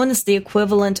Yarnam stone is the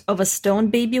equivalent of a stone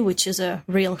baby, which is a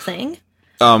real thing.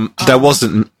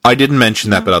 I didn't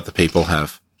mention that, but other people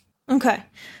have. Okay,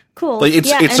 cool. Like,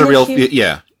 it's a real,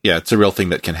 it's a real thing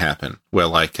that can happen, where,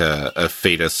 like, a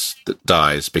fetus that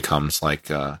dies becomes, like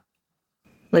a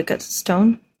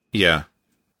stone? Yeah.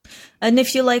 And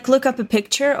if you, like, look up a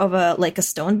picture of a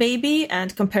stone baby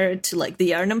and compare it to, like,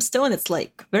 the Yarnam stone, it's,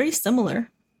 like, very similar.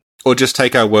 Or just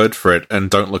take our word for it and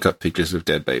don't look up pictures of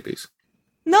dead babies.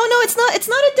 No, it's not. It's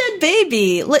not a dead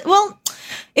baby. Well,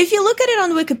 if you look at it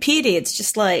on Wikipedia, it's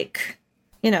just like,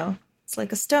 it's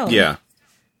like a stone. Yeah.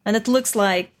 And it looks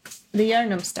like the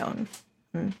Yarnam stone.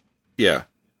 Yeah.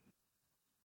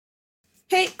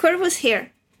 Hey, Corvo's here.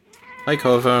 Hi,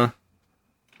 Corvo.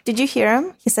 Did you hear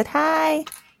him? He said hi.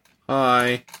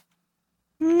 Hi.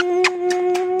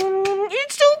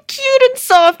 It's so cute and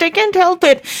soft. I can't help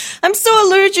it. I'm so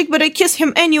allergic, but I kiss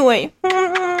him anyway.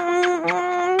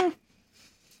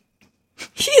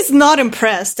 He's not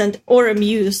impressed or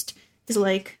amused. He's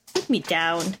like, put me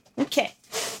down. Okay.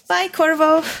 Bye,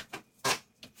 Corvo.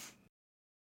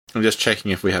 I'm just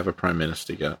checking if we have a prime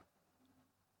minister yet.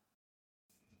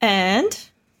 And?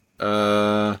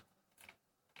 I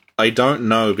don't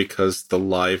know because the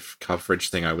live coverage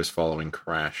thing I was following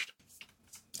crashed.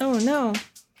 Oh, no.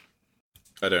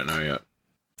 I don't know yet.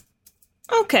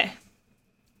 Okay.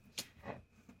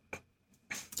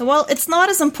 Well, it's not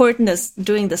as important as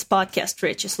doing this podcast,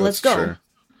 Rich, so let's go. True.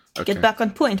 Okay. Get back on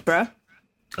point, bruh.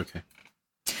 Okay.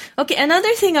 Okay,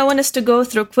 another thing I want us to go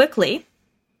through quickly,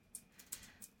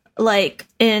 like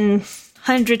in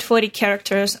 140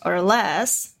 characters or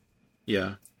less.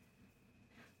 Yeah.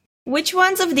 Which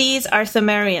ones of these are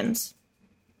Pthumerians?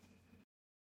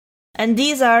 And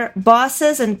these are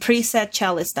bosses and preset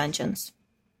chalice dungeons.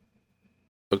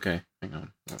 Okay, hang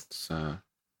on. Let's,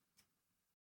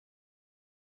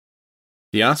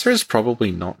 The answer is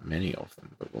probably not many of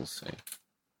them, but we'll see.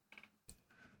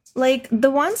 Like, the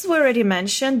ones we already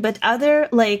mentioned, but other,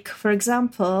 like, for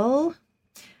example,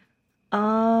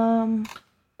 Rom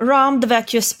the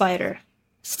Vacuous Spider.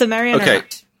 Pthumerian or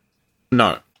not?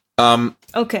 No.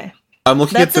 Okay. I'm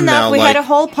looking That's at them enough. now, We like... had a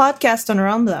whole podcast on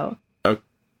Rom, though. Oh,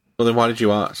 well, then why did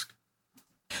you ask?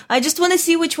 I just want to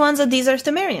see which ones of these are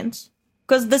Pthumerians.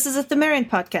 Because this is a Pthumerian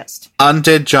podcast.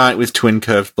 Undead Giant with twin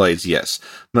curved blades, yes.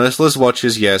 Merciless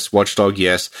Watchers, yes. Watchdog,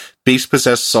 yes.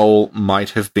 Beast-possessed soul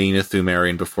might have been a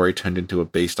Pthumerian before he turned into a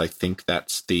beast. I think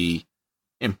that's the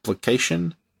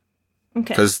implication.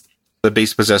 Okay. Because the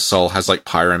beast-possessed soul has, like,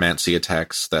 pyromancy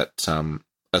attacks that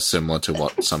are similar to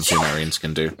what some Pthumerians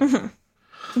can do. Mm-hmm.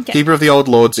 Okay. Keeper of the Old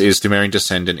Lords is Pthumerian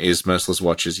Descendant, is Merciless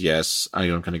Watchers, yes. I'm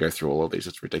not going to go through all of these,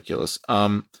 it's ridiculous.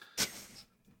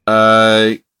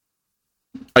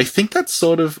 I think that's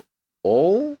sort of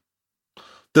all.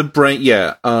 The brain,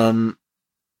 yeah.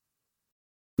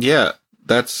 Yeah,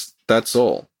 that's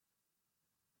all.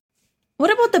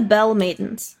 What about the Bell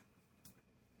Maidens?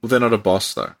 Well, they're not a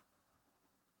boss though.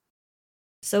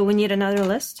 So we need another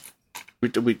list? We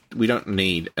don't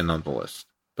need another list,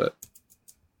 but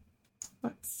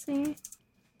Let's see.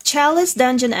 Chalice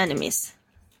Dungeon Enemies.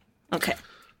 Okay.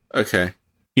 okay.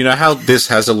 You know how this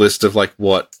has a list of like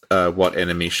what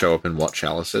enemies show up in what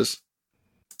chalices?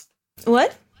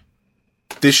 What?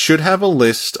 This should have a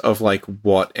list of like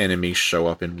what enemies show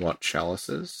up in what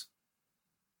chalices.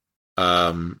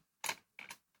 I'm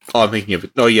thinking of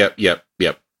it. Oh, yep. Yeah.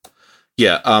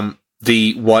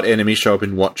 The what enemies show up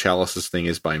in what chalices thing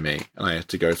is by me, and I have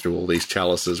to go through all these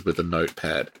chalices with a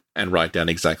notepad and write down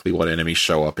exactly what enemies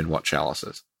show up in what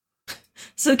chalices.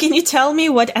 So can you tell me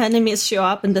what enemies show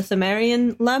up in the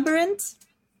Pthumerian labyrinth?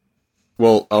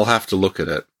 Well, I'll have to look at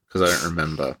it because I don't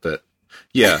remember, but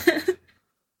yeah.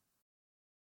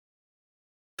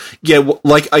 Yeah,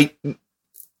 the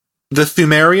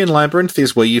Pthumerian labyrinth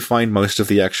is where you find most of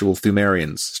the actual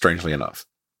Pthumerians, strangely enough.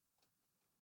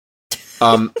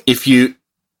 If you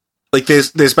like,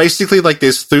 there's basically like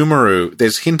there's Pthumeru,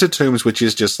 there's Hintertombs, which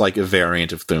is just like a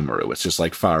variant of Pthumeru. It's just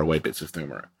like faraway bits of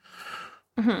Pthumeru.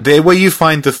 Mm-hmm. They're where you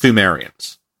find the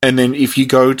Pthumerians, and then if you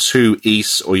go to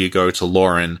Ys or you go to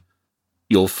Lauren,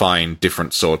 you'll find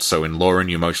different sorts. So in Lauren,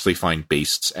 you mostly find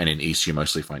beasts, and in Ys, you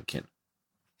mostly find kin.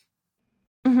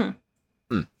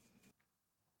 Mm-hmm. Mm.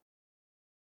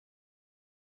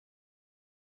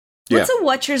 Yeah. What's a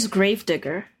Watcher's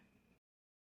Gravedigger?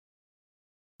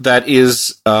 That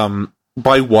is,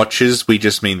 by Watchers, we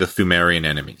just mean the Pthumerian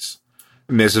enemies.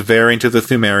 And there's a variant of the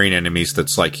Pthumerian enemies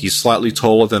that's like, he's slightly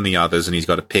taller than the others and he's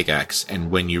got a pickaxe, and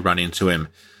when you run into him,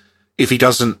 if he's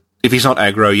not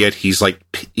aggro yet,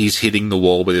 he's hitting the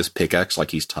wall with his pickaxe like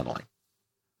he's tunneling.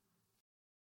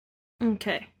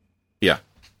 Okay. Yeah.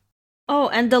 Oh,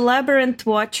 and the Labyrinth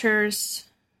Watchers...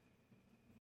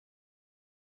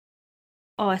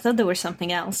 Oh, I thought there was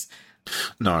something else.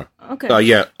 No. Okay.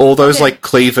 Yeah, all those like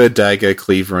Cleaver, Dagger,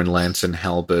 Cleaver and Lance and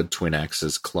Halberd, Twin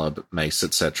Axes, Club, Mace,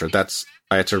 etc.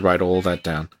 I had to write all that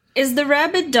down. Is the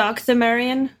Rabid Dog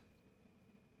Pthumerian?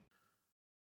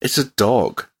 It's a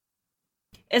dog.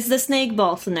 Is the Snake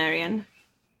Ball Pthumerian?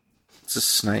 It's a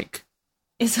snake.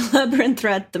 Is the Labyrinth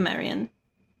Rat Pthumerian?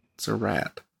 It's a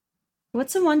rat.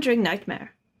 What's a Wandering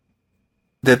Nightmare?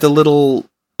 They're the little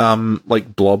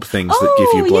like blob things that give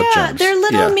you blood gems. They're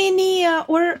little mini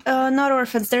not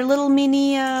orphans. They're little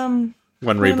mini One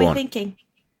what Reborn. am I thinking?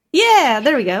 Yeah,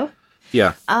 there we go.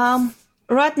 Yeah.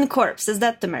 Rotten Corpse, is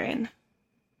that Pthumerian?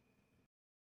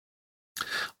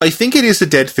 I think it is a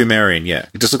dead Pthumerian, yeah.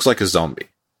 It just looks like a zombie.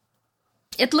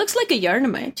 It looks like a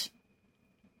Yarnamite.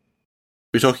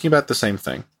 We're talking about the same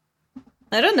thing.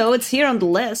 I don't know, it's here on the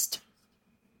list.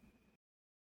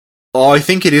 Oh, I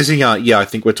think it is a yarn. Yeah, I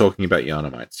think we're talking about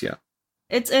Yarnamites, yeah.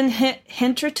 It's in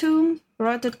Hintertomb?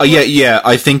 Oh, yeah,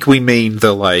 I think we mean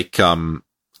the, like,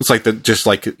 it's like just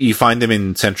like, you find them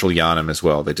in central Yarnam as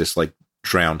well. They're just, like,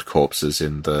 drowned corpses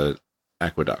in the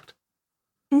aqueduct.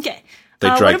 Okay.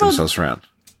 They drag themselves around.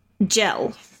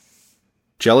 Gel.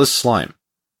 Gel is slime.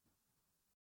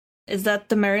 Is that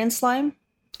the Marian slime?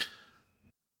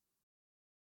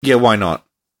 Yeah, why not?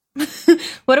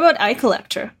 What about Eye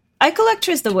Collector? Eye Collector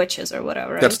is the witches or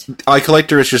whatever, right? Eye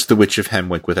Collector is just the Witch of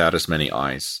Hemwick without as many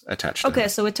eyes attached to her. Okay,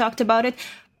 so we talked about it.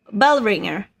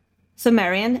 Bellringer,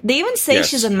 Pthumerian. They even say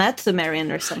she's a mad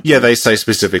Pthumerian or something. Yeah, they say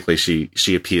specifically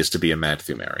she appears to be a mad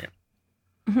Pthumerian.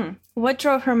 Mm-hmm. What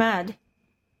drove her mad?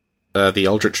 The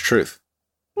Eldritch Truth.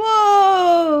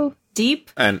 Whoa! Deep.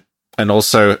 And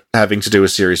also having to do a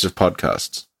series of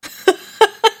podcasts.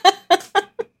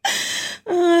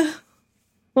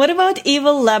 What about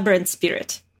Evil Labyrinth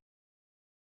Spirit?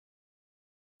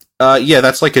 Yeah,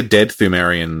 that's like a dead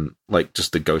Pthumerian, like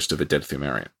just the ghost of a dead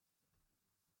Pthumerian.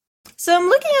 So I'm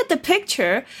looking at the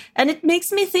picture, and it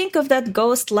makes me think of that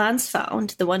ghost Lance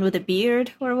found, the one with the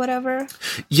beard or whatever.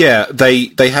 Yeah, they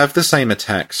have the same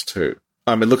attacks too.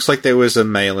 It looks like there was a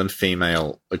male and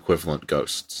female equivalent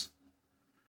ghosts.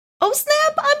 Oh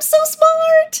snap! I'm so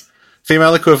smart.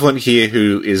 Female equivalent here,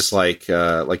 who is like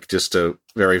just a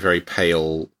very, very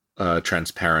pale,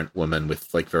 transparent woman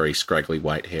with like very scraggly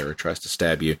white hair who tries to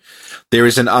stab you. There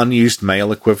is an unused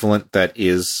male equivalent that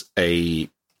is a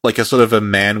sort of a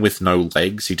man with no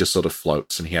legs. He just sort of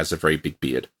floats, and he has a very big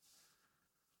beard.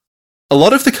 A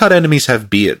lot of the cut enemies have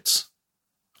beards.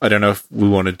 I don't know if we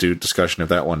want to do a discussion of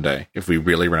that one day, if we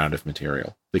really run out of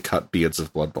material. The cut beards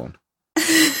of Bloodborne.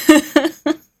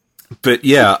 But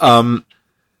yeah,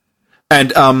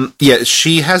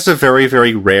 she has a very,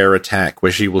 very rare attack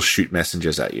where she will shoot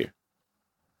messengers at you.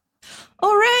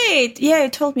 Oh, right. Yeah, you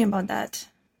told me about that.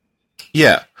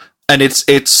 Yeah. And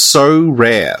it's so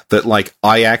rare that, like,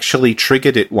 I actually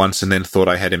triggered it once and then thought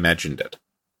I had imagined it.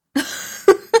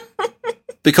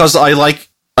 Because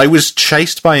I was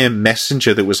chased by a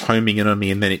messenger that was homing in on me,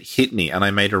 and then it hit me, and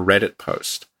I made a Reddit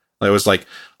post. I was like,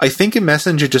 I think a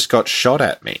messenger just got shot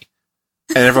at me.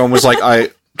 And everyone was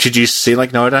like, could you see?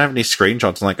 Like, no, I don't have any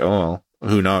screenshots. I'm like, oh, well,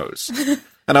 who knows?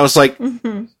 And I was like,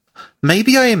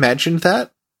 maybe I imagined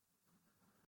that.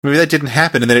 Maybe that didn't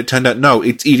happen. And then it turned out, no,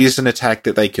 it is an attack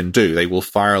that they can do. They will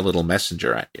fire a little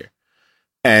messenger at you.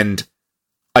 And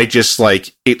I just,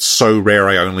 like, it's so rare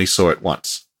I only saw it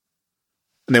once.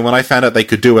 And then when I found out they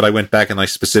could do it, I went back and I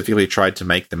specifically tried to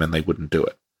make them and they wouldn't do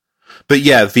it. But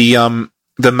yeah, the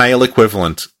male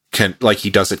equivalent he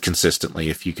does it consistently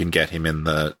if you can get him in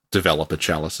the developer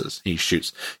chalices. He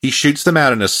shoots them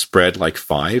out in a spread like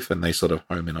 5 and they sort of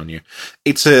home in on you.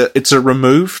 It's a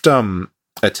removed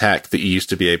attack that you used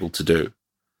to be able to do.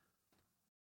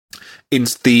 In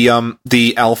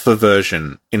the alpha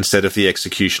version, instead of the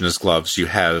executioner's gloves, you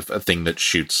have a thing that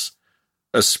shoots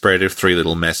a spread of 3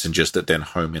 little messengers that then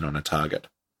home in on a target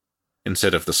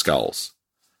instead of the skulls.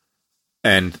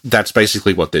 And that's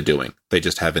basically what they're doing. They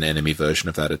just have an enemy version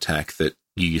of that attack that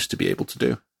you used to be able to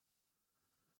do.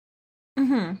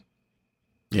 Mm-hmm.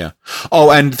 Yeah.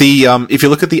 Oh, and the if you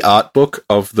look at the art book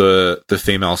of the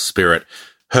female spirit,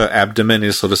 her abdomen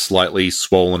is sort of slightly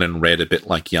swollen and red, a bit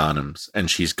like Yarnam's,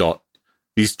 and she's got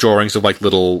these drawings of like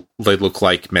they look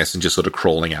like messengers sort of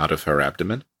crawling out of her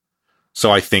abdomen.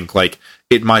 So I think like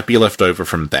it might be left over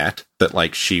from that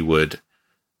like she would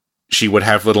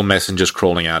have little messengers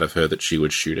crawling out of her that she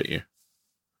would shoot at you.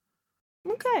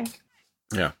 Okay.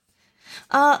 Yeah.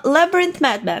 Labyrinth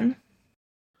Madman.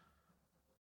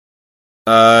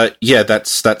 Yeah,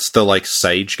 that's the like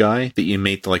sage guy that you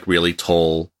meet, the like really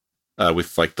tall,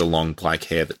 with like the long black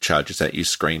hair that charges at you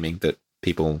screaming, that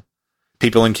people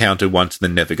encounter once and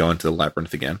then never go into the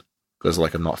labyrinth again because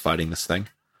like, I'm not fighting this thing.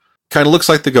 Kind of looks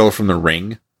like the girl from The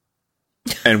Ring.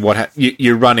 And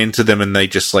you run into them and they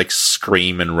just like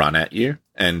scream and run at you,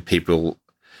 and people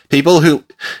who,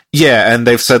 yeah, and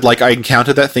they've said like, I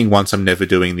encountered that thing once, I'm never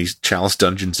doing these chalice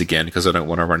dungeons again because I don't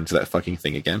want to run into that fucking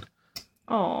thing again.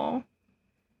 Oh.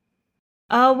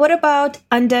 What about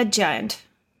Undead Giant?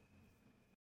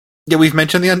 Yeah, we've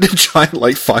mentioned the Undead Giant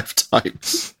like 5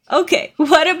 times. Okay,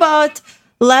 what about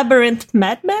Labyrinth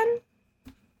Madman?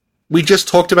 We just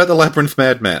talked about the Labyrinth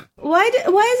Madman. Why is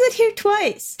it here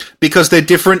twice? Because they're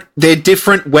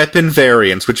different weapon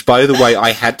variants, which, by the way,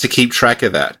 I had to keep track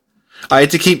of that. I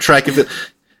had to keep track of it.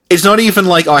 It's not even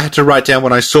like I had to write down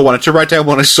when I saw one. I had to write down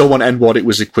when I saw one and what it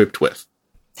was equipped with.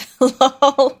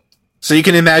 Lol. So you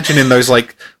can imagine in those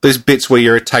bits where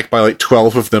you're attacked by like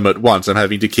 12 of them at once, I'm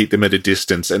having to keep them at a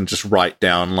distance and just write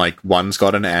down like one's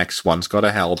got an axe, one's got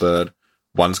a halberd,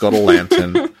 one's got a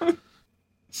lantern.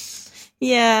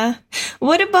 Yeah.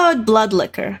 What about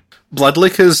Bloodlicker?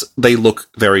 Bloodlickers, they look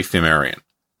very Pthumerian.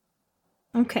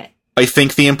 Okay. I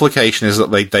think the implication is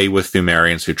that they were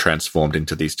Pthumerians who transformed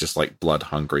into these just like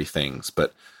blood-hungry things,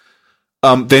 but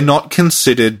they're not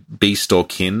considered beast or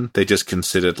kin. They're just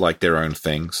considered like their own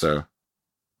thing, so...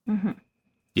 Mm-hmm.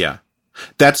 Yeah.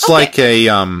 That's like a,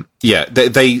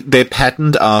 they're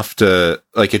patterned after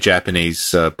like a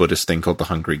Japanese Buddhist thing called the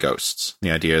Hungry Ghosts.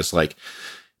 The idea is like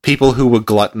people who were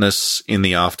gluttonous in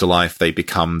the afterlife, they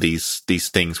become these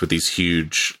things with these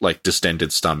huge, like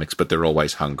distended stomachs, but they're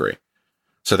always hungry.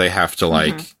 So they have to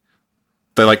like,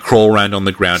 they like crawl around on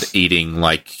the ground eating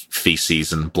like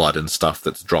feces and blood and stuff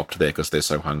that's dropped there because they're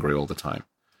so hungry all the time.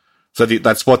 So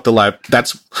that's what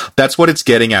that's what it's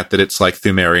getting at, that it's like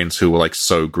Pthumerians who were like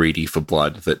so greedy for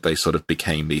blood that they sort of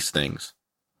became these things.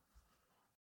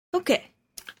 Okay.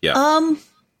 Yeah.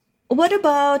 What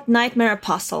about Nightmare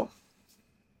Apostle?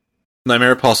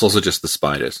 Nightmare Apostles are just the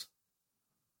spiders.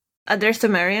 Are they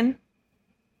Pthumerian?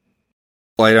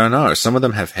 Well, I don't know. Some of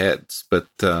them have heads, but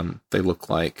they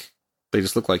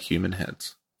just look like human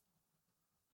heads.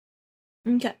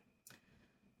 Okay.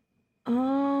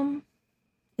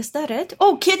 Is that it?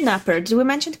 Oh, Kidnapper. Did we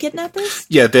mention Kidnappers?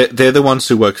 Yeah, they're the ones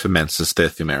who work for Mensis. They're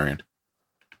Pthumerian.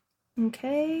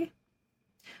 Okay.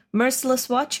 Merciless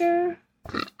Watcher.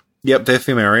 Yep, they're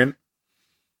Pthumerian.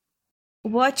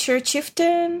 Watcher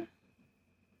Chieftain.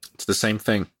 It's the same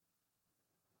thing.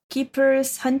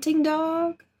 Keeper's Hunting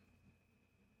Dog.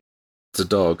 It's a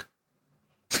dog.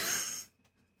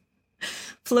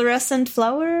 Fluorescent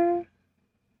Flower.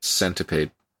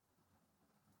 Centipede.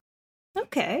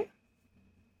 Okay.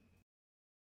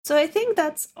 So I think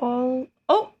that's all.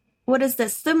 Oh, what is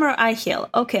this? Thumr Ihil.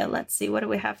 Okay, let's see. What do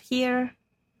we have here?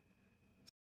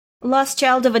 Lost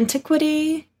Child of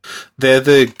Antiquity. They're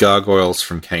the gargoyles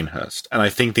from Canehurst, and I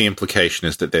think the implication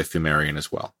is that they're Pthumerian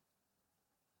as well.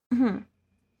 Mm-hmm.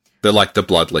 They're like the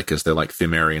Bloodlickers. They're like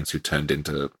Pthumerians who turned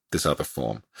into this other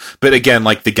form. But again,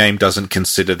 like the game doesn't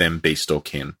consider them beast or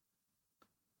kin.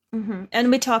 Mm-hmm.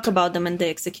 And we talk about them in the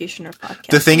Executioner podcast.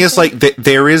 The thing is, like,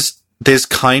 there's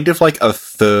kind of like a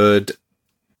third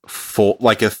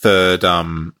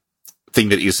thing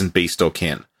that isn't beast or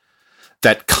kin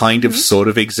that kind of sort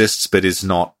of exists, but is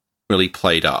not really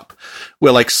played up.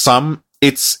 Where like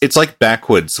it's like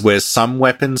backwards, where some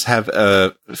weapons have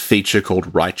a feature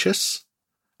called righteous.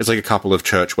 It's like a couple of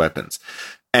church weapons,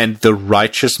 and the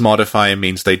righteous modifier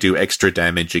means they do extra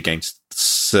damage against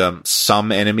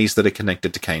some enemies that are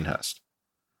connected to Canehurst.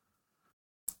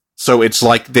 So it's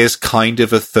like there's kind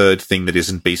of a third thing that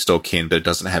isn't beast or kin, but it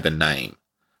doesn't have a name.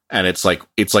 And it's like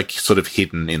sort of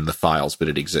hidden in the files, but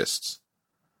it exists.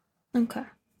 Okay.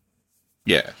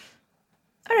 Yeah.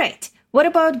 All right. What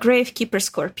about Gravekeeper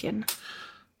Scorpion?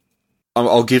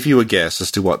 I'll give you a guess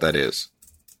as to what that is.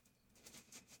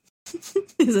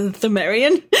 Is it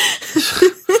Pthumerian?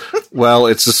 Well,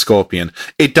 it's a scorpion.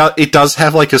 It does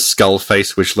have like a skull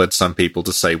face, which led some people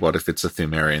to say, what if it's a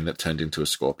Pthumerian that turned into a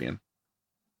scorpion?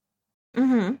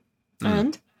 Mm-hmm.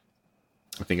 And?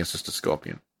 I think it's just a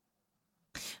scorpion.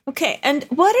 Okay, and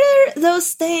what are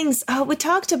those things? We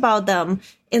talked about them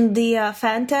in the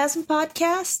Phantasm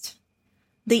podcast.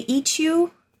 They eat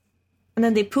you, and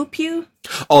then they poop you.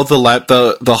 Oh,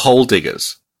 the hole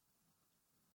diggers.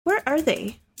 Where are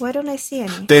they? Why don't I see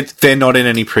any? They're not in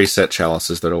any preset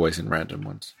chalices. They're always in random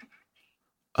ones.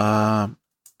 I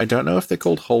don't know if they're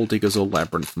called hole diggers or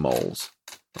labyrinth moles.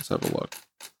 Let's have a look.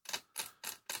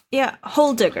 Yeah,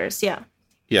 hole diggers. Yeah.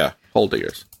 Yeah, hole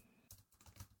diggers.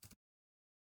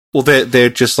 Well, they're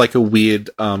just like a weird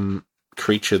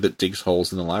creature that digs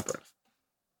holes in the labyrinth.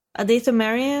 Are they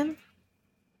Pthumerian?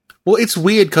 Well, it's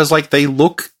weird because like they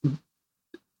look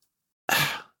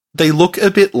a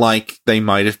bit like they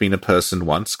might have been a person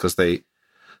once, because they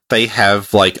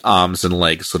have like arms and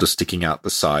legs sort of sticking out the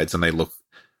sides, and they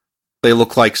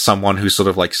look like someone who sort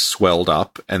of like swelled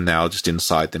up, and now just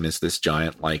inside them is this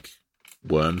giant like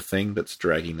worm thing that's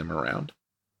dragging them around.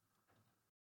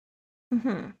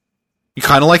 Mm-hmm. You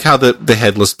kind of like how the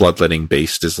headless bloodletting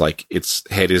beast is like, its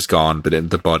head is gone, but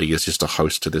the body is just a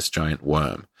host to this giant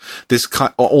worm. This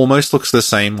almost looks the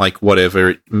same, like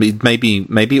whatever. Maybe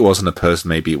it wasn't a person,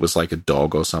 maybe it was like a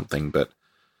dog or something, but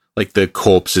like the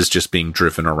corpse is just being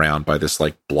driven around by this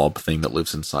like blob thing that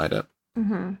lives inside it.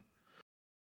 Mm-hmm.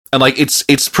 And like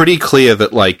it's pretty clear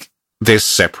that like they're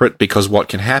separate, because what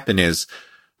can happen is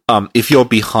if you're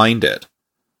behind it,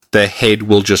 the head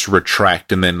will just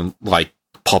retract and then like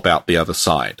pop out the other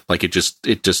side. Like it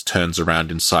just turns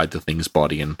around inside the thing's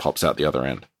body and pops out the other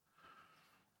end.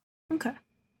 Okay.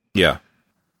 Yeah.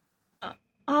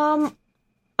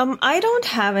 I don't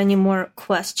have any more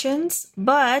questions,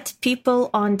 but people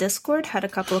on Discord had a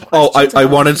couple of questions. Oh, I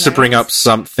wanted to bring up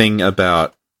something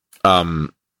about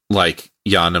like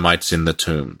Yanamites in the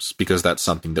tombs, because that's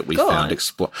something that we found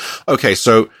explore. Okay,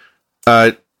 so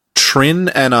Trin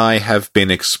and I have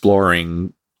been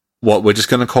exploring what we're just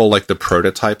going to call like the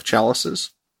prototype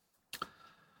chalices.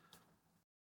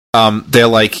 They're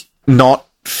like not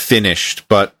finished,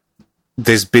 but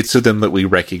there's bits of them that we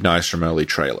recognize from early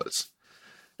trailers.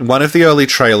 One of the early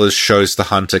trailers shows the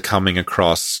hunter coming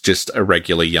across just a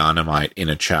regular Yanamite in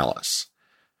a chalice.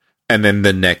 And then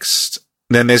then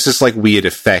there's this like weird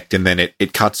effect, and then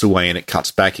it cuts away and it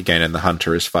cuts back again, and the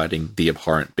hunter is fighting the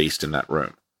abhorrent beast in that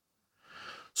room.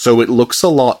 So it looks a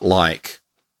lot like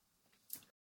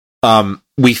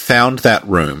we found that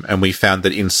room, and we found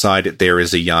that inside it there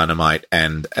is a Yanamite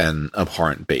and an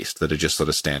abhorrent beast that are just sort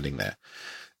of standing there.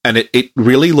 And it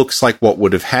really looks like what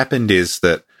would have happened is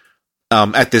that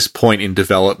at this point in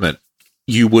development,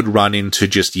 you would run into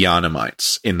just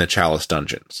Yanamites in the Chalice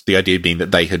dungeons. The idea being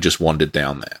that they had just wandered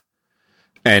down there.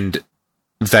 And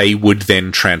they would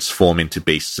then transform into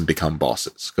beasts and become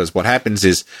bosses. Because what happens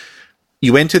is,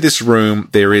 you enter this room,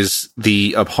 there is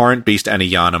the abhorrent beast and a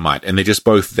Yanamite, and they're just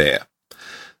both there.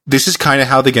 This is kind of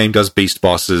how the game does beast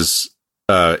bosses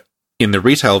in the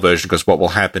retail version, because what will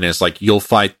happen is, like, you'll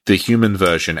fight the human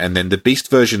version, and then the beast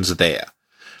version's there.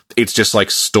 It's just like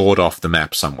stored off the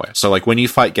map somewhere. So like when you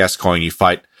fight Gascoigne,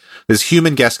 there's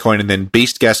human Gascoigne, and then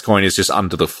beast Gascoigne is just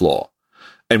under the floor.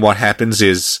 And what happens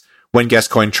is when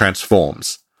Gascoigne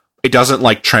transforms, it doesn't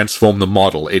like transform the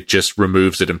model, it just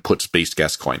removes it and puts beast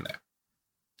Gascoigne there.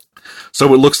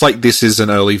 So it looks like this is an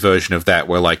early version of that,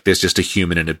 where like there's just a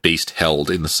human and a beast held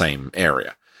in the same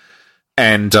area.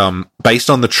 And based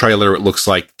on the trailer, it looks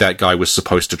like that guy was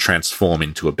supposed to transform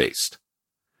into a beast.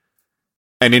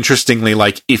 And interestingly,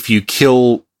 like, if you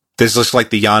kill... There's just, like,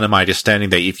 the Yanamite is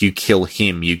standing there. If you kill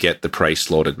him, you get the prey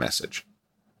slaughtered message.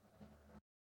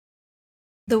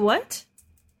 The what?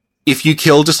 If you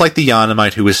kill just, like, the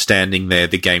Yanamite who is standing there,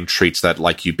 the game treats that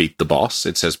like you beat the boss.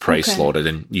 It says prey slaughtered,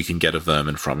 and you can get a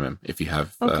vermin from him if you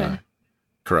have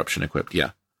corruption equipped.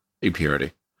 Yeah.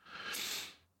 Impurity.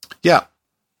 Yeah.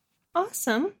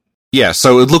 Awesome. Yeah,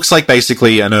 so it looks like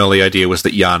basically an early idea was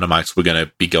that Yanamites were going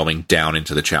to be going down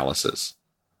into the chalices.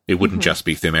 It wouldn't just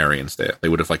be Pthumerians there. They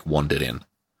would have, like, wandered in.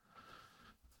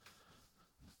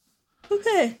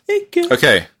 Okay, thank you.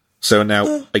 Okay, so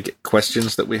now,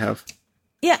 questions that we have?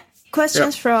 Yeah,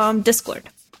 questions from Discord.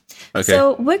 Okay.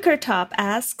 So, Wickertop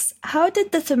asks, how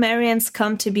did the Pthumerians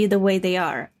come to be the way they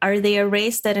are? Are they a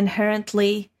race that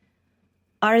inherently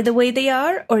are the way they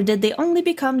are, or did they only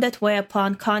become that way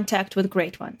upon contact with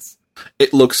Great Ones?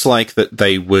 It looks like that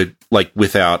they would, like,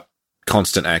 without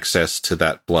constant access to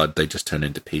that blood, they just turn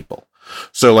into people.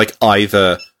 So, like,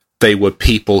 either they were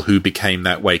people who became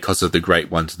that way because of the Great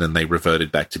Ones, and then they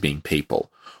reverted back to being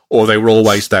people, or they were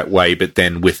always that way, but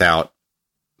then without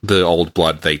the old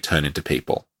blood, they turn into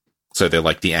people. So they're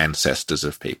like the ancestors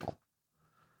of people.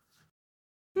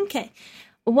 Okay.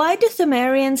 Why do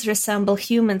Pthumerians resemble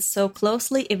humans so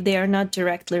closely if they are not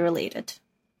directly related?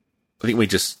 I think we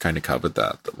just kind of covered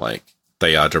that like,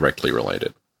 they are directly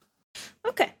related.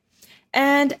 Okay.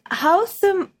 And how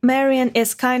Pthumerian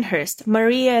is Kinehurst?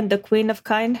 Maria and the Queen of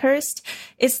Kinehurst?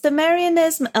 Is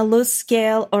Pthumerianism a loose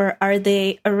scale, or are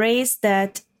they a race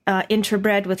that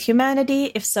interbred with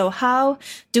humanity? If so, how?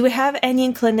 Do we have any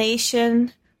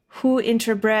inclination who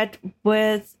interbred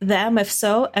with them, if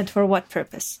so, and for what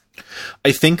purpose?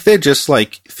 I think they're just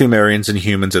like Pthumerians and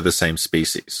humans are the same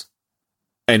species.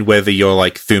 And whether you're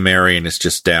like Pthumerian is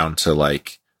just down to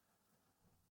like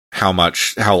how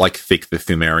like thick the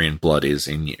Pthumerian blood is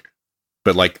in you.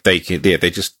 But like they're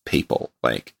just people.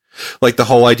 Like the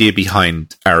whole idea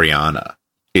behind Ariana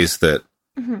is that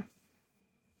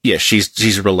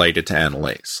she's related to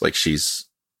Annalise. Like she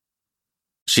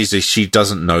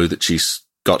doesn't know that she's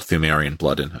got Pthumerian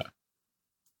blood in her.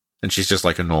 And she's just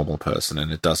like a normal person,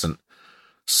 and it doesn't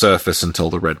surface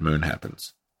until the red moon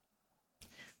happens.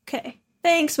 Okay.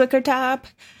 Thanks, Wickertop.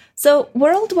 So,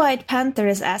 Worldwide Panther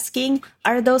is asking,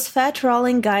 are those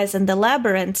fat-rolling guys in the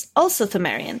labyrinths also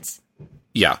Pthumerians?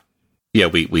 Yeah. Yeah,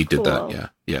 we did that,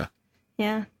 yeah.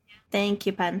 Yeah. Thank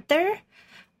you, Panther.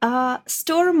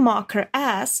 Stormmocker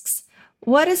asks,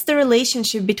 what is the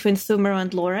relationship between Pthumeru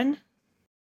and Lauren?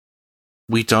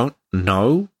 We don't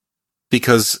know,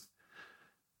 because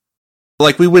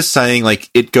like we were saying, like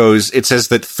it says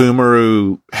that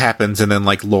Pthumeru happens and then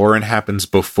like Lauren happens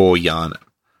before Yharnam.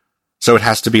 So it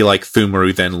has to be like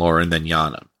Pthumeru, then Lauren, then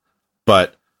Yharnam.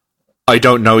 But I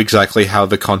don't know exactly how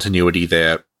the continuity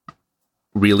there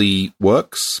really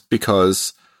works,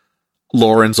 because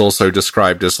Lauren's also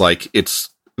described as like it's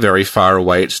very far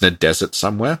away, it's in a desert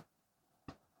somewhere.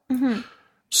 Mm-hmm.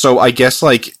 So I guess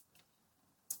like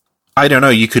I don't know,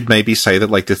 you could maybe say that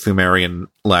like the Pthumerian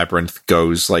labyrinth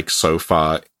goes like so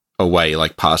far away,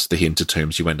 like past the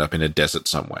Hintertombs, you end up in a desert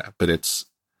somewhere. But it's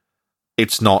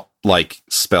not like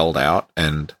spelled out,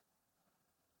 and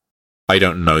I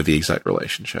don't know the exact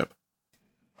relationship.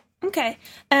 Okay.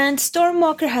 And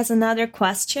Stormwalker has another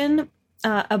question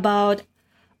about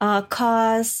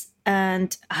Kaz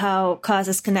and how Kaz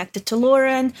is connected to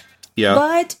Lauren. Yeah.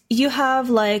 But you have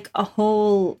like a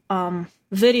whole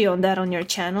video on that on your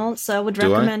channel, so I would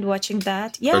recommend watching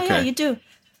that. Yeah, you do.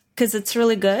 Because it's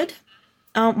really good.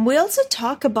 We also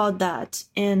talk about that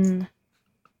in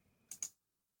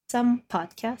some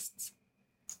podcasts.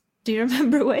 Do you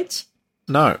remember which?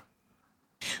 No.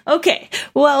 Okay,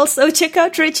 well, so check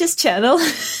out Rich's channel.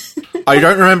 I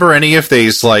don't remember any of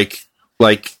these, like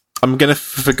I'm gonna have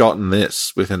forgotten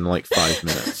this within like 5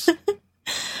 minutes.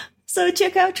 So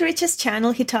check out Rich's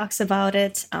channel, he talks about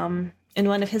it in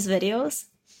one of his videos.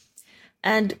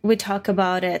 And we talk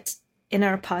about it in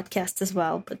our podcast as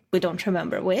well, but we don't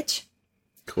remember which.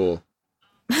 Cool.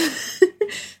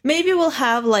 Maybe we'll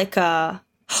have like a...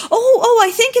 Oh,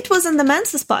 I think it was in the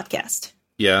Menses podcast.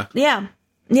 Yeah. Yeah,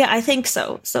 I think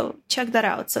so. So check that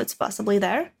out. So it's possibly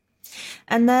there.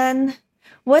 And then,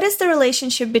 what is the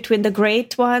relationship between the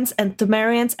Great Ones and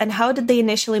Pthumerians, and how did they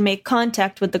initially make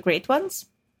contact with the Great Ones?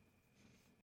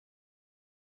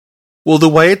 Well, the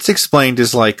way it's explained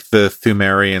is like the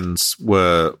Pthumerians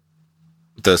were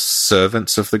the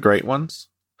servants of the Great Ones.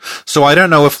 So I don't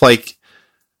know if like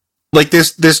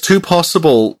there's two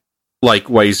possible like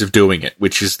ways of doing it,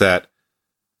 which is that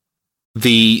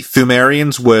the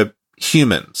Pthumerians were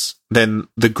humans, then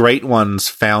the Great Ones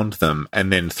found them,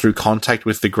 and then through contact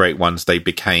with the Great Ones, they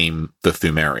became the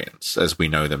Pthumerians, as we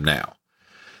know them now.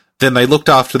 Then they looked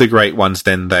after the Great Ones,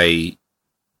 then they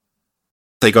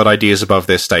got ideas above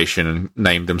their station and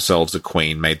named themselves a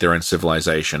queen, made their own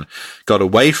civilization, got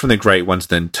away from the Great Ones,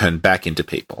 then turned back into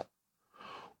people.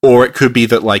 Or it could be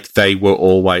that, like, they were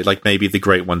always, like, maybe the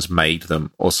Great Ones made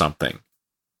them or something,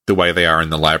 the way they are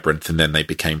in the labyrinth, and then they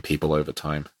became people over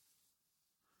time.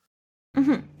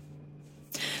 Mm-hmm.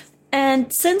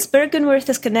 And since Bergenworth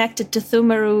is connected to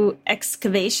Pthumeru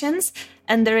excavations,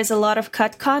 and there is a lot of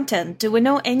cut content, do we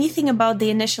know anything about the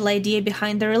initial idea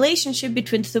behind the relationship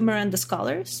between Pthumeru and the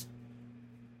scholars?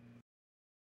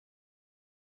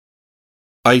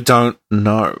 I don't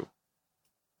know.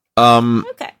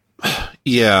 Okay.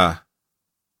 Yeah.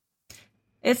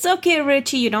 It's okay,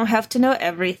 Richie, you don't have to know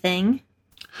everything.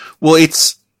 Well,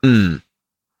 it's... the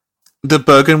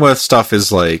Bergenworth stuff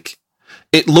is like...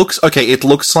 It looks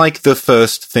like the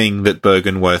first thing that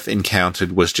Bergenworth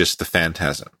encountered was just the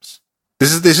phantasms.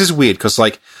 This is weird, because,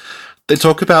 like, they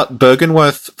talk about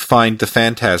Bergenworth find the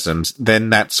phantasms, then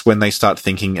that's when they start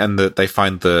thinking, and they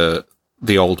find the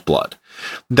old blood.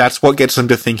 That's what gets them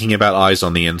to thinking about eyes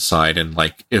on the inside and,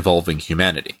 like, evolving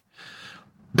humanity.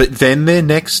 But then their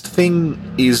next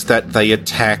thing is that they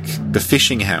attack the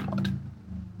fishing hamlet.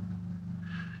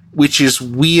 Which is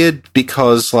weird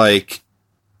because, like,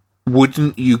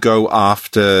 wouldn't you go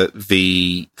after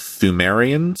the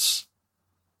Pthumerians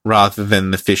rather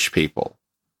than the fish people?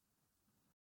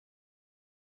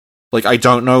 Like, I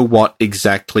don't know what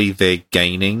exactly they're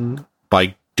gaining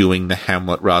by doing the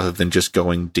hamlet rather than just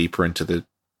going deeper into the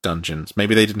dungeons.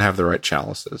 Maybe they didn't have the right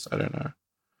chalices. I don't know.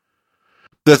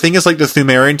 The thing is, like, the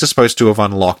Pthumerians are supposed to have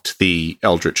unlocked the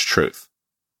Eldritch Truth.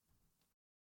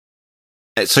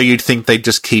 So you'd think they'd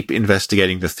just keep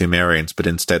investigating the Pthumerians, but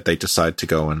instead they decide to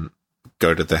go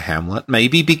to the hamlet.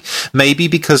 Maybe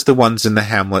because the ones in the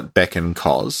hamlet beckon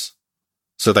Kos,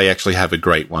 so they actually have a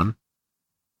great one,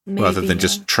 rather than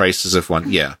just traces of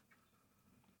one. Yeah.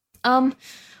 Stormwalker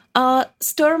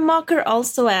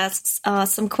also asks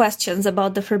some questions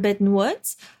about the Forbidden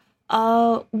Woods.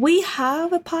 We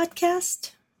have a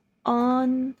podcast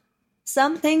on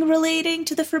something relating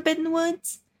to the Forbidden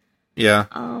Woods. Yeah.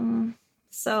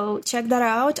 So check that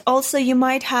out. Also, you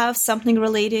might have something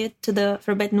related to the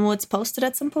Forbidden Woods posted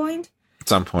at some point. At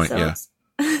some point, so, yeah.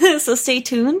 So stay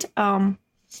tuned.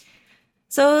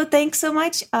 So thanks so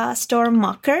much,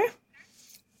 Stormwalker.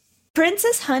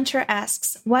 Princess Hunter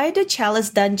asks, why do Chalice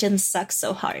dungeons suck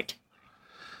so hard?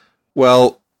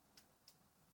 Well,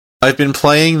 I've been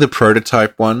playing the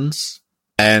prototype ones,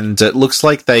 And it looks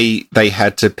like they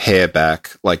had to pare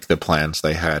back like the plans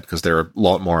they had because they're a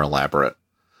lot more elaborate.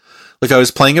 Like I was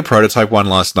playing a prototype one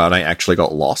last night and I actually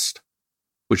got lost,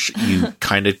 which you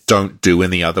kind of don't do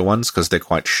in the other ones because they're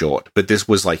quite short. But this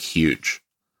was like huge.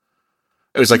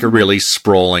 It was like a really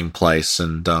sprawling place.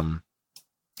 And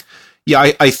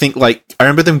yeah, I think like I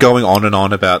remember them going on and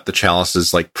on about the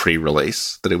Chalices like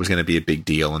pre-release, that it was going to be a big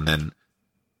deal. And then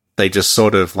they just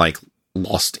sort of like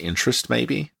lost interest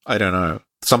maybe. I don't know.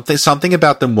 Something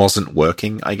about them wasn't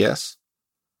working, I guess.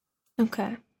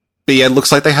 Okay. But yeah, it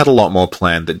looks like they had a lot more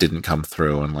planned that didn't come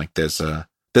through, and like there's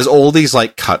all these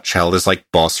like cut chalices, like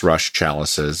boss rush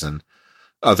chalices and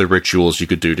other rituals you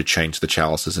could do to change the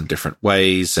chalices in different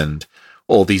ways, and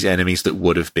all these enemies that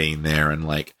would have been there, and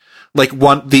like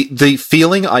one the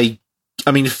feeling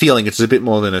feeling, it's a bit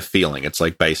more than a feeling. It's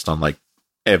like based on like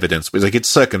evidence. Like it's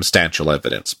circumstantial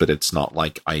evidence, but it's not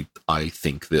like I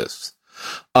think this.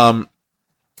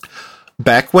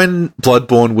 Back when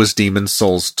Bloodborne was Demon's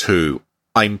Souls 2,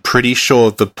 I'm pretty sure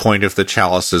the point of the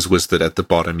chalices was that at the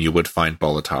bottom you would find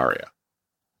Boletaria.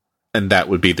 And that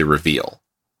would be the reveal.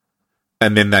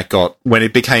 And then when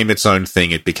it became its own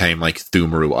thing, it became like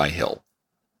Pthumeru Hill.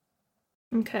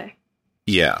 Okay.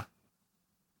 Yeah.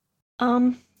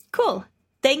 Cool.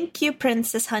 Thank you,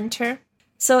 Princess Hunter.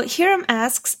 So Hiram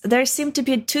asks, there seem to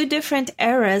be two different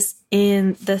eras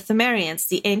in the Pthumerians,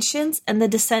 the Ancients and the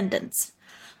Descendants.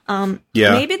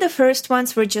 Maybe the first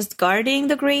ones were just guarding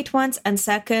the Great Ones, and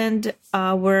second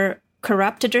were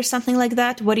corrupted or something like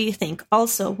that. What do you think?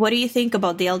 Also, what do you think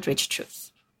about the Eldritch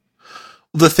Truth?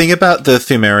 The thing about the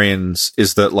Pthumerians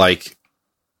is that, like,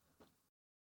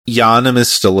 Yharnam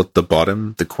is still at the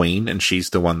bottom, the queen, and she's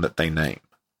the one that they name.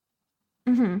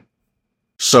 Mm-hmm.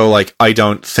 So, like, I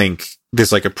don't think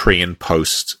there's, like, a pre- and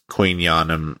post-Queen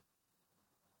Yharnam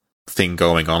thing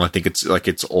going on. I think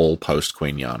it's all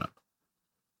post-Queen Yharnam.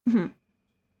 Mm-hmm.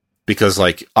 Because,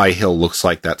 like, Hill looks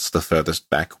like that's the furthest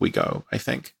back we go, I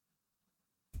think.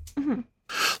 Mm-hmm.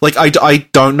 Like, I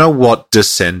don't know what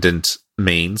descendant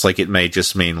means. Like, it may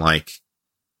just mean, like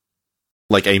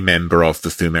a member of the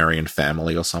Pthumerian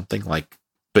family or something, like,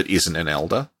 but isn't an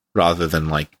elder, rather than,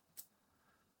 like,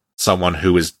 someone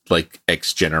who is, like,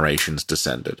 X generations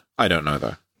descended. I don't know,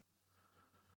 though.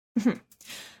 Mm-hmm.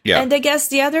 Yeah. And I guess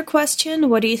the other question,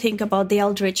 what do you think about the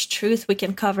Eldritch Truth? We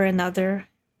can cover in another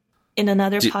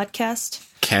podcast.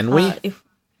 Can we?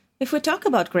 If we talk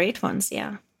about Great Ones,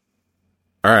 yeah.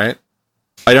 All right.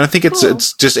 I don't think Cool.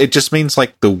 it just means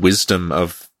like the wisdom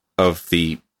of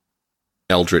the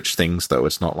Eldritch things, though.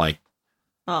 It's not like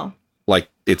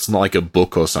it's not like a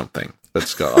book or something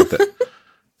that's got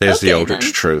there's Okay, the Eldritch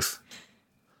then. Truth.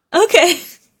 Okay,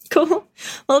 cool.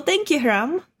 Well, thank you,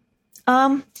 Hiram.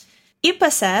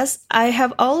 Ipa says, I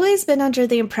have always been under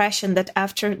the impression that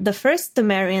after the first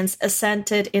Pthumerians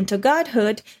ascended into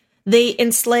godhood, they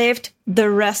enslaved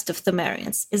the rest of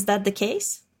Pthumerians. Is that the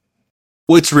case?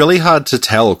 Well, it's really hard to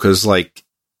tell because, like,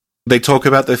 they talk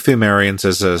about the Pthumerians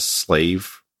as a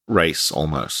slave race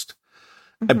almost.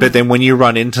 Mm-hmm. But then when you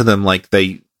run into them, like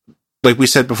we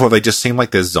said before, they just seem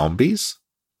like they're zombies.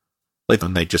 Like,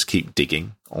 when they just keep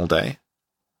digging all day.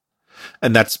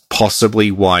 And that's possibly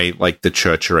why, like, the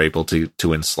church are able to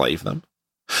enslave them.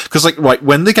 Because, like, right,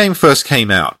 when the game first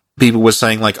came out, people were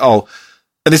saying, like, oh,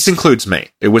 and this includes me.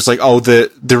 It was like, oh,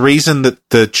 the reason that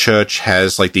the church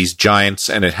has, like, these giants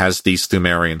and it has these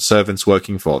Pthumerian servants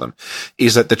working for them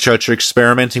is that the church are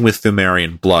experimenting with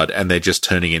Pthumerian blood and they're just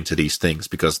turning into these things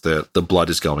because the blood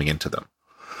is going into them.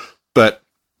 But,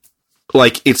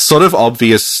 like, it's sort of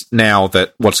obvious now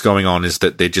that what's going on is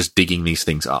that they're just digging these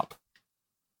things up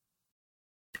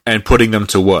and putting them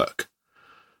to work.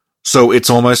 So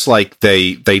it's almost like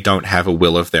they don't have a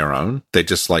will of their own. They're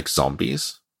just like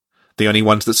zombies. The only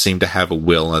ones that seem to have a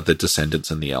will are the descendants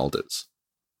and the elders.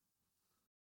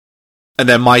 And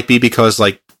that might be because,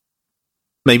 like,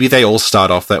 maybe they all start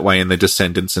off that way and the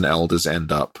descendants and elders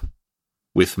end up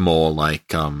with more,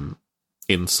 like,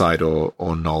 insight or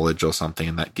knowledge or something,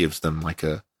 and that gives them, like,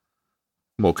 a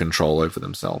more control over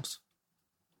themselves.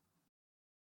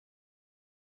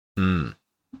 Mm-hmm.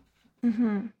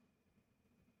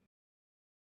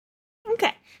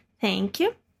 Okay, thank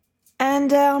you.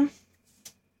 And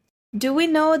do we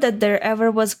know that there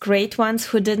ever was Great Ones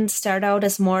who didn't start out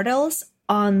as mortals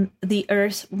on the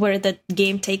Earth where the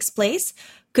game takes place?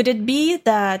 Could it be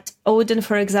that Odin,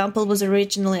 for example, was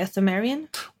originally a Pthumerian?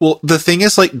 Well, the thing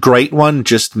is, like, Great One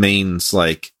just means,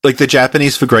 like the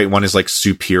Japanese for Great One is, like,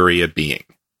 superior being.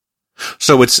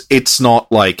 So it's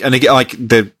not like, and again, like,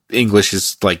 English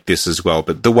is like this as well,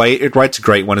 but the way it writes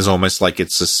Great One is almost like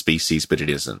it's a species, but it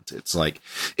isn't. It's like,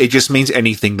 it just means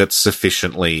anything that's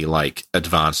sufficiently, like,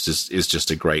 advanced is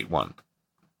just a Great One.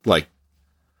 Like,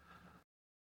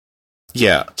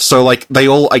 yeah. So, like, they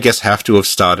all, I guess, have to have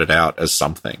started out as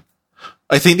something.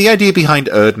 I think the idea behind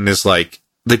Erden is, like,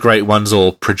 the Great Ones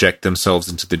all project themselves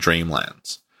into the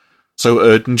Dreamlands. So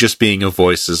Erden just being a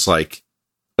voice is, like,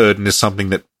 Erden is something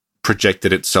that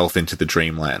projected itself into the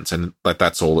Dreamlands, and like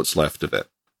that's all that's left of it.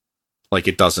 Like,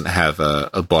 it doesn't have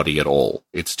a body at all.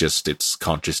 It's just its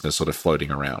consciousness sort of floating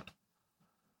around.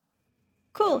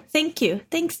 Cool, thank you.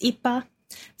 Thanks, Ipa.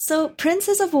 So,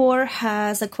 Princess of War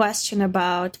has a question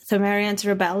about Pthumerians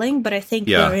rebelling, but I think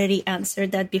we already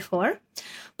answered that before.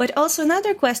 But also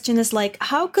another question is like,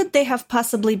 how could they have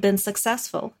possibly been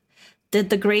successful? Did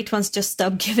the Great Ones just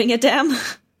stop giving a damn?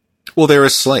 Well, they're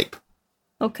asleep.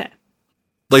 Okay.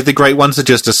 Like, the Great Ones are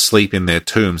just asleep in their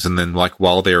tombs, and then, like,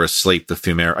 while they're asleep, the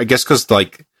Pthumeru... I guess because,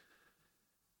 like,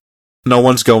 no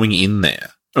one's going in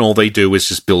there, and all they do is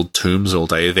just build tombs all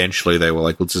day. Eventually, they were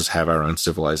like, let's just have our own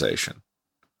civilization.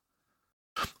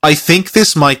 I think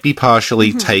this might be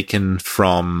partially taken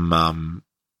from...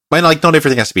 I mean, like, not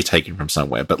everything has to be taken from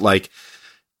somewhere, but, like,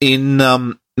 in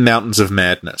Mountains of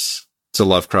Madness, it's a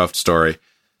Lovecraft story,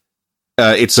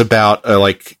 it's about a,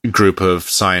 like, group of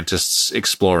scientists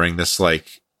exploring this,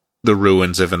 like, the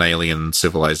ruins of an alien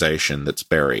civilization that's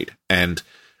buried. And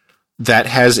that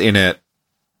has in it,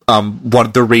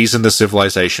 the reason the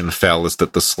civilization fell is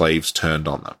that the slaves turned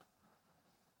on them.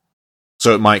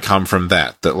 So it might come from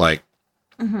that, like,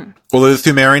 although the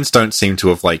Pthumerians don't seem to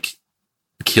have, like,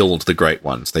 killed the Great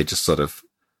Ones. They just sort of,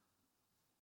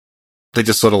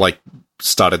 like,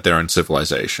 started their own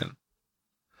civilization.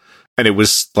 And it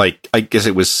was, like, I guess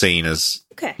it was seen as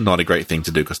not a great thing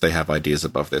to do because they have ideas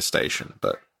above their station,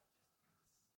 but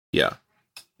yeah.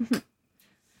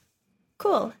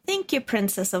 Cool. Thank you,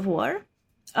 Princess of War.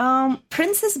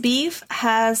 Princess Beef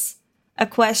has a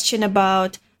question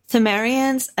about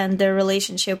Pthumerians and their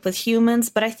relationship with humans,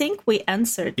 but I think we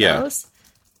answered those.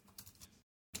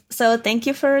 So thank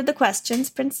you for the questions,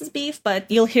 Princess Beef,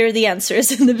 but you'll hear the answers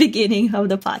in the beginning of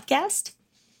the podcast.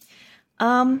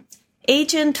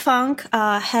 Agent Funk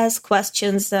has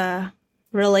questions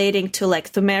relating to,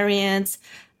 like, Pthumerians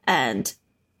and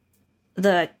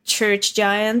the church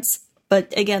giants,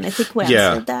 but again, I think we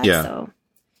answered that, so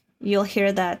you'll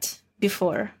hear that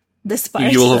before this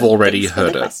part. You'll have already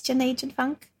heard it. Question, Agent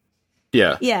Funk.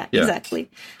 Yeah, exactly.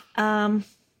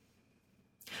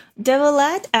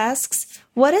 Devolat asks,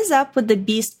 what is up with the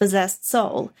beast-possessed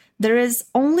soul? There is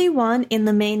only one in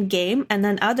the main game, and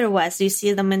then otherwise you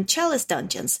see them in Chalice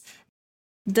dungeons.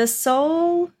 Does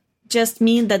soul just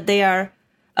mean that they are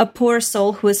a poor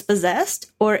soul who is possessed,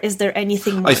 or is there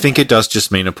anything more? I think it does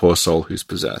just mean a poor soul who's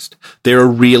possessed. They're a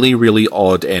really, really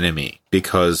odd enemy,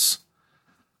 because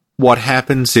what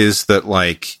happens is that,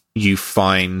 like, you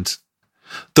find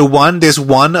there's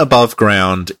one above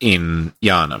ground in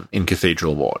Yharnam, in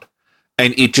Cathedral Ward,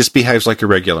 and it just behaves like a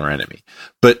regular enemy.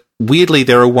 But weirdly,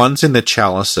 there are ones in the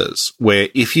chalices where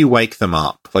if you wake them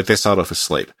up, like, they start off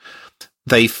asleep,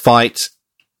 they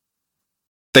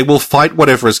will fight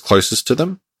whatever is closest to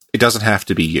them. It doesn't have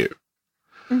to be you.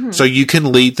 So you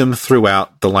can lead them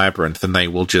throughout the labyrinth and they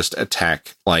will just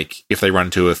attack. Like, if they run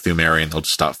to a Pthumerian, they'll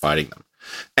just start fighting them.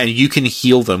 And you can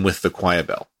heal them with the choir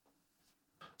bell.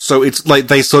 So it's like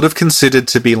they sort of considered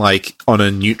to be like on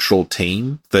a neutral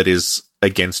team that is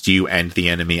against you and the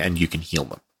enemy, and you can heal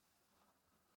them.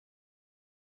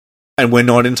 And we're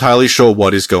not entirely sure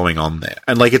what is going on there.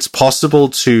 And, like, it's possible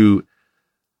to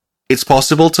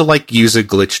like use a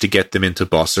glitch to get them into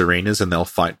boss arenas and they'll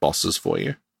fight bosses for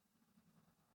you.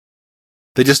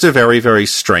 They're just a very, very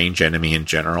strange enemy in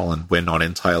general, and we're not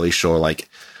entirely sure, like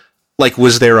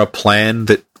was there a plan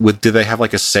did they have,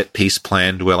 like, a set piece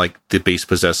planned where, like, the beast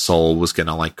possessed soul was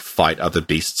gonna, like, fight other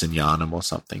beasts in Yharnam or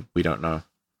something? We don't know.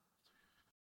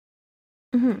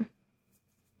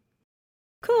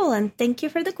 Cool, and thank you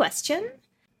for the question.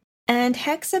 And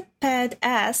Hexapad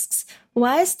asks,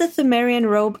 why is the Pthumerian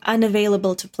robe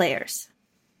unavailable to players?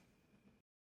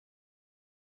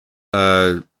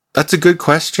 That's a good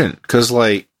question, because,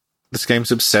 like, this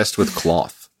game's obsessed with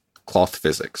cloth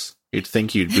physics. You'd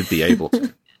think you would be able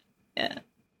to. Yeah.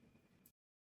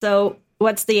 So,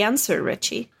 what's the answer,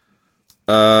 Richie?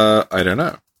 I don't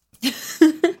know.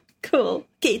 Cool.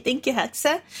 Okay, thank you,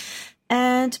 Hexa.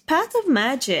 And Path of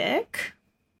Magic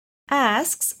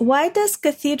asks, why does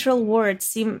Cathedral Ward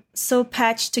seem so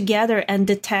patched together and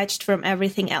detached from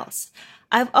everything else?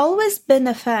 I've always been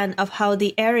a fan of how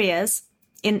the areas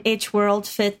in each world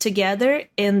fit together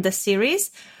in the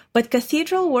series, but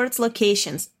Cathedral Ward's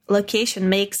locations, location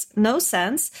makes no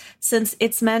sense, since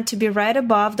it's meant to be right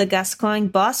above the Gascoigne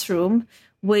boss room,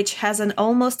 which has an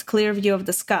almost clear view of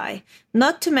the sky.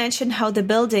 Not to mention how the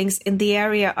buildings in the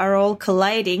area are all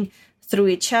colliding through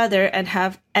each other and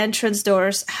have entrance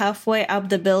doors halfway up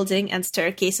the building and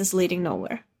staircases leading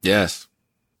nowhere. Yes.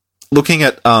 Looking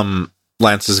at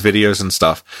Lance's videos and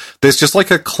stuff, there's just like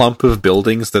a clump of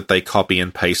buildings that they copy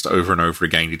and paste over and over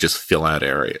again to just fill out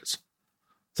areas.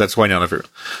 That's why none of it...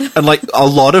 And like, a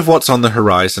lot of what's on the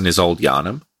horizon is Old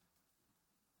Yharnam.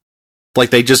 Like,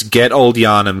 they just get Old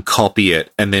Yharnam, copy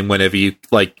it, and then whenever you,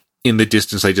 like, in the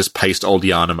distance, they just paste Old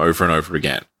Yharnam over and over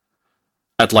again.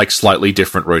 At, like, slightly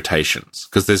different rotations.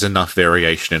 Because there's enough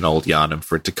variation in Old Yharnam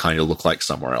for it to kind of look like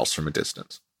somewhere else from a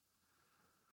distance.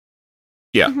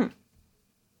 Yeah. Mm-hmm.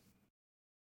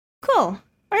 Cool.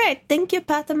 Alright, thank you,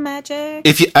 Path of Magic.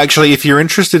 If you're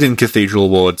interested in Cathedral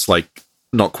Wards, like,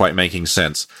 not quite making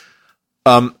sense...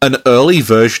 an early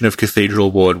version of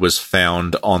Cathedral Ward was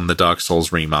found on the Dark Souls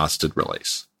Remastered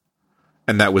release.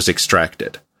 And that was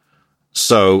extracted.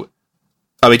 So,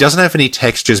 it doesn't have any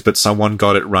textures, but someone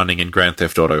got it running in Grand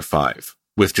Theft Auto 5,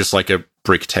 with just like a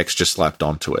brick texture slapped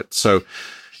onto it. So,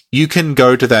 you can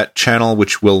go to that channel,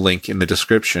 which we'll link in the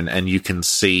description, and you can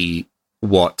see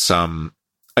what,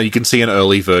 you can see an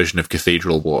early version of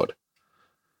Cathedral Ward.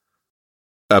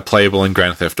 Playable in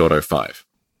Grand Theft Auto 5.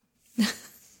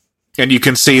 And you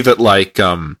can see that, like,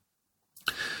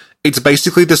 it's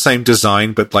basically the same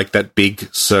design, but, like, that big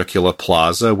circular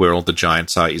plaza where all the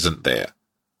giants are isn't there.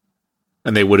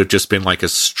 And there would have just been, like, a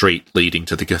street leading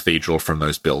to the cathedral from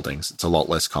those buildings. It's a lot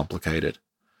less complicated.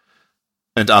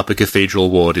 And Upper Cathedral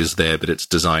Ward is there, but it's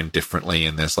designed differently,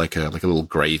 and there's, like a little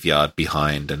graveyard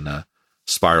behind and a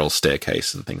spiral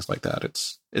staircase and things like that.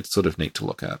 It's sort of neat to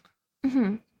look at.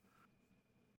 Mm-hmm.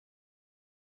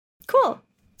 Cool.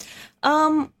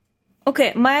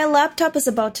 Okay, my laptop is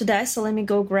about to die, so let me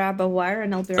go grab a wire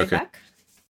and I'll be right back.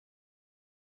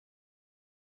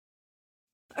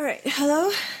 Alright,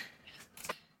 hello?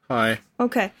 Hi.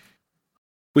 Okay.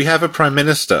 We have a Prime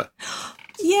Minister.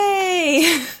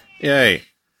 Yay! Yay.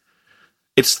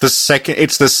 It's the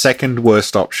second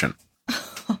worst option.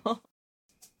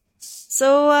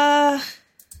 So,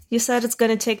 you said it's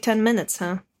gonna take 10 minutes,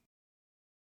 huh?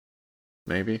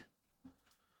 Maybe.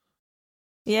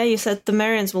 Yeah, you said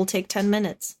Pthumerians will take 10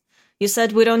 minutes. You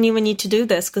said we don't even need to do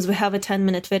this because we have a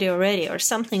 10-minute video already, or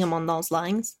something along those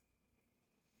lines.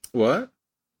 What?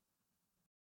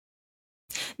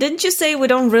 Didn't you say we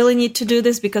don't really need to do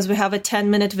this because we have a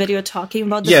 10-minute video talking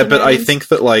about the Yeah, but I Pthumerians? think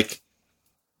that, like,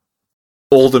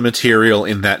 all the material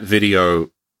in that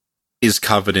video is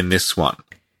covered in this one.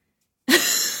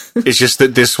 It's just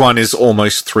that this one is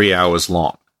almost 3 hours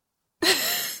long.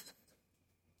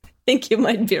 I think you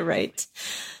might be right.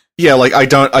 Yeah, like,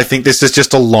 I think this is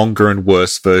just a longer and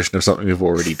worse version of something we've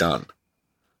already done.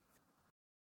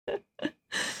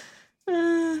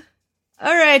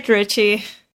 Alright, Richie.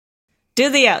 Do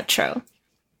the outro.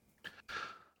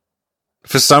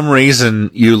 For some reason,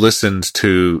 you listened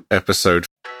to episode...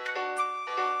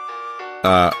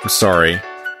 I'm sorry.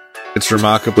 It's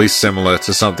remarkably similar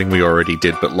to something we already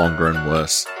did, but longer and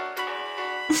worse.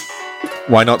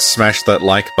 Why not smash that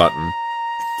like button?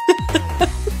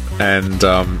 And,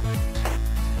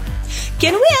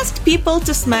 Can we ask people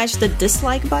to smash the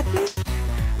dislike button?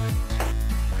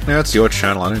 yeah, it's your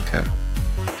channel, I don't care.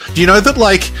 Do you know that,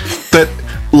 like, that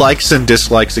likes and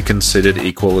dislikes are considered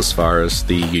equal as far as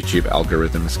the YouTube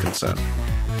algorithm is concerned?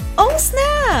 Oh,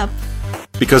 snap!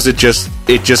 Because it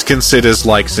just considers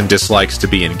likes and dislikes to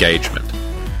be engagement.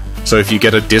 So if you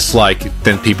get a dislike,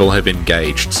 then people have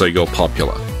engaged, so you're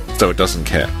popular. So it doesn't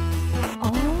care.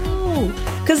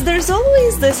 Because there's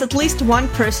always this, at least one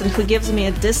person who gives me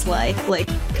a dislike, like,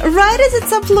 right as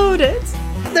it's uploaded,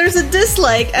 there's a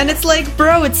dislike, and it's like,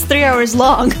 bro, it's 3 hours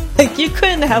long. Like, you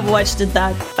couldn't have watched it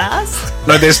that fast.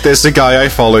 No, there's a guy I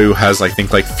follow who has, I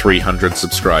think, like 300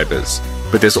 subscribers,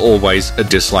 but there's always a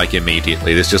dislike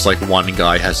immediately. There's just, like, one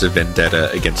guy has a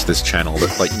vendetta against this channel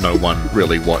that, like, no one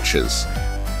really watches.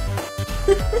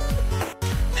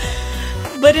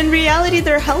 But in reality,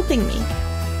 they're helping me.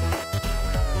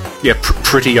 Yeah,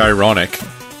 pretty ironic.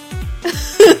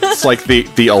 It's like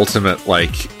the ultimate,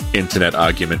 like, internet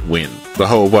argument win. The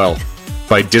whole, well,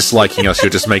 by disliking us, you're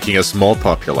just making us more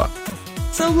popular.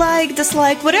 So like,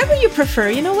 dislike, whatever you prefer,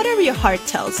 you know, whatever your heart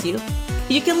tells you.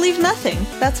 You can leave nothing.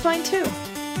 That's fine too.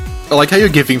 I like how you're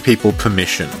giving people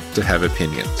permission to have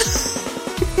opinions.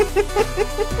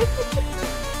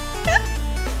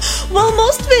 Well,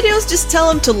 most videos just tell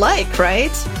them to like,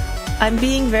 right? I'm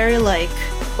being very, like,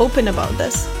 open about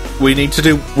this. We need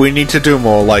to do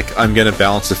more like I'm going to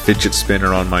balance a fidget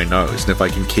spinner on my nose, and if I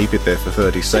can keep it there for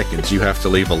 30 seconds, you have to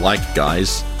leave a like,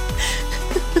 guys.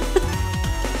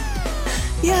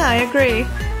 Yeah, I agree.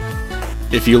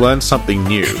 If you learn something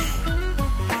new...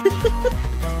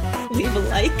 Leave a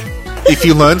like? If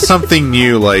you learn something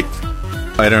new, like...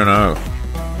 I don't know.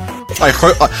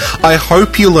 I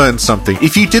hope you learned something.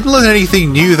 If you didn't learn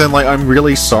anything new, then, like, I'm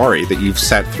really sorry that you've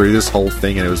sat through this whole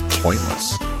thing and it was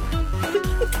pointless.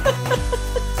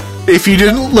 If you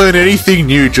didn't learn anything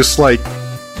new, just, like,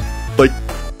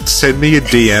 send me a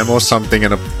DM or something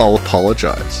and I'll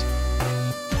apologize.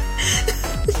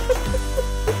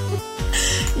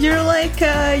 You're like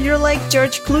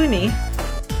George Clooney.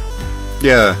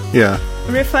 Yeah.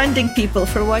 Refunding people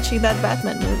for watching that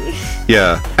Batman movie.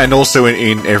 Yeah, and also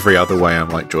in every other way, I'm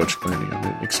like George Clooney. I'm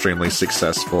an extremely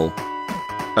successful,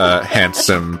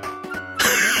 handsome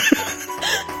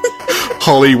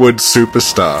Hollywood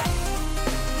superstar.